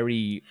like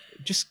very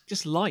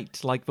just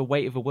light, like the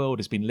weight of the world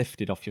has been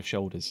lifted off your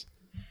shoulders.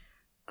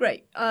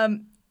 Great. I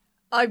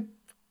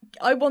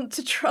want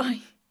to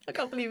try. I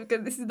can't believe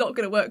this is not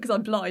going to work because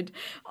I'm blind.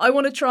 I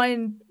want to try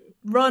and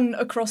run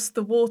across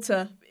the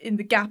water in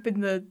the gap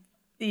in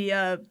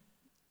the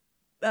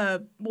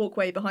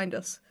walkway behind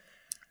us.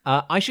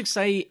 I should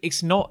say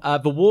it's not.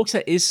 The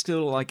water is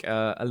still like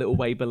a little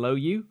way below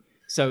you,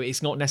 so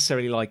it's not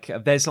necessarily like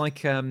there's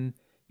like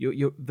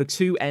the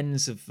two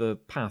ends of the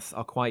path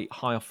are quite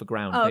high off the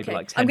ground. Oh, maybe okay.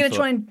 like 10 I'm going to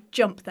foot. try and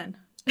jump then.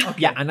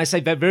 Okay. Yeah, and I say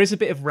there is a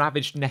bit of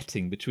ravaged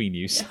netting between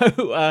you. So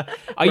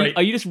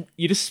are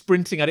you just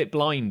sprinting at it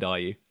blind? Are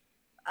you?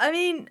 I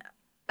mean,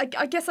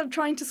 I guess I'm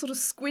trying to sort of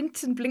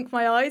squint and blink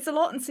my eyes a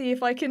lot and see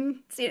if I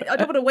can see it. I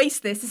don't want to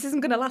waste this. This isn't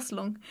going to last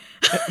long.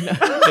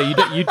 No,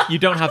 you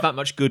don't have that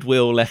much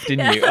goodwill left in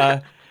you.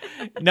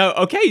 No,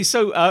 okay.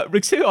 So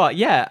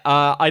Rituar,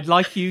 I'd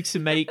like you to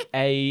make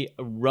a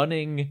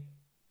running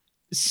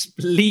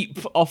leap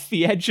off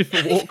the edge of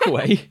the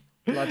walkway.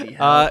 Bloody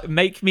hell.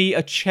 Make me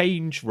a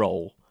change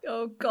roll.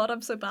 Oh god,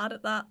 I'm so bad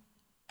at that.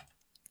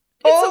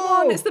 It's a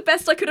 1. It's the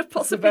best I could have the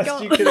possibly best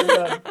got. you could have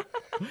done.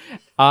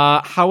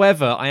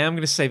 However, I am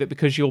going to say that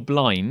because you're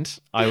blind,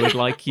 I would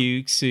like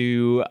you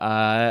to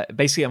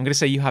basically. I'm going to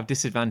say you have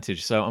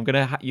disadvantage, so you're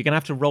going to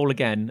have to roll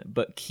again,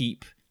 but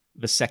keep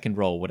the second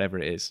roll, whatever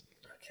it is.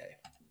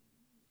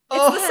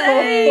 It's the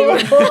same.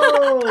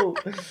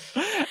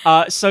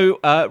 So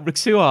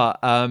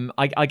Rituar,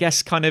 I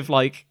guess kind of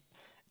like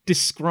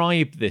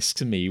describe this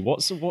to me.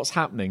 What's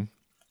happening?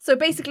 So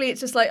basically,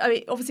 it's just like, I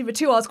mean, obviously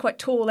Rituar's quite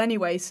tall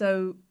anyway,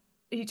 so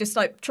he just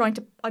like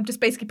I'm just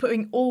basically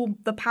putting all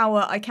the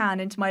power I can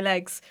into my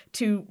legs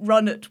to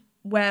run at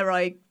where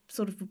I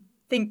sort of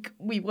think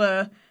we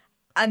were,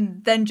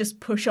 and then just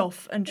push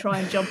off and try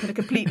and jump in a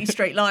completely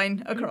straight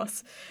line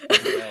across.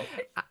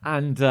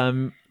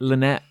 And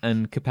Lynette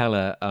and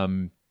Capella,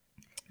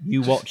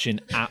 you watch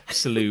in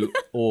absolute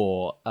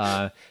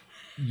awe.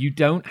 You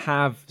don't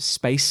have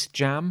Space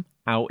Jam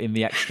out in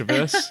the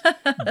Extraverse,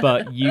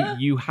 but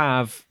you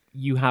have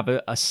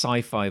a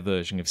sci-fi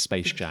version of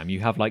Space Jam. You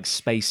have like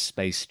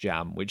Space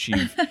Jam, which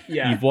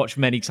you've watched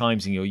many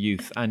times in your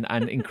youth, and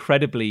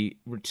incredibly,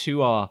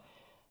 Rituar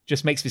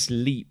just makes this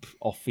leap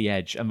off the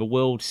edge, and the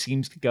world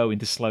seems to go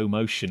into slow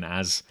motion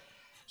as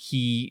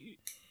he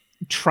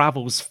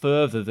travels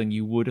further than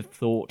you would have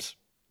thought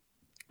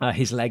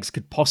his legs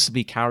could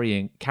possibly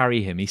carry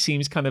him. He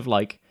seems kind of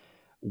like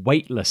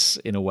weightless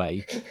in a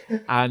way,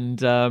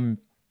 and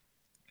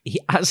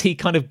as he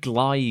kind of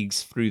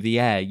glides through the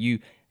air,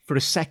 for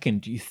a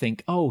second you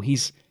think, oh,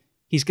 he's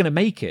going to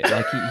make it.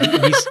 Like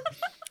he's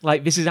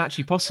like, this is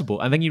actually possible,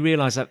 and then you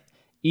realize that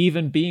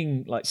even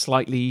being like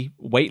slightly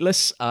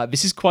weightless,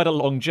 this is quite a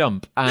long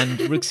jump, and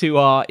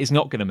Rituar is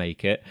not going to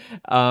make it.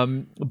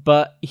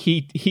 But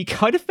he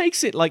kind of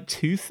makes it like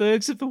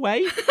 2/3 of the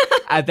way,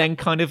 and then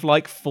kind of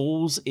like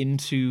falls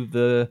into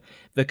the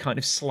kind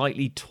of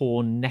slightly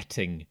torn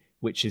netting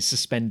which is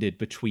suspended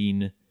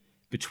between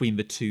the two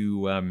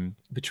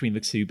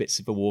bits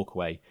of the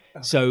walkway.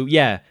 Okay. So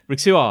yeah,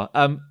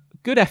 Rituar,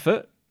 good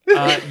effort.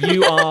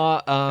 You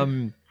are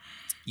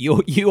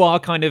you are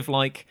kind of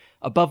like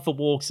above the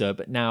water,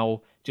 but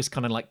now just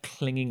kind of like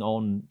clinging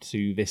on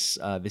to this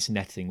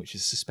netting which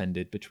is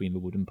suspended between the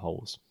wooden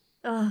poles.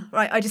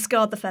 Right, I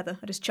discard the feather.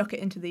 I just chuck it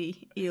into the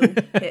eel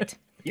pit.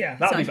 Yeah,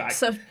 that'll be back.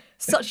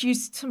 Such you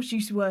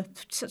were,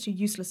 such a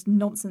useless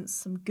nonsense.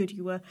 Some good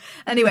you were.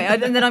 Anyway,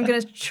 and then I'm going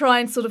to try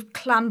and sort of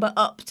clamber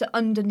up to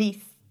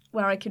underneath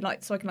where I can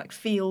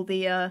feel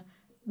the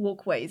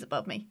walkways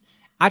above me.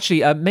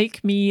 Actually,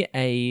 make me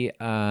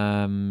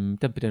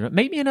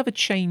another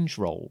change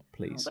roll,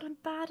 please. Oh, but I'm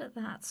bad at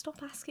that.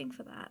 Stop asking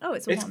for that. Oh,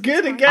 it's a 1. It's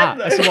good again,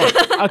 though. It's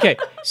a 1. Okay,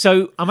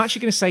 so I'm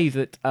actually going to say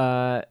that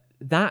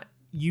that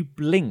you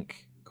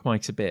blink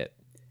quite a bit,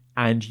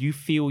 and you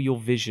feel your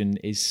vision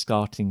is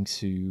starting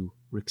to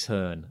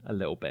return a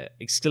little bit.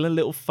 It's still a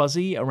little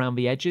fuzzy around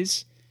the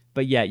edges,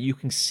 but yeah, you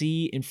can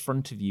see in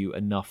front of you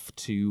enough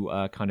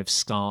to kind of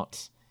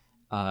start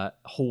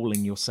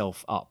hauling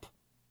yourself up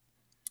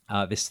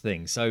this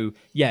thing. So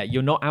yeah,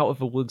 you're not out of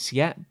the woods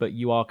yet, but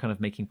you are kind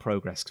of making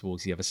progress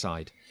towards the other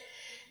side.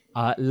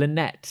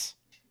 Lynette,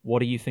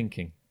 what are you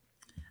thinking?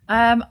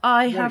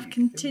 I have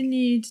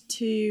continued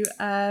to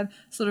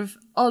sort of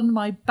on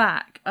my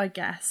back, I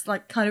guess,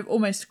 like kind of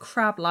almost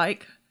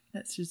crab-like.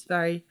 That's just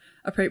very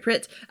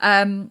appropriate.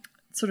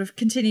 Sort of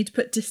continue to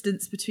put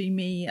distance between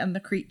me and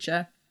the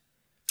creature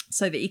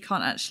so that he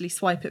can't actually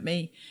swipe at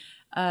me.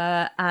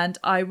 And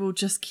I will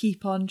just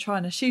keep on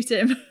trying to shoot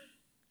him.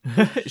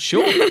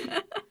 Sure.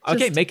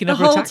 Okay, make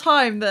another attack. The whole attack.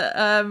 time that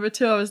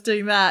Rituar was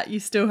doing that,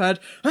 you still heard,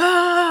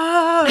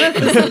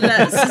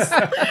 just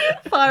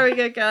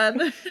firing a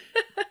gun.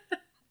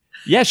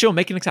 Yeah, sure,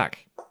 make an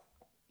attack.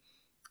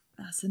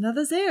 That's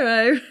another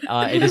 0.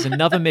 It is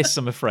another miss,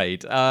 I'm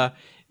afraid.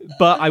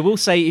 But I will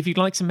say, if you'd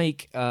like to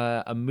make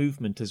a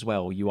movement as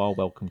well, you are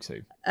welcome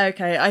to.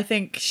 Okay, I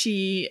think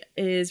she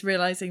is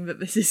realising that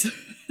this is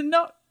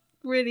not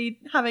really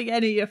having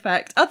any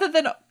effect, other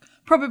than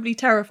probably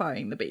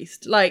terrifying the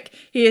beast. Like,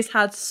 he has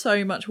had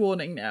so much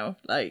warning now.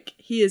 Like,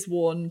 he is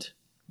warned.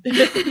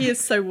 He is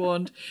so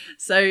warned.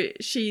 So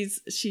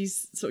she's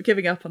sort of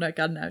giving up on her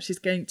gun now. She's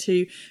going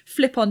to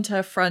flip onto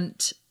her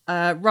front,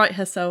 right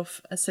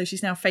herself, so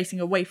she's now facing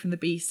away from the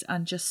beast,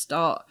 and just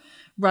start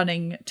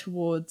running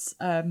towards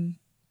the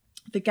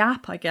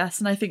gap, I guess.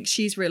 And I think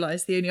she's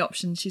realised the only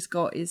option she's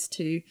got is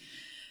to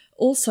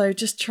also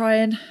just try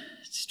and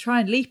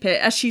leap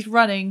it. As she's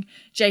running,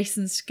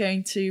 Jason's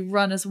going to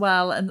run as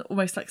well, and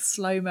almost like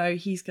slow-mo,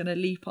 he's going to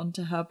leap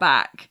onto her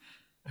back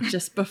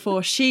just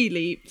before she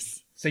leaps.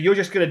 So you're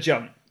just going to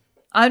jump?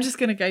 I'm just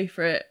going to go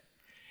for it.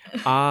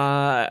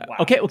 Wow.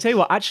 Okay, I'll tell you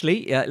what.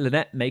 Actually,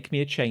 Lynette, make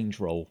me a change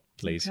roll,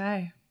 please.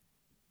 Okay.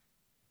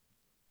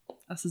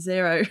 That's a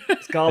 0.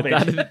 It's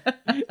garbage.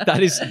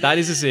 that is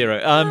a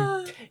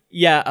 0.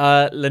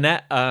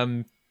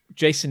 Lynette,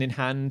 Jason in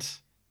hand,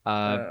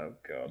 oh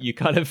God. You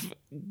kind of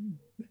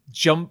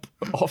jump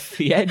off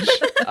the edge,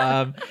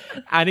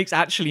 and it's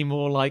actually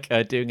more like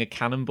doing a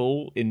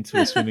cannonball into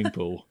a swimming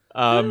pool.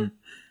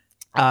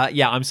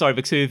 Yeah, I'm sorry.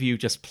 The two of you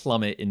just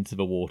plummet into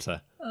the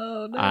water.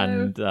 Oh no.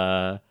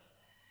 And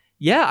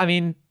yeah, I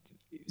mean,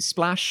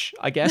 splash,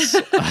 I guess.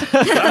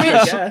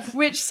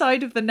 Which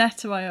side of the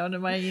net am I on?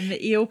 Am I in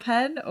the eel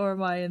pen or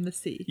am I in the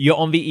sea? You're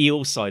on the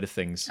eel side of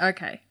things.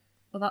 Okay.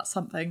 Well, that's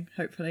something,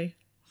 hopefully.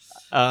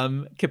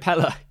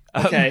 Capella,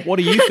 Okay. what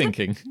are you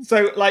thinking?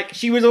 So, like,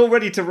 she was all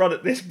ready to run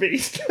at this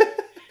beast.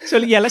 So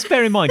yeah, let's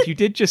bear in mind, you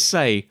did just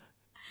say,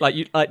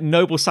 like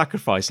noble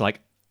sacrifice, like,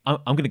 I'm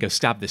going to go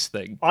stab this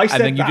thing. I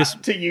said and then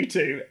that to you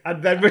two,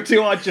 and then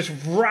Ratuar just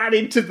ran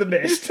into the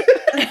mist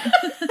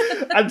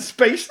and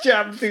space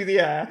jammed through the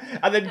air.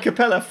 And then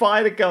Capella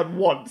fired a gun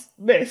once,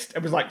 missed,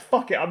 and was like,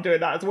 fuck it, I'm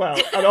doing that as well.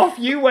 And off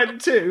you went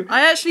too.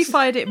 I actually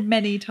fired it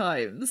many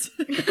times.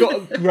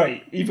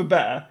 Great, even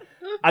better.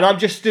 And I'm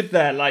just stood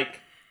there like,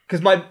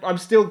 because I'm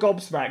still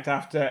gobsmacked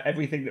after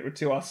everything that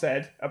Ratuar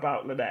said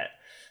about Lynette.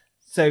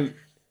 So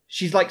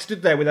she's like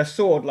stood there with her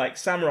sword, like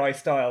samurai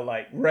style,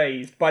 like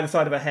raised by the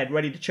side of her head,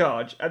 ready to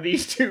charge. And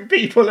these two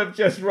people have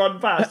just run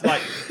past,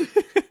 like,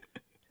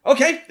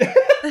 okay.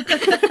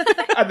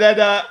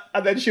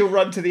 and then she'll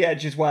run to the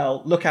edge as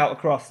well, look out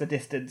across the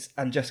distance,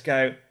 and just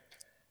go,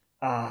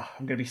 I'm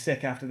going to be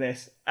sick after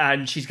this.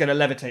 And she's going to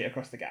levitate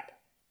across the gap.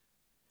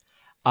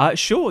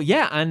 Sure,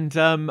 yeah, and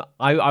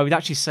I would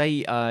actually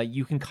say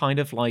you can kind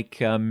of like,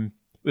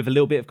 with a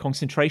little bit of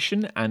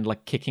concentration and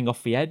like kicking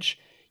off the edge,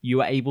 you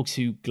are able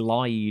to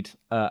glide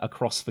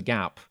across the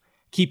gap,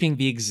 keeping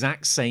the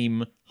exact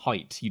same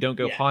height. You don't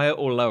go higher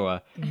or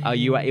lower.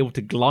 You are able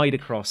to glide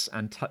across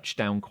and touch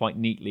down quite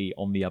neatly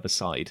on the other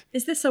side.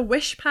 Is this a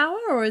wish power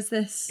or is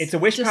this... It's a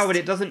wish power, but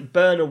it doesn't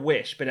burn a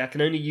wish, but I can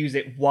only use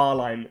it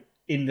while I'm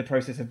in the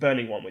process of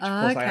burning one, which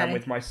of course I am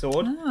with my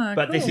sword.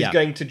 But this is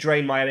going to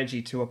drain my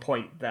energy to a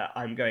point that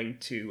I'm going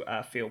to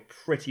feel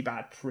pretty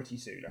bad pretty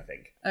soon, I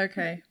think.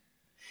 Okay.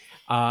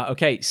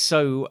 Okay,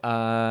 so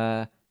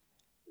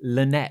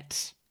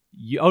Lynette.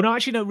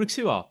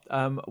 Ratuar.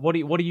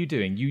 What are you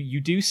doing? You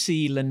do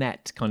see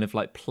Lynette kind of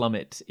like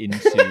plummet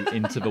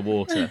into the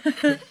water.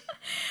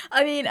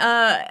 I mean,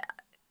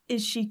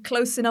 is she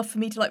close enough for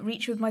me to like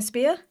reach with my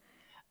spear?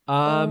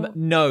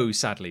 No,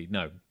 sadly,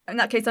 no. In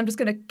that case, I'm just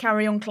going to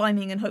carry on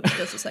climbing and hope she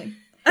does the same.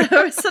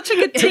 We're such a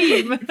good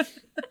team.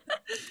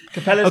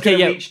 Capella's going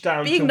to reach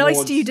down Being towards...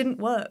 nice to you didn't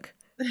work.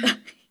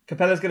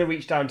 Capella's going to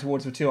reach down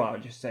towards Ratuar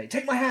and just say,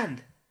 take my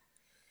hand!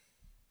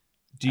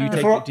 Do you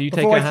take a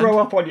Before I hand? throw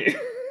up on you.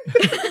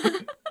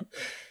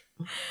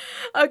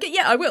 Okay,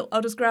 yeah, I will.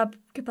 I'll just grab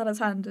Capella's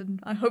hand and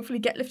I hopefully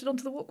get lifted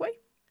onto the walkway.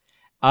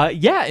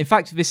 Yeah, in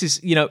fact, this is,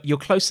 you're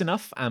close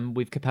enough, and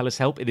with Capella's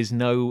help, it is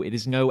no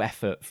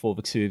effort for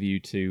the two of you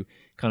to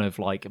kind of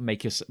like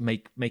make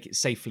it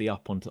safely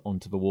up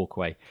onto the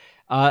walkway.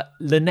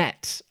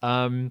 Lynette,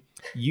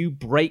 you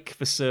break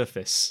the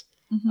surface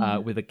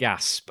with a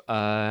gasp.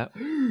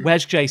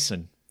 Where's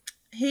Jason?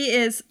 He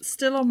is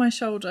still on my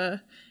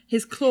shoulder.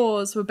 His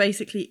claws were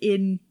basically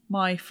in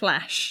my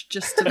flesh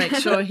just to make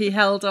sure he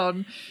held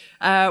on.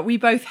 We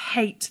both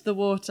hate the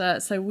water,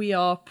 so we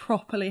are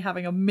properly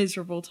having a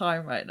miserable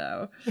time right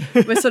now.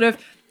 We're sort of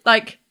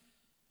like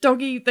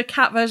the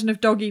cat version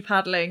of doggy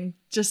paddling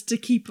just to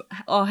keep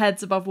our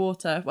heads above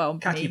water. Well,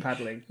 Catty me.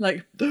 paddling.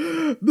 Like,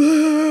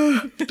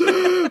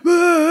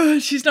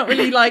 she's not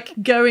really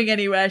like going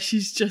anywhere.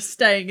 She's just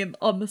staying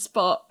on the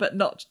spot, but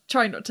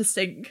trying not to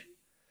sink.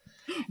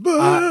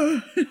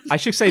 I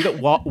should say that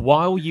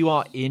while you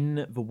are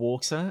in the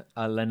water,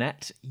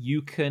 Lynette,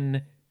 you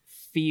can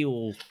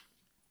feel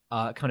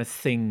kind of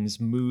things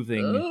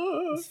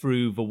moving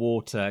through the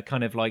water,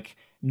 kind of like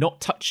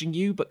not touching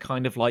you, but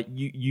kind of like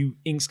you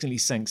instantly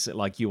sense it,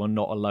 like you are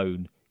not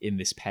alone in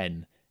this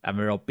pen, and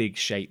there are big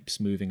shapes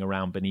moving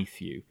around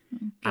beneath you.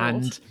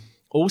 And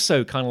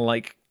also kind of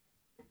like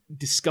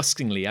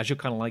disgustingly, as you're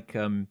kind of like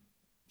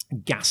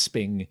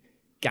gasping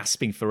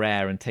for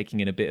air and taking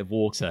in a bit of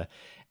water,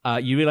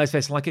 you realize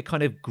there's like a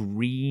kind of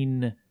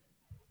green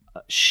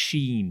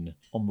sheen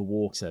on the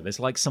water. There's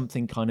like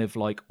something kind of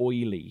like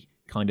oily,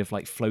 kind of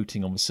like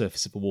floating on the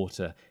surface of the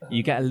water.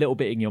 You get a little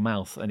bit in your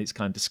mouth and it's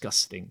kind of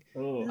disgusting.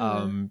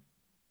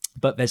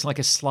 But there's like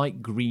a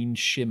slight green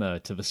shimmer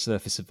to the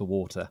surface of the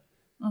water.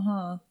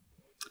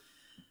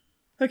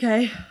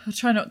 Okay, I'll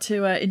try not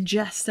to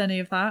ingest any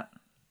of that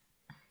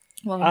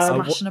while I'm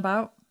splashing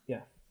about.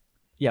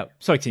 Yeah,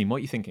 sorry team, what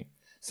are you thinking?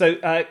 So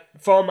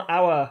from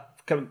our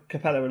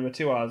Capella and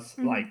Ratuar's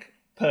like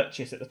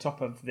purchase at the top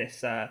of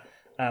this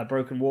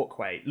broken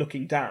walkway,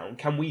 looking down,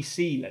 can we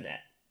see Lynette?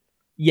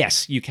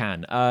 Yes, you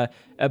can.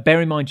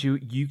 Bear in mind,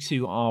 you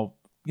two are,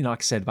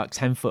 like I said, about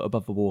 10 foot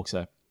above the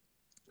water,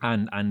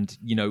 and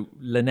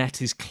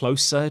Lynette is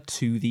closer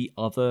to the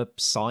other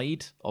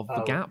side of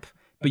the gap,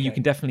 but you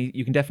can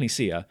definitely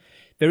see her.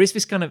 There is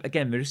this kind of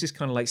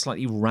like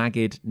slightly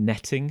ragged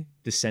netting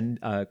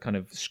kind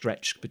of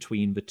stretched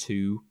between the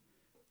two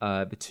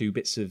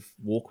bits of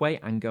walkway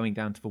and going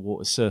down to the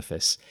water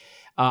surface.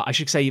 I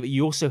should say that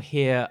you also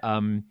hear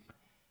a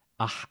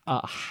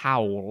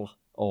howl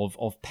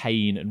of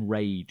pain and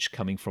rage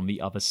coming from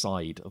the other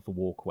side of the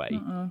walkway,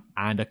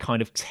 and a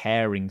kind of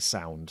tearing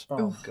sound.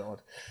 Oh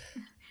God!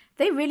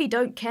 They really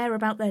don't care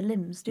about their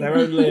limbs, do Their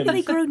they? own limbs.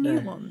 They grow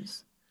new No.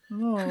 ones.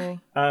 Oh.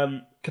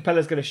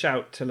 Capella's going to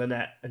shout to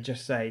Lynette and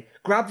just say,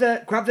 grab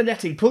the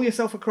netting, pull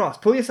yourself across,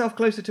 pull yourself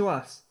closer to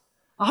us.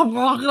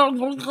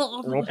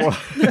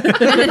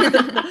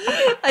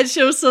 And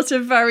she'll sort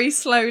of very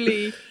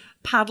slowly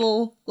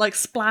paddle, like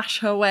splash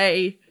her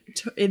way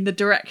in the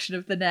direction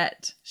of the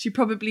net. She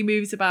probably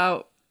moves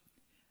about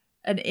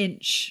an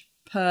inch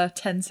per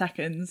 10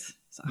 seconds.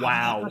 So-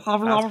 Wow,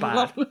 that's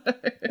bad.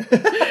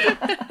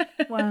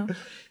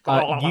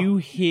 Wow. You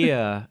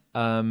hear.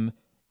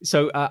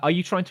 So, are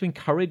you trying to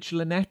encourage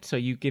Lynette? Are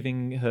you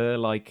giving her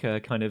like a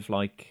kind of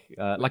like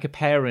a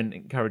parent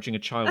encouraging a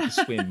child to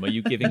swim? Are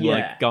you giving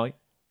Yeah.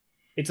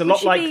 It's a lot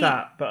she like be-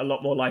 that, but a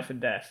lot more life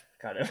and death,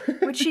 kind of.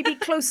 Would she be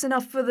close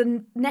enough for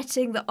the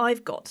netting that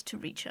I've got to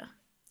reach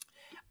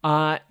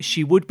her?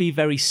 She would be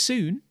very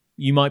soon.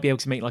 You might be able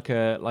to make like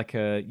a.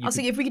 I was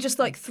thinking if we could just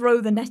like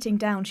throw the netting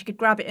down, she could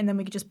grab it and then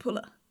we could just pull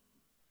her.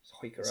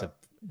 Hoik her It's a up.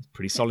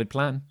 pretty solid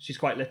plan. She's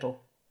quite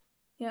little.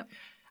 Yep.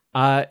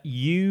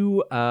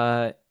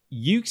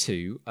 You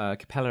two,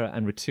 Capella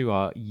and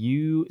Ritua,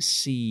 you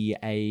see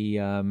a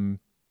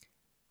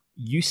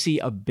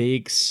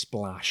big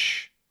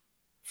splash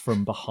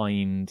from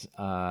behind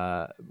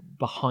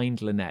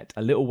Lynette,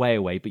 a little way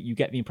away, but you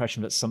get the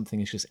impression that something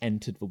has just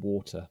entered the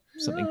water,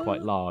 something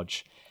quite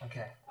large.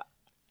 Okay.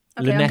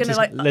 Lynette I'm has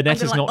gonna,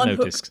 not unhook-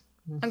 noticed.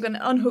 I'm going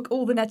to unhook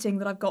all the netting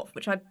that I've got,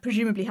 which I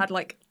presumably had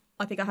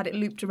I think I had it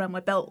looped around my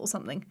belt or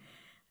something,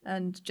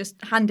 and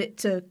just hand it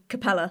to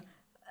Capella.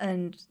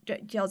 And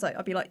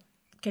I'll be like,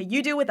 okay,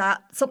 you deal with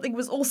that. Something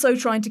was also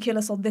trying to kill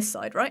us on this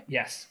side, right?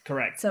 Yes,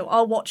 correct. So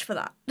I'll watch for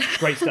that.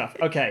 Great stuff.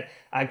 Okay,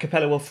 and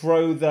Capella will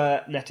throw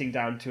the netting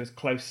down to as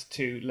close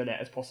to Lynette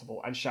as possible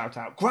and shout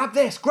out, grab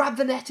this, grab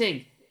the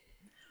netting!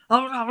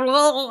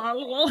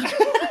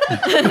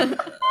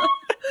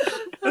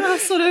 I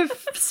sort of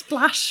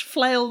splash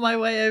flail my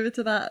way over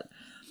to that.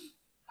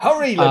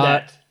 Hurry,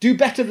 Lynette! Do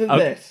better than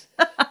this!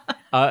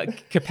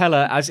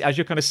 Capella, as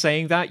you're kind of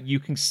saying that, you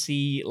can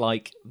see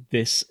like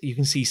this. You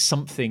can see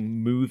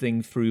something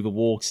moving through the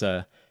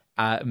water,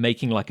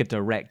 making like a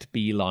direct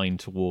beeline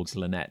towards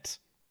Lynette.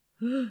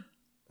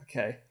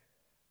 Okay.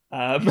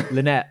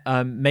 Lynette,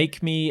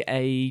 make me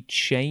a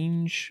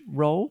change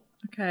roll.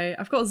 Okay,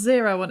 I've got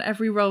 0 on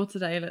every roll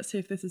today. Let's see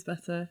if this is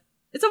better.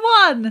 It's a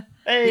 1!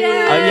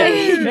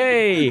 Hey!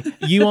 Hey,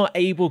 you are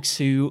able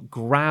to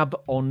grab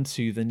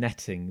onto the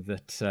netting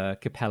that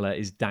Capella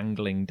is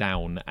dangling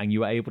down, and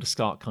you are able to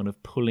start kind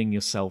of pulling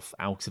yourself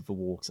out of the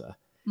water.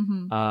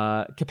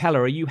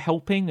 Capella, are you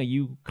helping? Are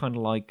you kind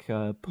of like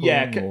pulling?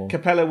 Yeah, or...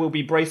 Capella will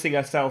be bracing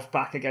herself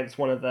back against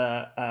one of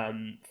the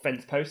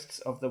fence posts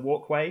of the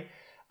walkway,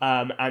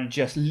 and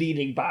just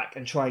leaning back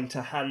and trying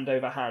to hand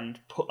over hand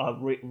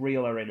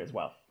reel her in as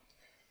well.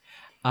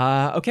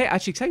 Okay,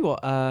 actually, tell you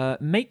what.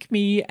 Make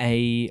me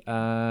a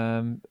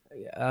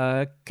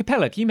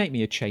Capella. Can you make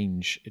me a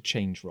change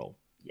roll?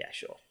 Yeah,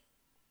 sure.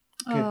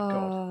 Good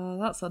God. Oh,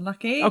 that's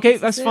unlucky. Okay, It's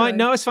a that's 0. fine.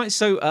 No, it's fine.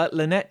 So,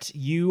 Lynette,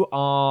 you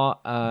are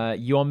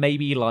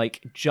maybe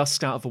like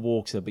just out of the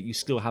water, but you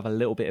still have a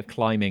little bit of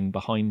climbing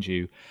behind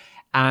you.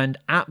 And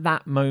at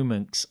that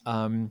moment,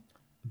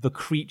 the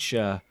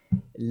creature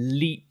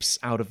leaps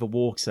out of the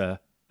water,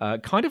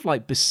 kind of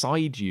like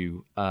beside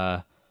you,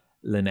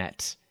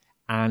 Lynette,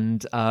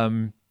 and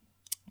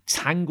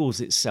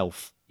tangles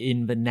itself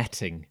in the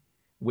netting,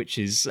 which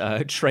is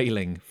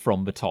trailing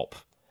from the top.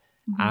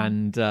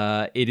 And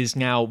it is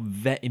now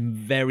in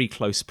very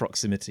close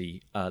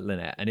proximity,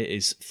 Lynette, and it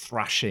is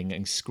thrashing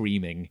and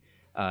screaming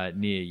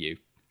near you.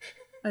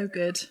 Oh,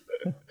 good.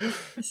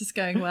 This is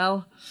going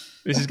well.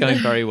 This is going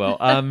very well.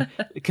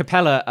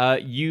 Capella,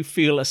 you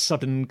feel a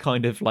sudden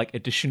kind of like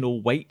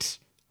additional weight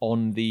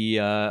on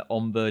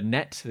the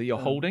net that you're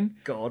holding.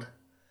 God.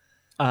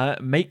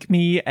 Make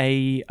me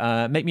a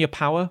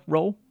power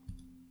roll.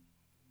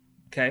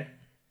 Okay.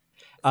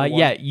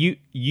 Yeah,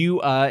 you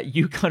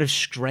kind of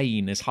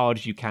strain as hard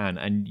as you can,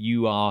 and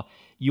you are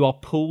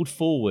pulled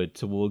forward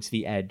towards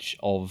the edge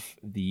of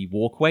the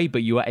walkway,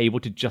 but you are able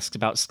to just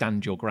about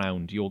stand your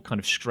ground. You're kind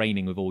of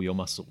straining with all your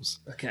muscles.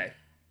 Okay.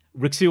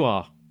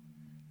 Rituar,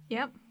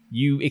 Yep.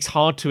 it's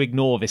hard to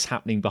ignore this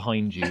happening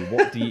behind you.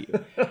 What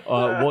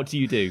do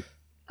you do?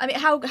 I mean,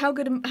 how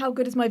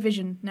good is my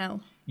vision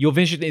now? Your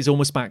vision is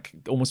almost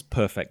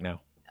perfect now.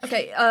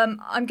 Okay,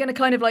 I'm gonna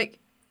kind of like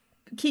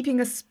keeping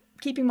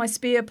my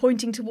spear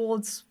pointing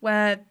towards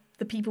where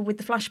the people with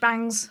the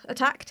flashbangs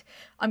attacked.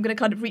 I'm gonna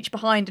kind of reach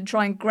behind and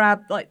try and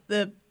grab like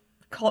the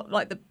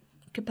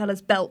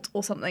Capella's belt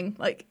or something,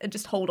 like, and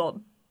just hold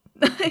on.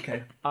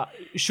 Okay.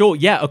 Sure,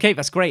 yeah, okay,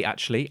 that's great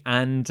actually.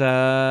 And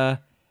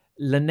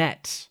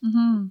Lynette,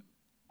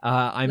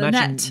 I imagine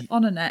Lynette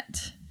on a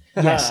net.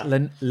 yes,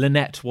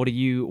 Lynette. What are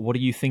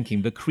you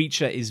thinking? The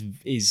creature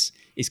is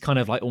kind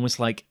of like almost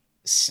like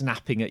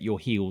snapping at your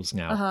heels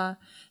now.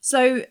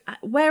 So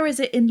where is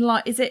it in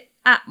light? Is it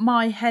at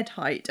my head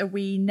height? Are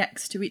we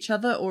next to each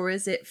other, or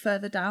is it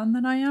further down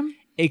than I am?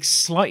 it's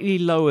slightly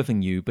lower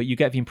than you, but you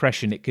get the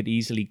impression it could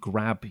easily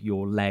grab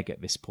your leg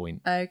at this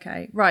point.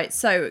 Okay, right.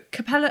 So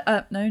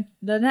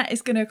Lynette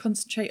is going to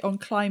concentrate on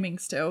climbing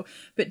still,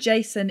 but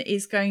Jason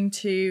is going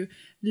to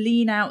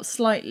lean out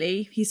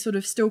slightly. He's sort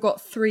of still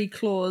got 3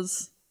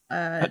 claws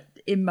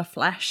in my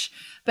flesh,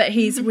 but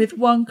he's with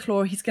one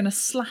claw, he's going to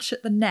slash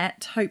at the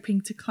net,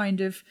 hoping to kind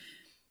of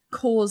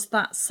cause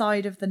that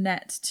side of the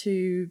net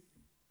to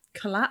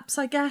collapse,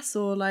 I guess,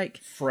 or like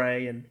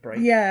Fray and break.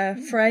 Yeah,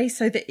 fray,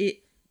 so that it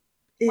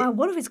Wow,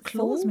 what are his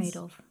claws falls? made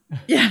of?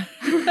 Yeah.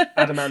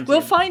 Adamantium. We'll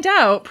find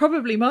out.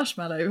 Probably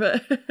marshmallow,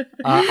 but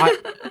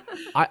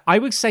I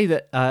would say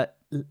that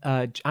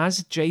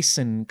as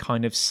Jason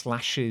kind of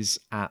slashes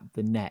at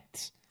the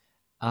net,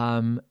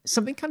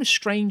 something kind of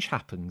strange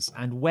happens,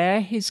 and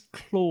where his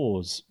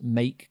claws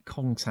make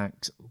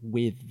contact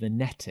with the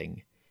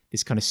netting,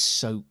 this kind of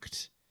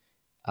soaked,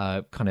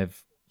 kind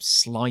of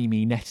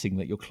slimy netting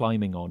that you're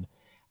climbing on,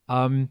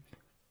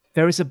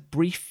 there is a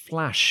brief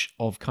flash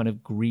of kind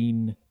of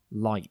green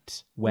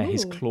light where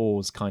his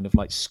claws kind of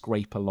like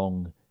scrape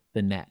along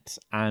the net,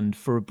 and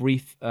for a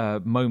brief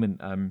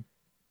moment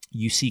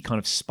you see kind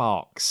of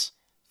sparks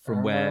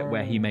from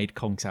where he made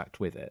contact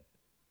with it.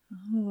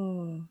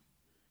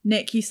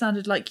 Nick, you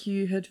sounded like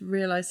you had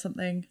realised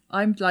something.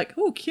 I'm like,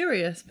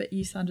 curious, but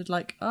you sounded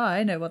like,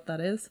 I know what that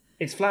is.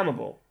 It's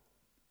flammable.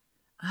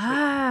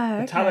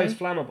 Okay. The tallow's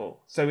flammable,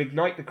 so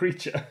ignite the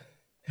creature.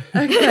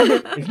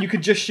 Okay. If you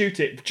could just shoot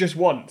it just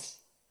once.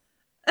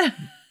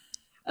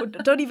 Well,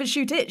 don't even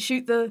shoot it.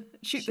 Shoot the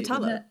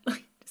tallow. net.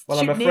 Just Well,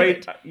 I'm shoot near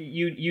afraid it.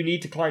 you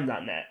need to climb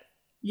that net.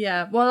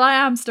 Yeah, well, I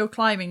am still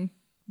climbing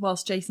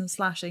whilst Jason's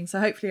slashing, so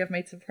hopefully I've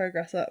made some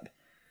progress up.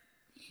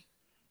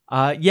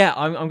 I'm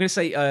going to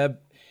say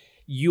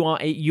you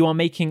are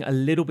making a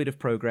little bit of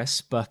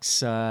progress,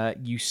 but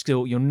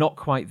you're not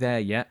quite there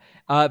yet.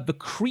 The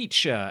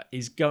creature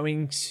is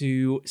going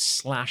to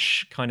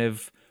slash kind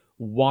of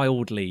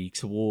wildly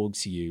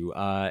towards you,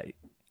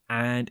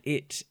 and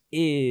it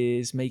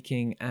is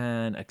making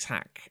an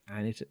attack,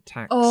 and it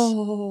attacks.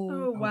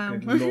 Oh wow!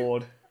 Good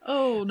lord.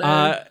 Oh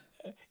no!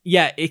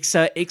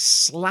 It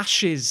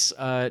slashes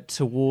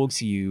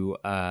towards you,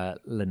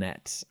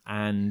 Lynette,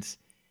 and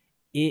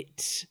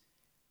it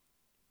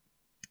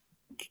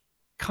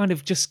kind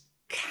of just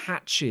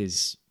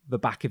catches the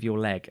back of your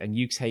leg, and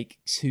you take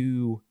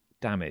 2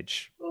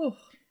 damage. Oh.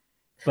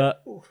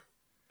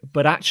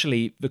 But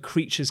actually, the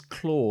creature's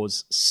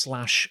claws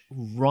slash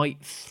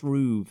right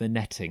through the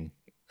netting,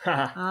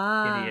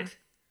 Idiot.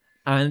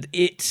 and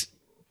it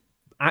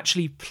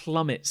actually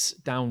plummets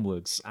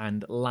downwards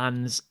and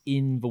lands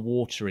in the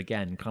water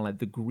again, kind of like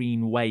the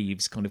green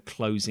waves kind of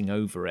closing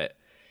over it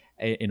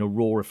in a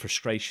roar of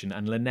frustration.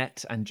 And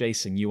Lynette and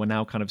Jason, you are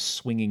now kind of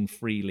swinging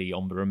freely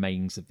on the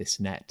remains of this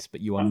net,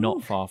 but you are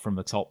not far from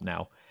the top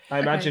now. I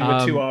imagine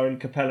Ratuar and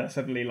Capella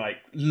suddenly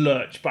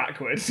lurch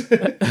backwards.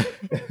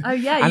 Oh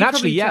yeah, you And probably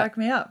actually, drag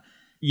me up.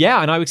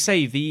 Yeah, and I would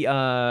say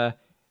I'll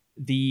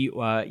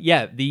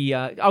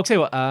tell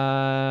you what,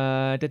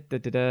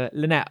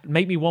 Lynette,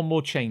 make me one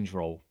more change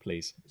roll,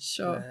 please.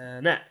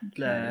 Sure. Net.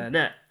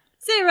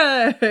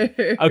 0.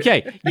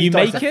 Okay, you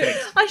Dice make are it.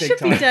 fixed. I Big should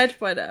be time. dead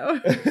by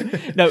now.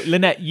 No,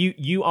 Lynette,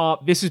 you are.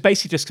 This is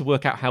basically just to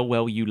work out how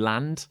well you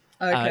land.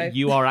 Okay.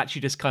 You are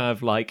actually just kind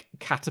of like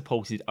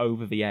catapulted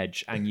over the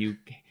edge, and you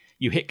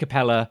hit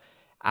Capella,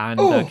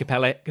 and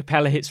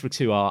Capella hits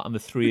Ratuar, and the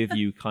 3 of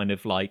you kind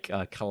of like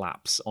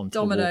collapse onto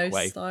the Domino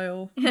walkway.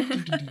 style.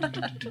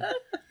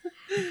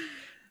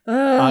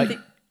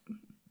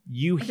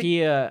 You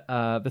hear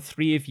the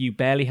 3 of you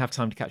barely have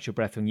time to catch your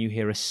breath when you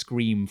hear a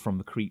scream from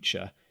the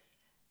creature,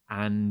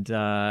 and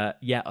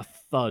a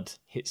thud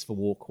hits the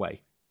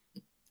walkway,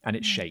 and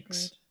it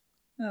shakes.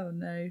 Oh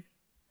no.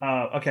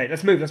 Okay,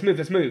 let's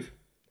move.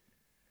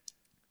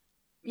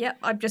 Yep,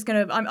 I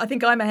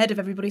think I'm ahead of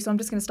everybody, so I'm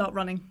just gonna start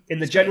running. In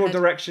the Straight general ahead.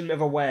 direction of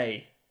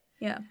away.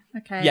 Yeah.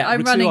 Okay, Yeah,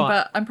 I'm Ratuar- running,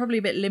 but I'm probably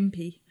a bit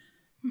limpy.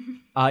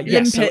 So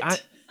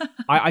Limpet.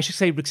 I should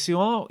say,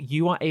 Rixuar,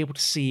 you are able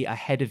to see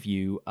ahead of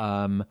you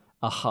a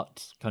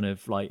hut kind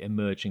of like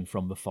emerging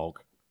from the fog.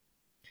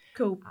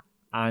 Cool.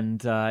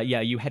 And are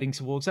you heading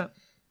towards that?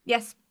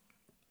 Yes.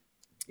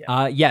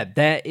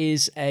 There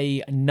is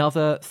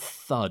another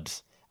thud.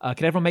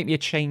 Can everyone make me a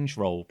change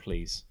roll,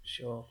 please?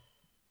 Sure.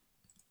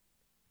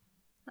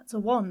 That's a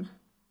 1.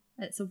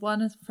 It's a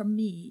 1 from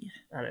me.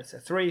 And it's a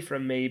 3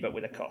 from me, but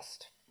with a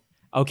cost.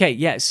 Okay,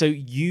 yeah. So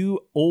you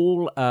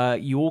all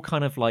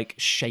kind of like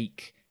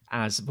shake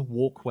as the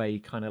walkway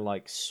kind of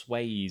like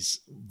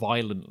sways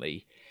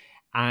violently,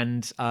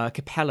 and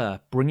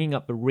Capella, bringing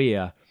up the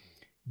rear,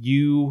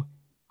 you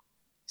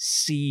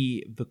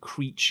see the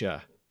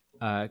creature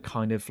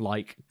kind of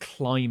like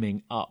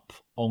climbing up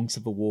onto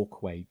the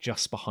walkway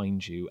just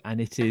behind you, and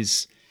it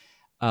is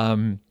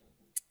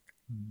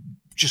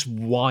just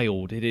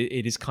wild.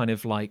 It is kind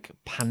of like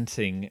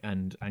panting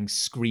and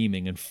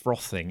screaming and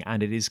frothing,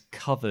 and it is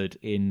covered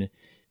in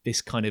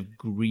this kind of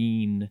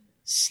green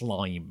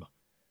slime.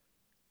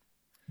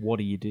 What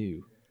do you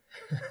do?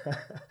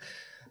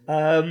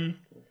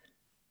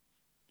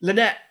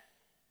 Lynette,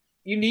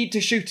 You need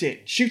to shoot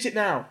it. Shoot it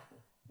now.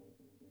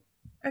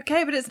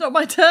 Okay, but it's not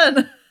my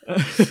turn.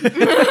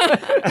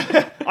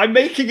 I'm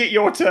making it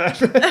your turn.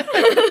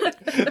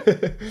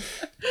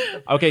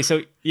 Okay,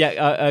 so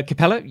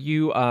Capella,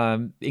 you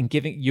in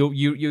giving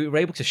you were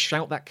able to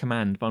shout that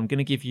command, but I'm going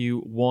to give you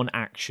one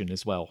action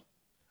as well.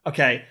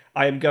 Okay,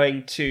 I am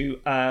going to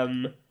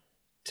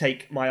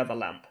take my other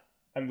lamp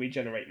and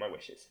regenerate my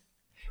wishes.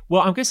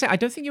 Well, I'm going to say I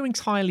don't think you're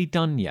entirely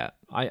done yet.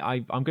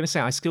 I'm going to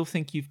say I still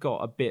think you've got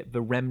a bit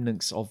the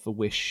remnants of the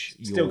wish.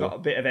 Still got a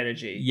bit of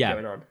energy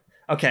going on.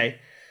 Okay.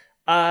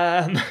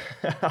 I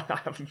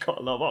haven't got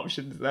a lot of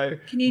options though.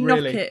 Can you knock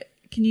it?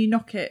 Can you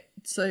knock it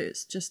so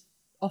it's just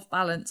off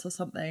balance or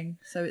something?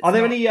 So it's Are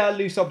there any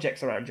loose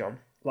objects around, John?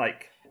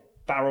 Like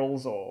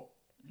barrels or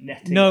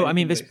netting? No, I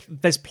mean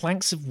there's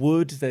planks of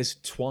wood, there's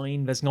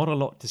twine, there's not a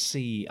lot to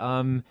see.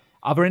 Are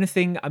there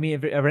anything? I mean, are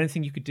there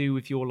anything you could do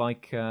with your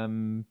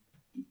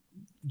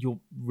your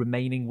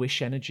remaining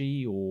wish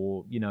energy,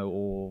 or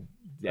or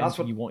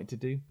anything you wanted to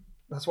do?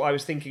 That's what I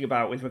was thinking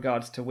about with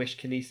regards to wish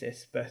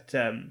kinesis, but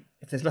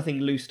if there's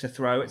nothing loose to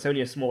throw, it's only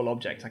a small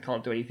object. I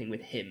can't do anything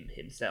with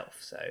himself,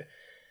 so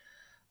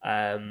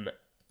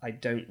I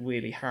don't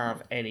really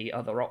have any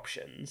other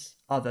options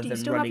other Do than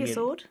you still running have your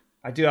in. sword?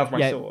 I do have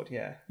my sword,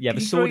 yeah. Yeah, Can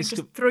the you sword is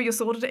just throw your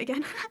sword at it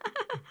again?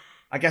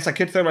 I guess I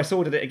could throw my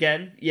sword at it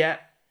again, yeah.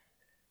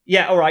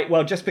 Yeah, all right,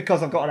 well, just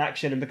because I've got an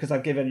action and because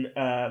I've given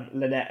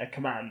Lynette a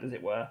command, as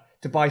it were,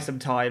 to buy some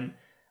time,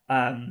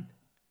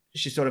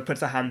 she sort of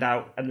puts her hand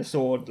out and the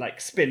sword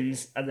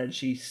spins and then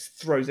she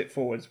throws it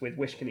forwards with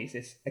wish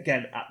kinesis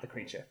again at the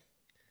creature.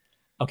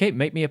 Okay,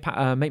 make me an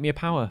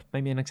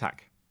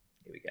attack.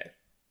 Here we go.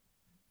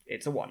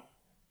 It's a 1.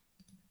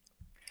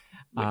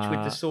 Which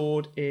with the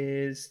sword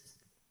is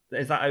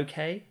that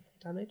okay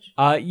damage?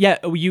 Yeah,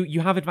 you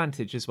have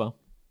advantage as well.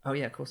 Oh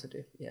yeah, of course I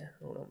do. Yeah,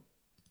 hold on.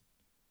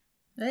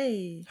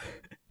 Hey.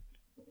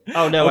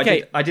 Oh no,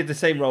 Okay. I did the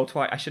same roll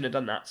twice. I shouldn't have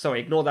done that.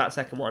 Sorry, ignore that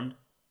second one.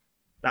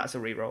 That's a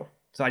reroll.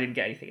 So I didn't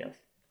get anything else.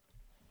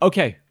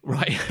 Okay,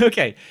 right.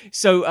 Okay.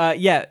 So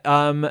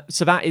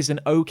so that is an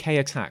okay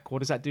attack. What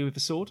does that do with the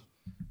sword?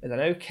 And then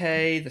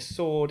okay, the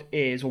sword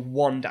is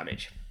 1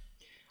 damage.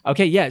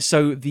 Okay, yeah.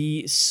 So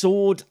the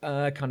sword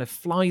kind of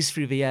flies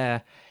through the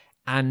air,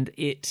 and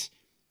it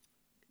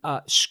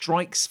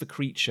strikes the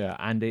creature,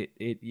 and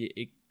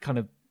it kind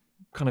of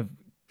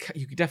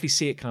you could definitely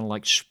see it kind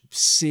of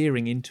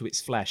searing into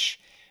its flesh.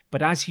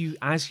 But as you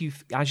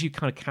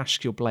kind of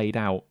cast your blade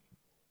out,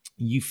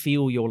 you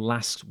feel your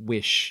last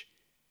wish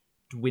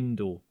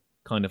dwindle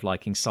kind of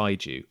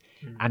inside you.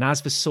 And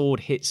as the sword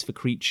hits the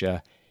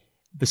creature,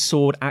 the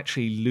sword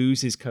actually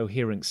loses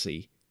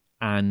coherency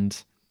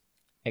and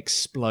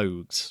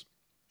explodes.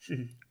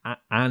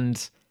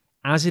 And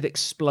as it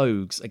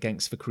explodes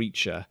against the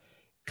creature,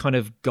 kind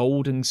of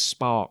golden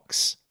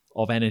sparks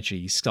of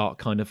energy start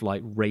kind of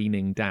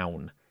raining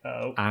down.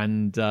 Oh.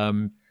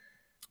 And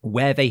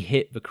where they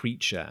hit the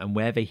creature and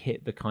where they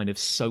hit the kind of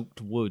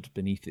soaked wood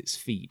beneath its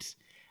feet,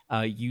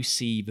 you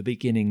see the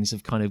beginnings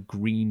of kind of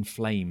green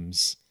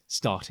flames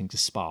starting to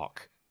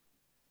spark.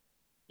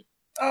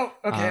 Oh,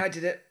 okay, I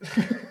did it.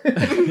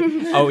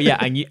 Oh yeah,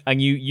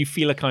 and you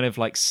feel a kind of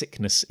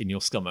sickness in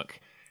your stomach,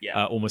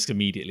 almost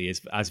immediately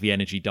as the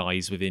energy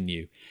dies within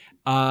you.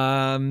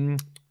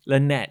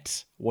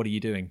 Lynette, what are you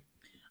doing?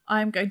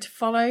 I'm going to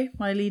follow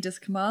my leader's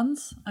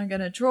commands. I'm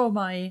going to draw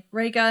my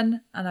ray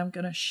gun and I'm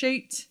going to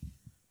shoot.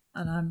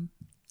 And I'm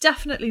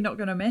definitely not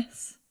going to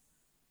miss.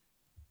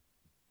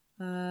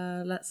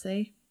 Let's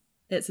see.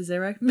 It's a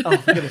 0. Oh,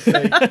 I'm going to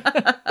say.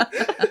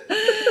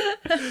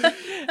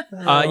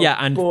 Yeah,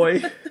 and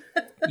boy.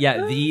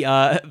 Yeah,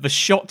 the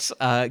shot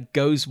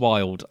goes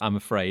wild, I'm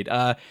afraid.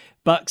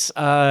 But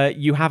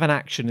you have an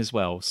action as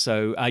well.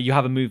 So you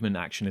have a movement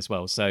action as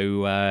well.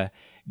 So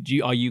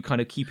are you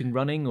kind of keeping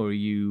running, or are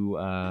you?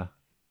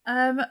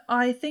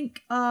 I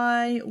think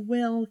I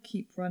will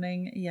keep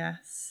running.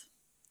 Yes,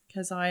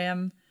 because I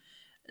am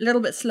a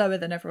little bit slower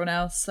than everyone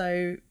else.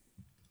 So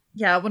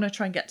yeah, I want to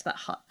try and get to that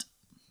hut.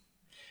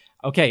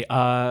 Okay,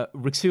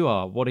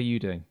 Ritua, what are you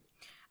doing?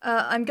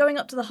 I'm going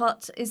up to the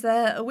hut. Is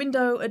there a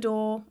window, a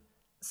door,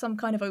 some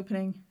kind of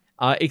opening?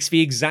 It's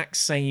the exact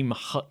same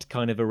hut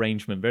kind of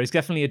arrangement. There is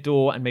definitely a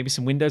door and maybe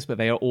some windows, but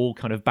they are all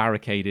kind of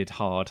barricaded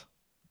hard.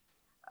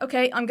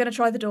 Okay, I'm going to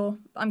try the door.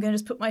 I'm going to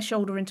just put my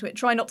shoulder into it.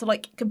 Try not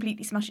to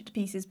completely smash it to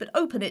pieces, but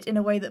open it in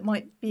a way that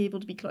might be able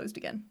to be closed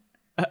again.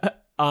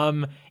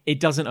 It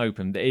doesn't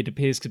open. It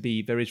appears to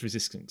be there is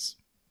resistance.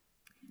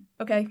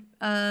 Okay.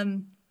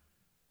 I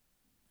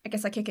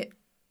guess I kick it.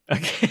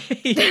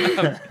 Okay.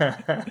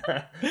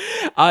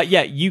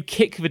 Yeah, you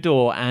kick the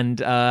door, and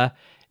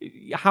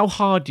how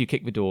hard do you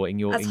kick the door in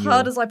your? As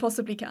hard as I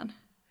possibly can.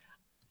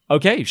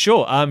 Okay,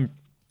 sure.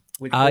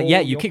 Yeah,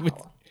 you kick.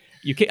 Power.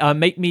 You kick.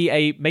 Make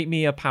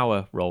me a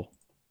power roll.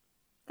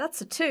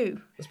 That's a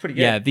 2. That's pretty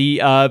good. Yeah,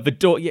 the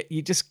door. Yeah,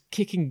 you're just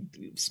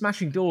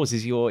smashing doors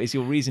is your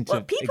reason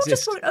to People exist.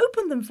 just won't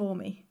open them for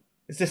me.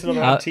 Is this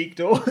another antique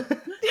door?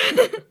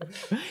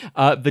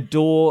 The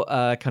door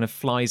kind of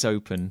flies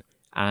open,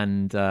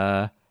 and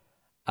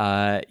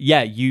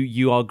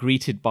you are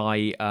greeted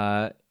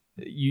by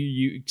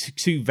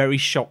two very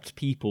shocked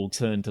people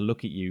turn to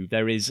look at you.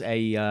 There is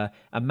a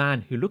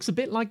man who looks a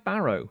bit like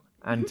Barrow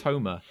and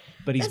Toma,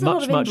 but he's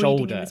There's much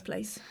older, in this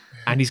place.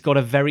 and he's got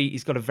a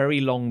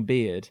very long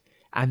beard.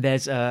 And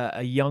there's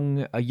a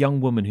young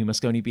woman who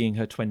must only be in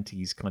her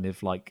 20s, kind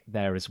of like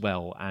there as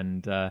well,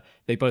 and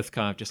they both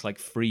kind of just like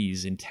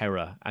freeze in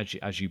terror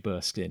as you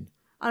burst in.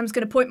 I'm just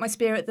going to point my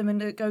spear at them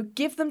and go,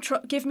 give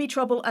me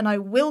trouble and I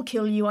will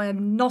kill you. I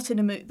am not in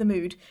the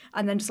mood.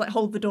 And then just like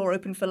hold the door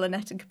open for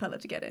Lynette and Capella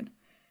to get in.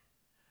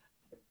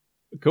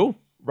 Cool.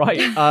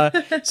 Right.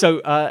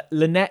 So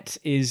Lynette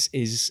is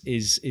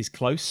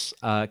close.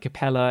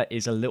 Capella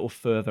is a little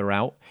further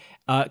out.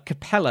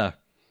 Capella,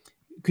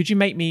 could you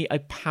make me a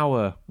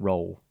power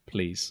roll,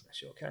 please? I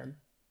sure can.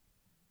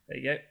 There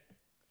you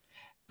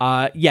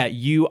go.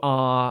 You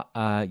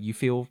are. You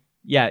feel.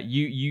 Yeah,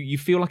 you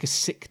feel like a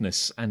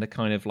sickness and a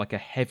kind of like a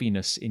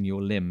heaviness in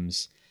your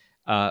limbs,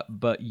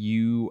 but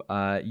you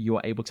are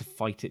able to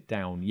fight it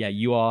down. Yeah,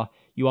 you are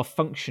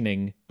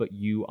functioning, but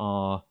you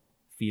are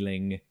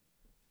feeling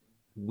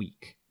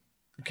weak.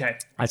 Okay.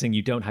 I think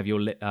you don't have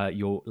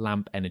your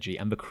lamp energy,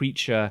 and the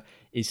creature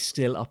is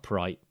still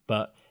upright,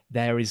 but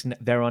there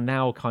are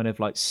now kind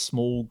of like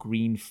small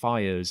green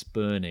fires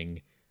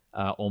burning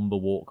on the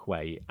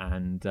walkway,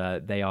 and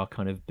they are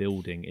kind of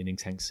building in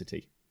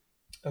intensity.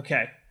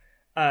 Okay.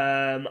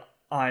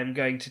 I'm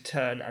going to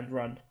turn and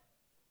run.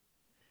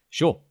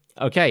 Sure.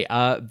 Okay.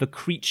 The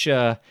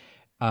creature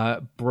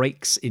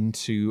breaks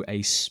into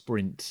a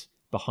sprint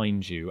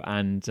behind you,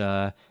 and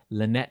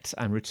Lynette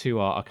and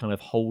Ritua are kind of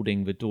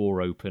holding the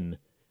door open,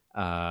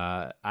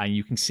 and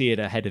you can see it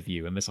ahead of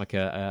you. And there's like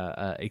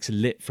it's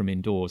lit from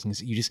indoors, and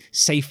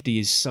safety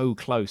is so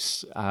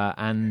close.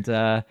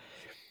 But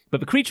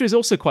the creature is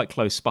also quite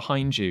close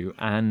behind you,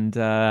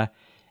 and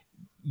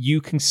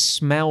you can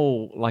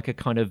smell like a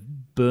kind of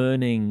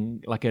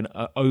burning, like an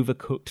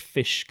overcooked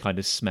fish kind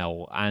of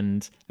smell,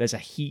 and there's a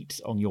heat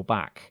on your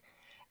back.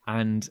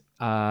 And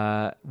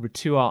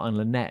Ritua and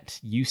Lynette,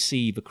 you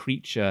see the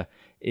creature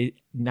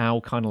now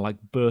kind of like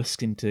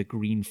burst into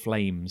green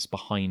flames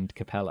behind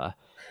Capella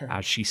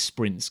as she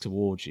sprints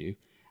towards you.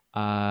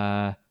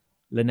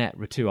 Lynette,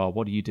 Ritua,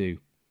 what do you do?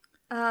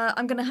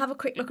 I'm going to have a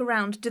quick look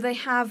around. Do they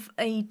have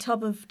a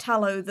tub of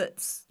tallow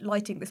that's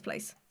lighting this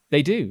place?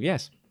 They do,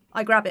 yes.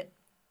 I grab it.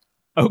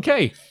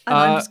 Okay. And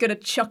I'm just going to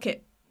chuck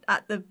it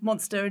at the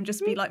monster and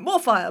just be like, more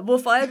fire,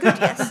 good,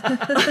 yes.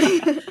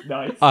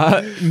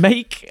 Nice.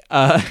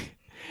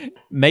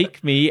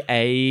 Make me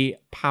a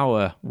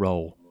power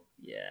roll.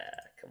 Yeah,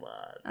 come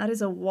on. That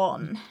is a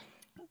 1.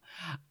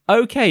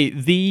 Okay,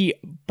 the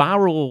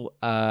barrel.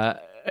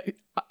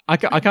 I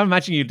can't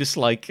imagine you just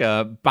like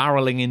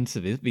barreling into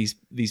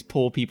these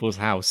poor people's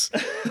house,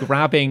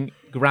 grabbing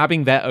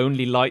their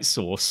only light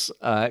source,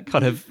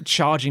 kind of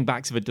charging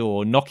back to the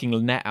door, knocking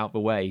Lynette out the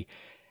way,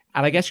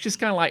 and I guess just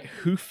kind of like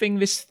hoofing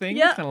this thing,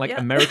 kind of like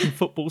American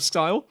football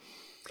style.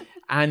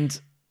 And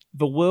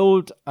the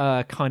world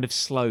kind of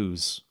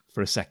slows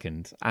for a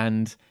second,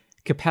 and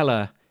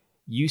Capella,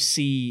 you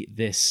see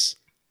this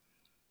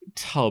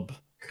tub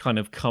kind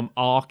of come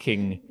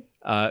arcing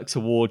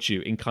towards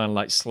you in kind of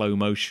like slow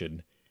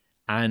motion.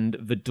 And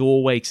the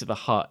doorway to the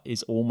hut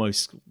is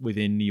almost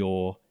within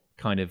your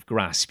kind of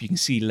grasp. You can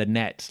see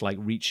Lynette like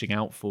reaching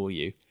out for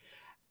you.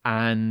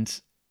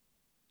 And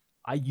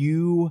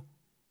you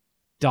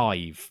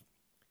dive.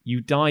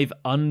 You dive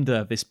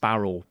under this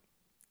barrel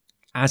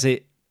as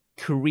it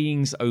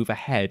careens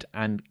overhead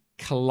and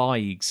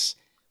collides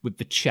with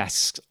the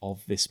chest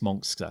of this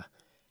monster.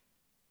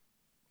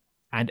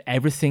 And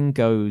everything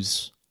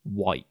goes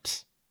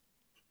white.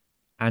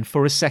 And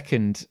for a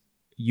second,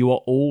 you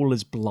are all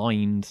as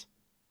blind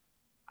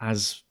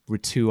as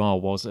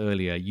Ritua was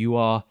earlier. You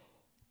are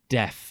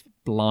deaf,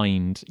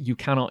 blind. You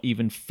cannot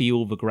even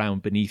feel the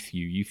ground beneath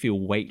you. You feel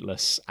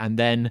weightless. And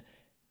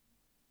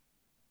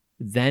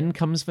then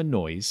comes the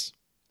noise.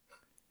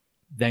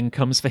 Then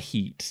comes the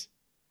heat.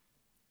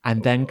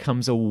 And then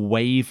comes a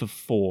wave of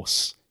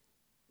force.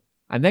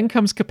 And then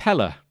comes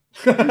Capella,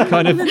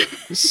 kind of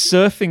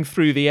surfing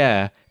through the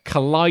air,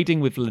 colliding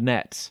with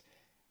Lynette,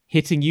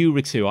 hitting you,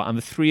 Ritua, and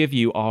the three of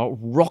you are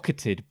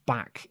rocketed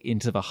back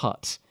into the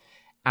hut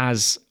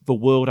as the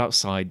world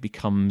outside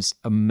becomes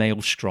a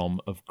maelstrom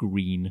of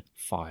green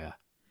fire.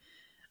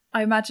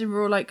 I imagine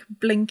we're all like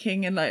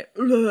blinking and like,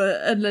 ugh,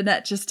 and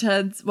Lynette just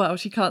turns, well,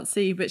 she can't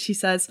see, but she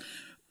says,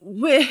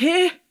 "We're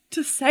here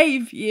to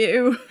save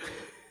you."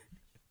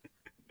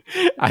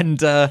 And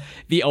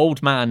the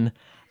old man,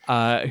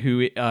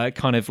 who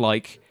kind of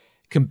like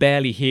can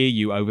barely hear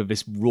you over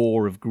this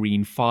roar of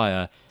green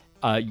fire,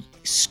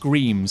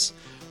 screams,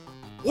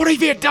 "What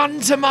have you done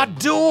to my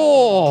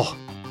door?"